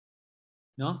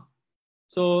 no?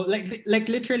 So like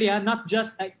literally, not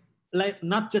just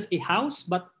a house,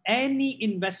 but any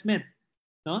investment,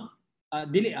 no?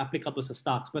 Dili applicable sa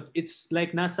stocks, but it's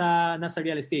like nasa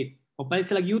real estate. Kung palit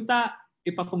sila yuta,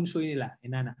 ipa-feng shui nila,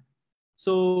 inana.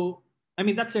 So, I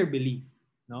mean, that's their belief,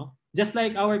 no? Just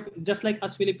like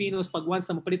us Filipinos, pag once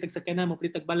na mopalitag sa kanan,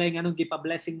 mopalitag balay nganong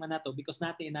gipa-blessing man nato because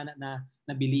natin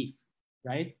na belief,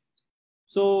 right?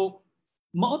 So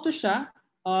mao to siya,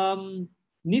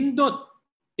 nindot,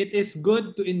 it is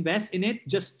good to invest in it,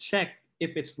 just check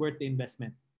if it's worth the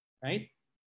investment, right?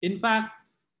 In fact,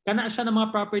 kana siya ng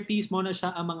mga properties, mo na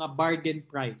siya ang mga bargain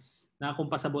price na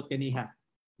kung pasabot kaniha.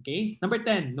 Okay? Number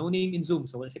 10, no name in Zoom.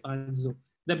 So wala si pangalan sa Zoom.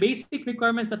 The basic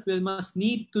requirements that we must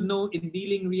need to know in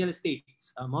dealing real estate.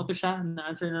 Mo to siya,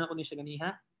 na-answer na ako ni siya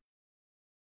ganiha.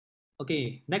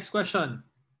 Okay, next question.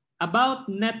 About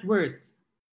net worth.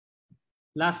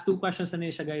 Last 2 questions na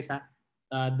niya siya, guys, ha?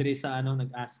 There is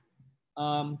nag-ask.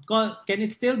 Can it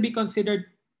still be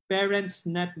considered parents'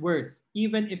 net worth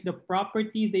even if the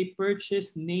property they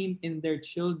purchased named in their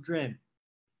children,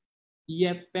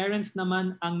 yet parents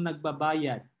naman ang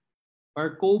nagbabayad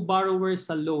or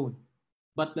co-borrowers sa loan,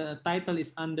 but the title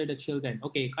is under the children?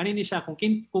 Okay, kanini siya,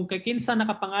 kung kakinsa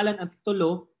nakapangalan ang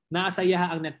titulo,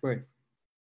 naasayaha ang net worth.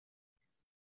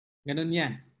 Ganun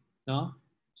yan, no?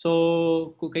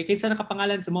 So, kung kakinsa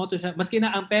nakapangalan sa moto siya, maski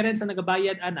na ang parents na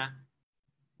nagabayad,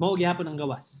 mao gihapon ang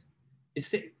gawas.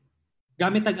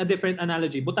 Gamit a different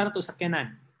analogy, buta na to sa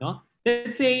sakyanan, no?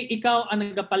 Let's say ikaw ang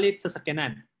nagapalit sa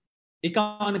sakyanan.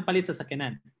 Ikaw ang nagpalit sa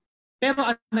sakyanan. Pero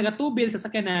ang nagatubil sa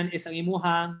sakyanan is ang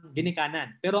imuhang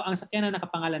ginikanan. Pero ang sakyanan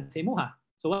nakapangalan sa imuha.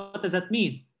 So what does that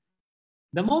mean?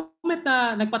 The moment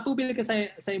na nagpatubil ka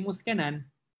sa imong sakyanan,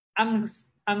 ang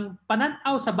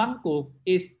pananaw sa bangko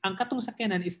is ang katong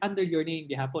sakyanan is under your name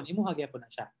gihapon. Imuha gihapon na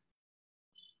siya.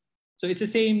 So it's the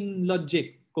same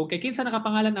logic. Kung kay kinsa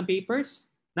nakapangalan ang papers,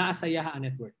 naasayaha ang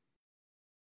net worth.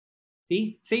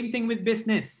 See? Same thing with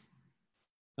business.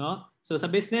 No? So sa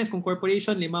business, kung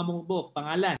corporation, 5 mong book,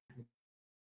 pangalan.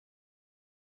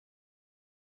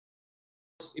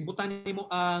 Ibutan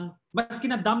mo ang, mas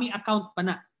kinadami account pa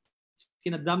na.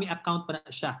 Kinadami account pa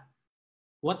na siya.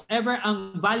 Whatever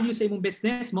ang value sa imong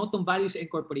business, mo itong value sa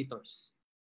incorporators.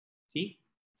 See?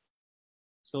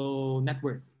 So, net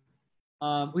worth.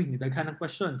 Nidaghan ng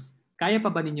questions. Kaya pa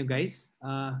ba ninyo, guys?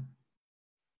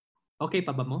 Okay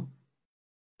pa ba mo?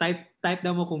 Type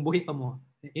daw mo kung buhi pa mo.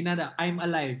 Inada, I'm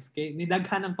alive. Okay?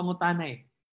 Nidaghan ng pangutanay.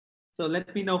 So let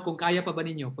me know kung kaya pa ba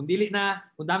ninyo. Kung dili na,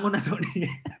 kung dangon na to.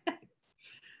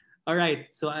 Alright,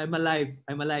 so I'm alive.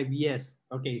 I'm alive, yes.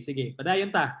 Okay, sige.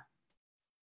 Padayon ta.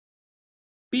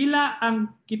 Pila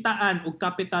ang kitaan o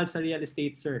capital sa real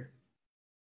estate, sir?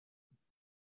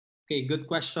 Okay, good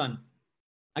question.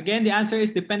 Again, the answer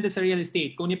is depende sa real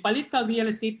estate. Kung nipalit ka real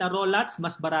estate na raw lots,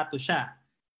 mas barato siya.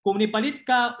 Kung nipalit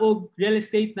ka og real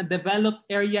estate na developed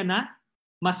area na,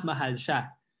 mas mahal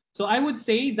siya. So I would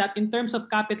say that in terms of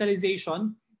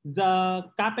capitalization, the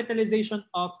capitalization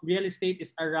of real estate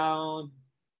is around,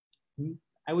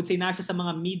 I would say nasa sa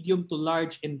mga medium to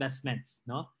large investments,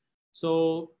 no?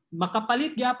 So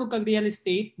makapalit gyapon kag real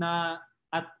estate na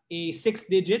at a 6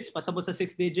 digits, pasabot sa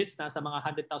 6 digits, nasa mga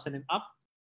 100,000 and up.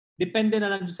 Depende na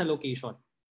lang sa location.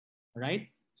 Alright?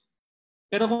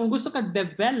 Pero kung gusto ka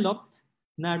developed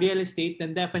na real estate,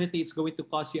 then definitely it's going to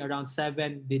cost you around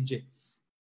 7 digits.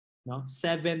 No?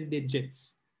 7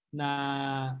 digits.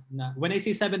 When I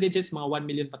say 7 digits, mga 1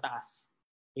 million pataas.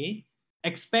 Okay?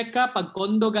 Expect ka pag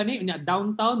condo gani,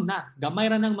 downtown na,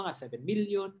 gamay ra ng mga 7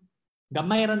 million.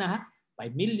 Gamay ra na ha?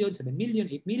 5 million, 7 million,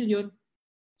 8 million.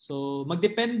 So,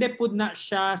 magdepende po na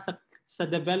siya sa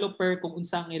developer kung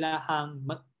unsa ang ilahang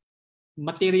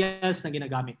materials na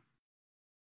ginagamit.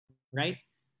 Right?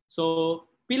 So,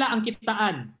 pila ang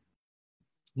kitaan?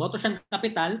 Moto siyang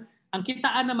kapital. Ang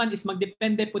kitaan naman is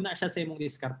magdepende po na siya sa imong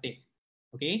diskarte.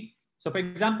 Okay? So for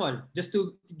example, just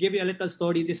to give you a little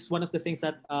story, this is one of the things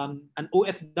that an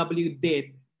OFW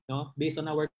did, no, based on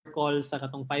our call sa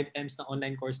katong 5Ms na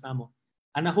online course namo.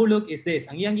 Ang nahulog is this,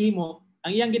 ang iyang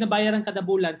ginabayaran kada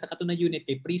bulan sa katong na unit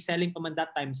kay pre-selling pa man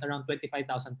that time is around 25,000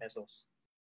 pesos.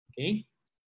 Okay?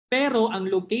 Pero ang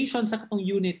location sa katong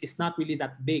unit is not really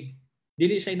that big.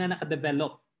 Dili siya na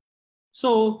naka-develop.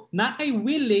 So, na kay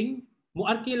willing mo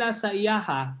arkila sa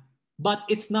iyaha, but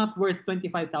it's not worth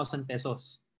 25,000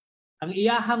 pesos. Ang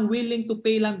iyahang willing to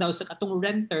pay lang daw sa katong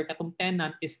renter, katong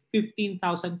tenant is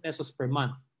 15,000 pesos per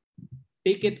month.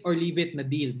 Take it or leave it na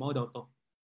deal mo daw to.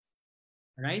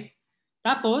 Alright?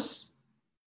 Tapos,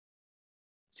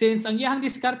 since ang iyahang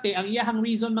diskarte, ang iyahang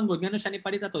reason manggod, ngano siya ni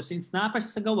palita to, since naa pa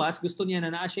siya sa gawas, gusto niya na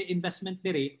naa siya investment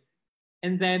dire,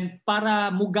 and then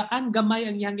para mugaan gamay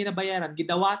ang iyang ginabayaran,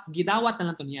 gidawat na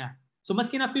lang to niya. So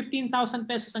maski na 15,000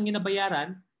 pesos ang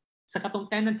ginabayaran sa katong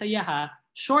tenant sa iyaha,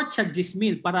 short siya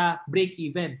 10,000 para break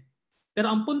even.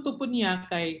 Pero ang punto po niya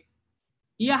kay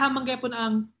iyaha man gyapon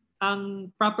ang ang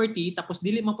property tapos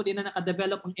dili man pud ina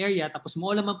naka-develop ang area tapos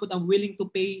mo lang man pud ang willing to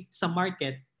pay sa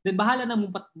market, then bahala na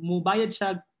mo bayad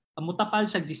siya, mutapal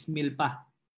siya 10,000 pa.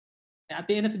 At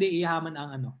the end of the day, iyahaman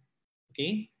ang ano.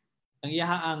 Okay? Ang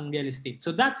iyaha ang real estate.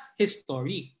 So that's his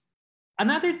story.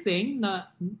 Another thing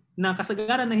na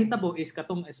kasagaran na hitabo is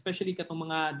katong especially katong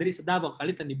mga diri sa Davao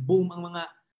kalitan ni boom ang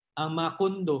mga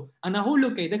kondo. Ang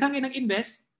nahulog kay daghang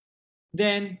nag-invest,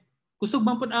 then kusog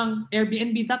man pud ang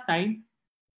Airbnb that time.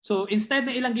 So instead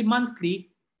na ilang gi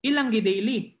monthly, ilang gi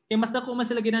daily. Kay mas dako man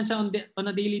sila ginansya on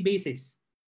a daily basis.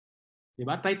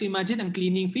 Diba? Try to imagine ang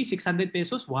cleaning fee 600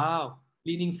 pesos. Wow.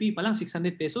 Cleaning fee pa lang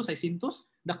 600 pesos, 600,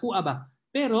 dako ba?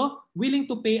 Pero willing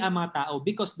to pay ang mga tao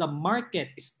because the market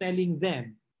is telling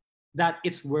them that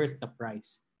it's worth the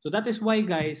price. So that is why,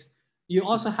 guys, you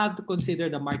also have to consider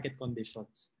the market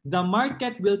conditions. The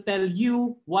market will tell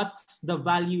you what's the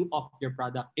value of your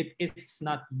product. It is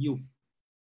not you.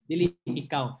 Dili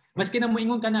ikaw. Maski na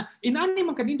moingon ka na, inani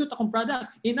man kanindot akong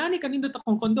product, inani kanindot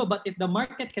akong kondo, but if the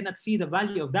market cannot see the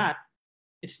value of that,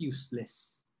 it's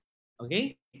useless.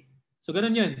 Okay? So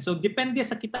ganun yun. So depende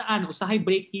sa kitaan, usahay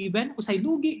break even, usahay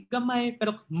lugi, gamay,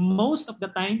 pero most of the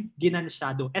time,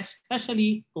 ginansyado.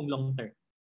 Especially kung long term.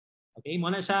 Okay,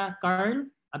 muna siya, Carl,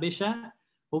 abe siya.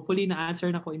 Hopefully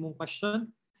na-answer na ko imong question.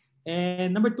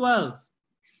 And number 12,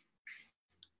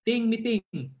 ting meeting.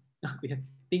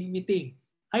 Ting meeting.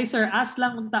 Hi sir, ask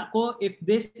lang unta ko if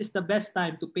this is the best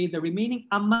time to pay the remaining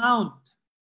amount.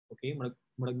 Okay,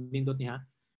 murag nindot niya.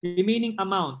 Remaining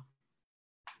amount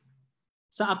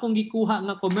sa akong gikuha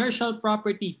nga commercial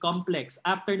property complex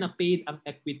after na paid ang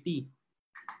equity.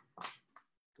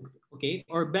 Okay?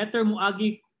 Or better mo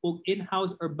agi og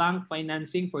in-house or bank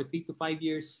financing for 3 to 5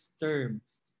 years term.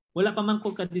 Wala pa man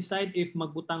ko ka-decide if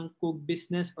magbutang ko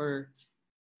business or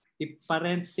if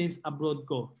parent since abroad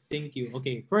ko. Thank you.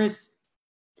 Okay.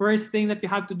 First thing that you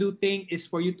have to do is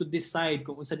for you to decide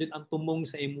kung unsa jud ang tumong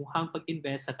sa imuhang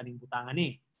pag-invest sa kaning butangan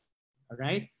ni.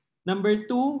 Alright? Number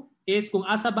 2 is kung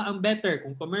asa ba ang better,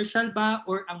 kung commercial ba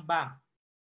or ang bank.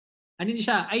 Ano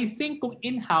siya? I think kung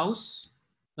in-house,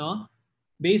 no?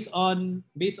 Based on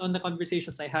the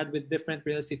conversations I had with different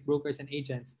real estate brokers and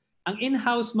agents, ang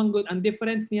in-house manggod, ang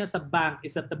difference niya sa bank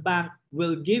is that the bank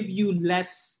will give you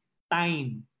less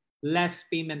time, less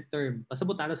payment term.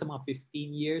 Pasabot na sa mga 15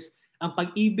 years. Ang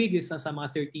pag-ibig is sa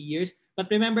mga 30 years.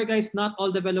 But remember guys, not all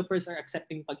developers are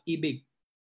accepting pag-ibig.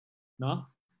 No?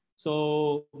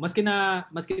 So, maski na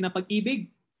pag-ibig,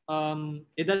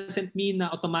 it doesn't mean na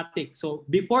automatic. So,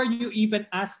 before you even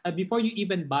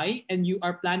buy and you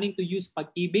are planning to use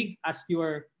pag-ibig as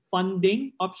your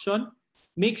funding option,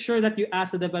 make sure that you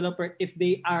ask the developer if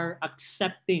they are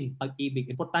accepting pag-ibig.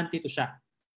 Importante ito siya.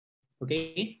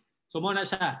 Okay? So, muna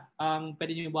siya ang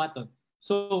pwede nyo ibuhaton.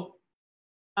 So,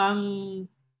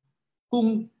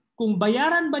 kung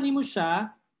bayaran ba nimo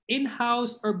siya,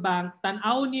 in-house or bank,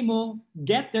 tanaw nimo,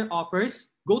 get their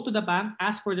offers, go to the bank,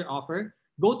 ask for their offer,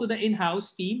 go to the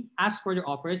in-house team, ask for their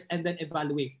offers, and then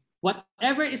evaluate.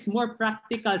 Whatever is more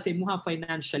practical sa imuha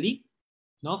financially,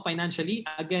 no? Financially,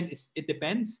 again, it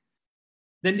depends.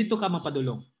 Then dito ka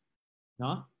mapadulong.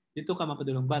 No? Dito ka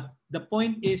mapadulong. But the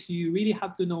point is you really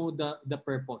have to know the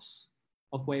purpose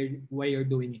of why you're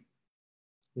doing it.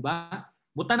 Diba?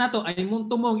 Buta na to, ay mong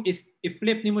tumong is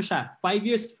i-flip nimo siya. 5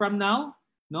 years from now,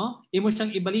 no? Imo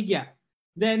siyang ibaligya.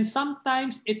 Then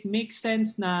sometimes it makes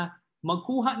sense na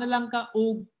magkuha na lang ka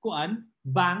og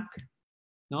bank,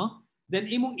 no? Then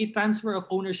imong i-transfer of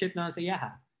ownership na sa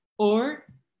iyaha. Or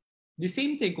the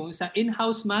same thing kung sa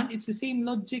in-house man, it's the same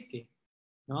logic eh,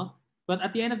 no? But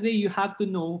at the end of the day, you have to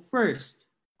know first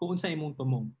kung unsa imong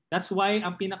tumong. That's why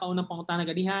ang pinakaunang pangutana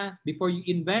ganiha before you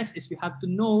invest is you have to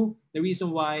know the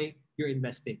reason why you're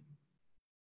investing.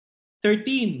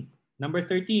 Number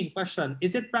 13 question.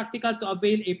 Is it practical to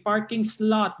avail a parking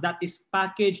slot that is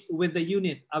packaged with the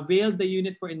unit? Avail the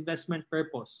unit for investment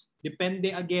purpose.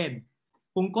 Depende again.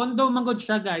 Kung condo manggod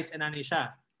siya guys, anani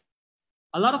siya.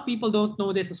 A lot of people don't know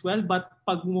this as well, but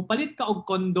pag mupalit ka og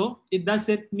condo, it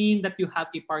doesn't mean that you have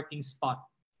a parking spot.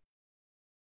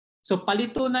 So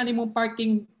palito na nimong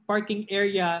parking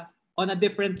area on a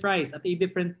different price, at a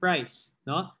different price,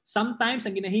 no? Sometimes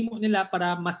ang ginahimo nila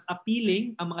para mas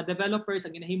appealing ang mga developers,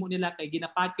 ang ginahimo nila kay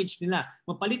gina-package nila.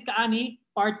 Mapalit ka ani,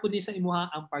 part po ni sa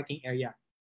imuha ang parking area.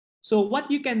 So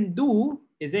what you can do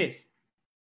is this.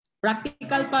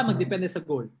 Practical pa, magdepende sa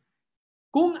goal.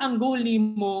 Kung ang goal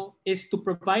nimo is to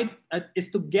provide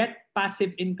is to get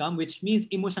passive income, which means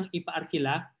imo siyang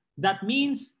ipaarkila, that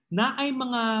means na ay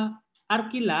mga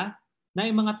arkila, na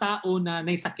ay mga tao na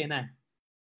naisakyanan.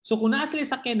 So kung naa sila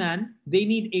sakyanan, they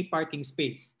need a parking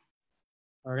space.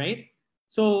 Alright?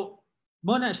 So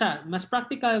mo na siya, mas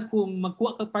practical kung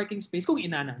magkuha ka parking space kung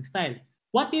inana ang style.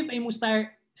 What if ay mo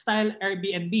style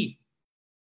Airbnb?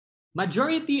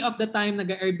 Majority of the time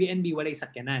naga-Airbnb walay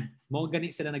sakyanan. Mo gani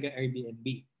sila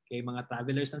naga-Airbnb. Okay, mga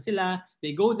travelers na sila,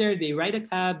 they go there, they ride a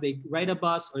cab, they ride a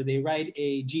bus, or they ride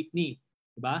a jeepney.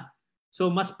 Diba? So,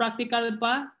 mas practical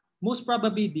pa, most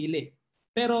probably dili.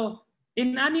 Pero,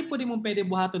 inani po din mong pwede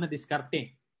buhato na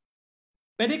diskarte.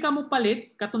 Pwede ka mo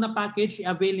palit, kato na package,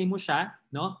 i-avail mo siya,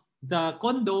 no? The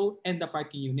condo and the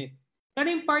parking unit.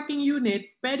 Kaning parking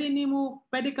unit,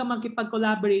 pwede ka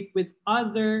makipag-collaborate with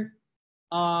other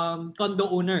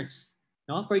condo owners.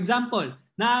 No? For example,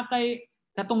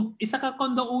 katong isa ka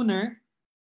condo owner,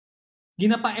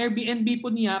 ginapa Airbnb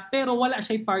po niya, pero wala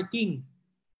siya parking.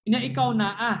 Ikaw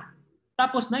na,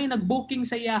 tapos na yung nag-booking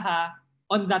sa iya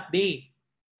on that day.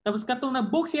 Tapos katong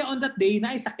nag-book siya on that day,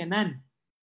 na isakyanan.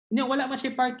 Wala man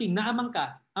siya parking, naamang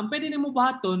ka. Ang pwede nimo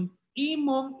buhaton,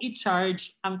 imong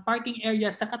i-charge ang parking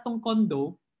area sa katong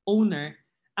condo owner.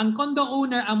 Ang condo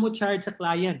owner ang mo charge sa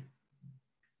client.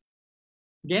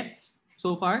 Gets?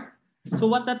 So far?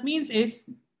 So what that means is,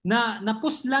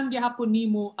 napus lang gihapon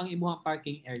nimo ang imuhang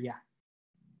parking area.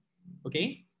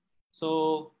 Okay?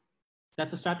 So,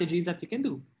 that's a strategy that you can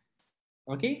do.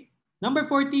 Okay? Number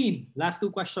 14, last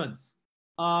two questions.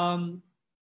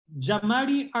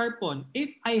 Jamari Arpon,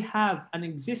 if I have an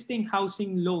existing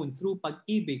housing loan through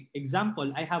Pag-ibig,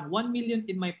 example, I have 1 million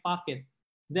in my pocket,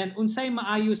 then unsay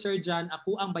maayo sir dyan,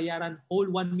 ako ang bayaran whole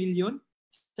 1 million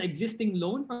sa existing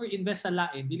loan or invest sa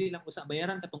lain, dili lang usa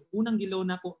bayaran katong unang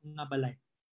giloan nako nga balay.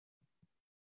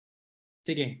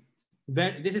 Sige.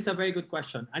 This is a very good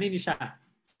question. Ano ni siya?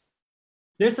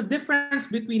 There's a difference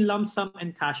between lump sum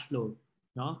and cash flow,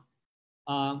 no?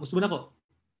 Gusto mo na ko.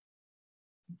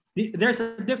 There's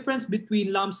a difference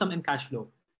between lump sum and cash flow.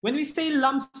 When we say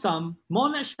lump sum, mo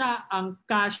na siya ang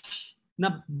cash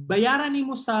na bayaran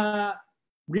nimo sa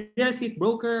real estate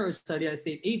broker or sa real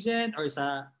estate agent or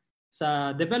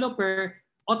sa developer,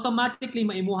 automatically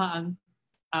maimuha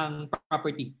ang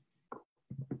property.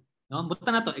 No? Buta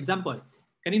na to, example.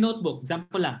 Kani notebook,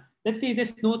 example lang. Let's say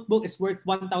this notebook is worth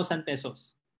 1,000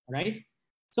 pesos. Alright?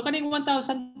 So kaning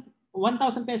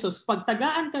 1,000 pesos, pag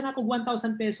tagaan ka na kung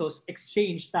 1,000 pesos,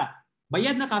 exchange ta.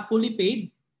 Bayad na ka, fully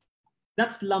paid,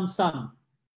 that's lump sum.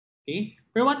 Okay?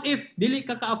 Pero what if, dili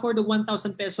ka ka-afford ng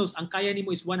 1,000 pesos, ang kaya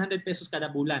nimo is 100 pesos kada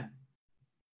bulan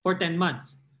for 10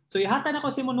 months. So ihatan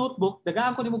ako sa mo notebook,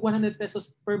 dagaan ko nimo 100 pesos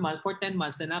per month for 10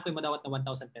 months, na ako'y madawat na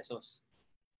 1,000 pesos.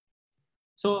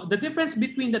 So the difference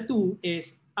between the two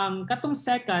is, ang katong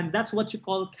second, that's what you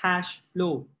call cash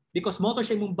flow. Because mo to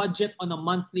siya mong budget on a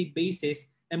monthly basis,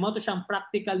 and mo to siyang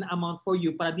practical na amount for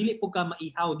you para dili po ka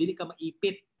maihaw, dili ka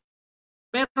maipit.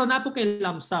 Pero napo kay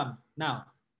lump sum.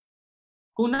 Now,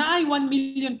 kung naay 1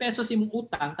 million pesos imong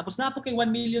utang, tapos napo kay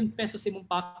 1 million pesos imong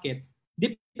pocket,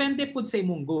 depende po sa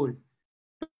imong goal.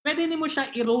 Pwede nimo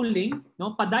siya i-rolling,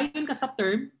 no? Padayon ka sa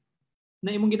term na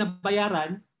imong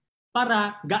ginabayaran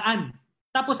para gaan.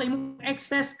 Tapos sa imong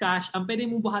excess cash, ang pwede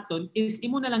mong buhaton is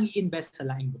imo na lang i-invest sa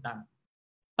laing butang.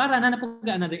 Para na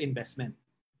napuga another investment.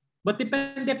 But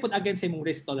depende po again sa imong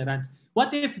risk tolerance.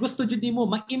 What if gusto jud nimo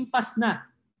ma-impas na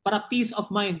para peace of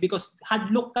mind because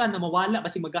hadlok ka na mawala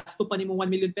basi magasto pa nimo 1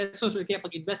 million pesos or kaya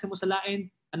pag-invest mo sa lain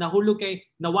nahulog kay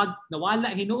nawala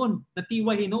hinuon,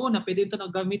 natiway hinuon na pwede ito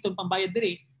na gamiton pambayad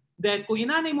diri. Then kung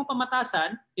inanay mo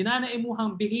pamatasan, inanay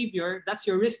imong behavior, that's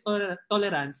your risk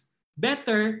tolerance.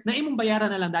 Better na imong bayaran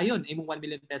na lang dayon imong 1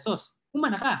 million pesos.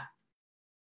 Humana ka.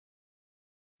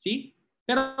 See?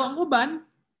 Pero ang uban,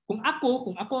 kung ako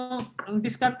ang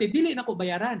diskarte, dili na ko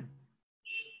bayaran.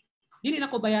 Dili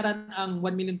na ko bayaran ang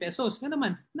 1 million pesos. Nga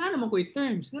naman ko yung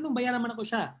terms. Nga nung bayaran man ako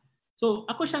siya. So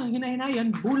ako siyang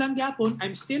hinahinayan, bulang gyapon,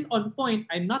 I'm still on point,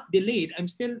 I'm not delayed, I'm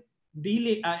still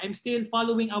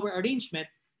following our arrangement.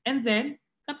 And then,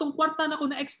 katong kwarta na ko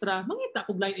na extra, mangita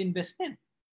ko blind investment.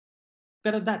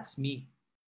 Pero that's me.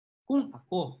 Kung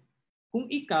ako, kung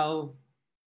ikaw,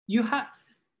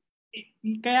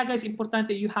 kaya guys,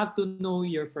 importante, you have to know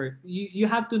you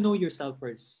have to know yourself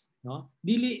first, no?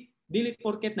 Dili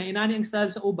porket na inani ang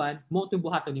style sa uban, mo to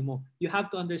buhaton nimo. You have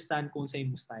to understand kung sa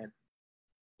imong style.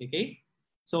 Okay?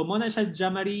 So mo na siya,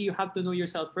 Jamari, you have to know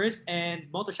yourself first and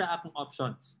mo to siya akong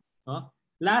options, no?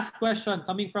 Last question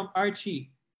coming from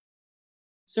Archie.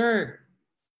 Sir,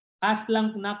 ask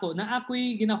lang nako na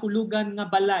ako'y ginahulugan nga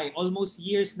balay almost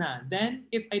years na. Then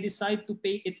if I decide to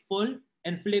pay it full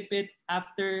and flip it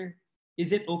after,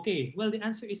 is it okay? Well, the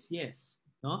answer is yes,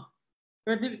 no?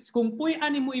 Pero kung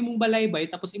puy-ani mo imong balaybay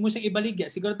tapos imo siyang ibaligya,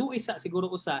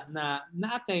 siguro usa na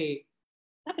naakay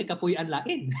kapuy-an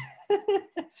lain.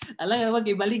 Ala wag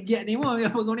ibaligya nimo,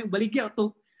 wag mo ibaligya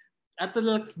to. ato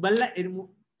lang bala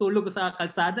tulog sa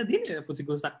kalsada din po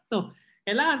siguro sakto.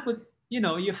 Kailangan po, you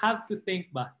know, you have to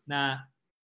think ba na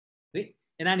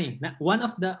one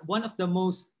of the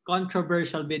most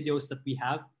controversial videos that we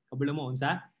have, kabulo mo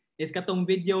unsa, is katong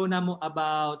video na mo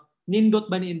about nindot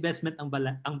ba ni investment ang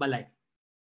balay.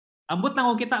 Ambot lang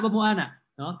og kita ba mo ana,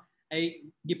 no? Ay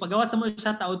gipagawa sa mo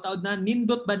siya taud-taud na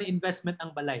nindot ba ni investment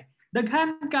ang balay.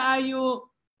 Daghan kaayo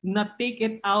na take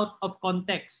it out of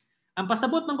context. Ang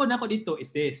pasabot man ko nako dito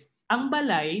is this. Ang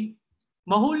balay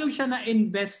mahulog siya na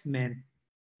investment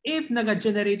if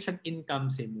naga-generate siyang income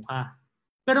sa imuha.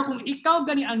 Pero kung ikaw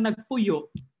gani ang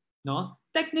nagpuyo, no?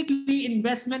 Technically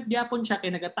investment gyapon siya kay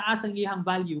nagataas ang iyang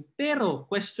value, pero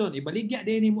question, ibaligya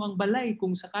din nimo ang balay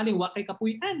kung sakaling wa kay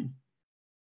kapuy-an.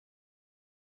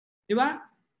 Di ba?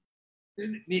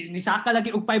 Nisaka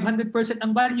lagi og 500%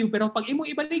 ang value, pero pag imo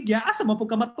ibaligya, asa mo pud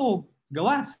ka matug?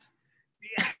 Gawas.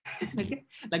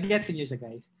 Lagyan niyo siya,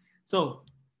 guys. So,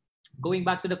 going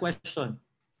back to the question,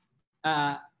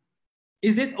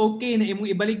 is it okay na imong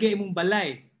ibaligya imong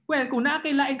balay? Well, kung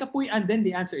nakailaing kapuy-an, then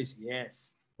the answer is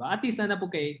yes. But at least na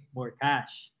po kay more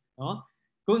cash. No?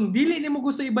 Kung dili nimo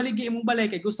gusto ibaligya imong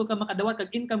balay, kay gusto ka makadawat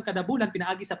kag income kada bulan,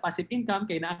 pinaagi sa passive income,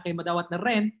 kay naa kay madawat na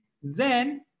rent,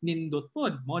 then nindot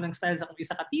pod. Mo nang style sa kung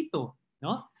isa ka tito.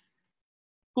 No?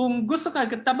 Kung gusto ka,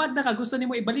 tamad na ka, gusto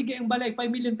nimo ibaligya ang balay,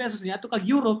 5 million pesos niya, ato kag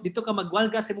Europe, dito ka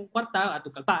magwalga sa imong kwarta, ato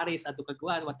kag Paris, ato kag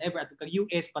whatever, ato kag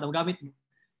US para magamit mo.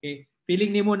 Okay.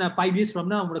 Feeling nimo na 5 years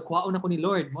from now, magkuhaon ako ni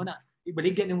Lord, mo na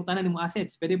ibaligyan nimo tanan nimo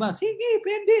assets. Pwede ba? Sige,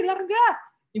 pwede, larga.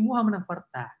 Imuha man ang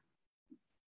kwarta.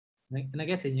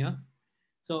 Nag-gets inyo?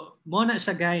 So, mo na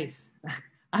siya, guys.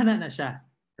 Ana na siya,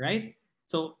 right?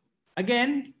 So,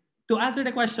 again, to answer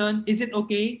the question, is it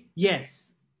okay?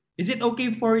 Yes. Is it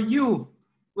okay for you?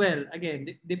 Well,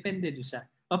 again, depende do siya.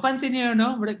 Papansin niyo,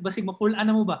 no? Basig mapulaan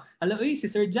na mo ba? Hala,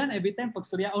 si Sir John, every time pag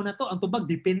storyaon na to, ang tubag,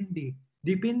 depende.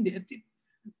 Depende.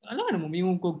 Alam nga na mo,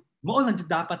 mingong ko, maol lang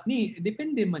dapat ni,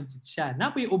 depende man siya.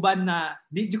 Napoy uban na,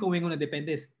 di ko wingon na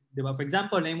depende. Diba? For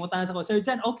example, naimutan sa ko, Sir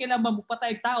John, okay lang ba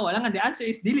mupatay tao? Alam nga, the answer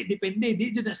is, dili, depende.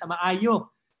 Di na siya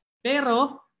maayo.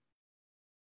 Pero,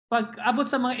 pag abot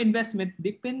sa mga investment,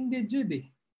 depende jud eh.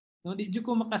 No? Di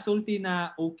ko makasulti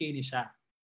na okay ni siya.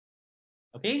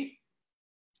 Okay?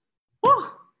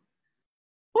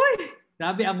 Uy!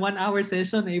 Grabe ang 1-hour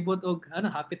session na ibot og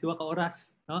hapit 2 ka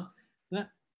oras, no?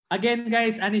 Again,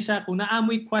 guys, ani siya kung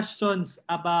naamoy questions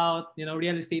about,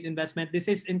 real estate investment, this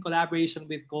is in collaboration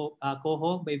with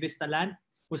COHO by Vista Land.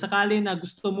 Kung sakali na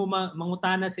gusto mo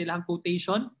mangutana sa ilang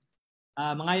quotation,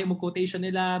 mga mo quotation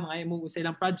nila, mga mo sa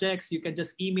ilang projects, you can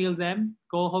just email them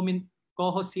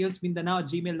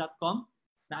cohosalesmindanao@gmail.com.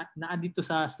 Na dito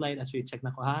sa slide as you check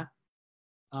na ko ha.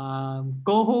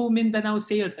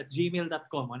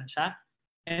 cohomindanao@gmail.com ano siya.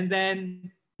 And then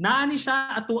naani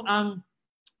siya ato ang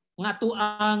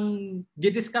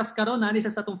gidiscuss karon naani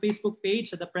siya sa atong Facebook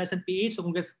page, sa the present PH. So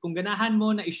kung ganahan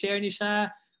mo na i-share ni siya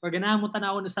or ganahan mo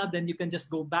tanawon usab, then you can just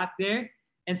go back there.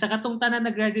 And sa katong tanan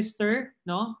nag-register,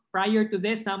 no, prior to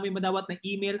this, na may madawat na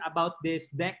email about this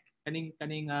deck, kaning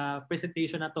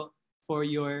presentation nato for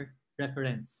your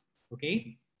reference.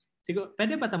 Okay? Siguro,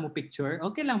 pwede ba ta mo picture?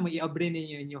 Okay lang mo i-abre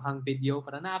ninyo inyong video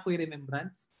para na ako'y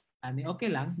remembrance. Ani, okay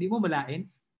lang. Di mo malain.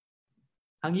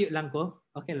 Hangyo lang ko.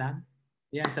 Okay lang.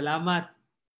 Yan, salamat.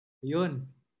 Yun.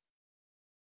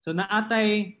 So,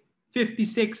 naatay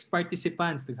 56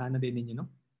 participants. Tughana din ninyo, no?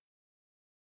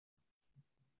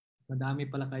 Madami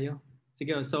pala kayo.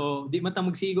 Sige, so di mo ta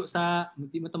magsigo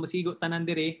tanan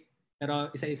dire, pero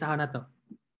isa-isa na to.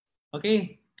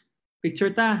 Okay.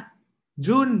 Picture ta.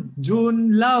 June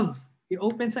Love.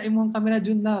 I-open sa imong camera,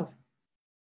 June Love.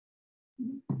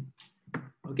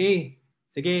 Okay.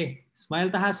 Sige. Smile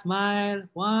ta ha,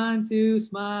 smile. 1, 2,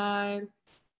 smile.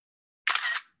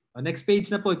 O, next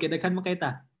page na po. Kaya mo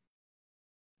kita.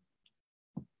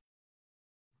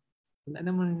 Wala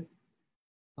naman.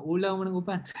 Ulaw mo ng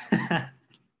upan.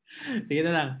 Sige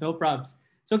na lang. No props.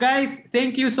 So guys,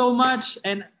 thank you so much.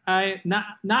 And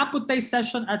naapod tayo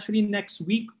session actually next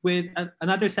week with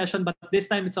another session, but this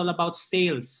time it's all about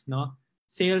sales, no?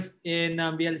 Sales in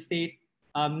real estate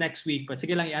next week. But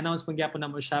sige lang, i-announce mo gyapon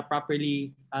namo siya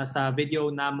properly sa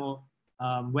video namo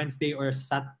Wednesday or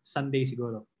Sunday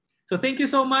siguro. So thank you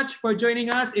so much for joining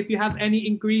us. If you have any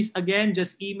inquiries, again,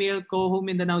 just email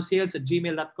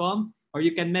cohomindanao@gmail.com or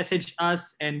you can message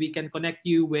us and we can connect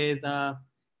you with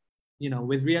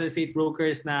with real estate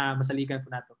brokers na masalikan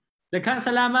po nato. Daghang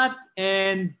salamat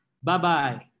and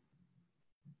bye-bye.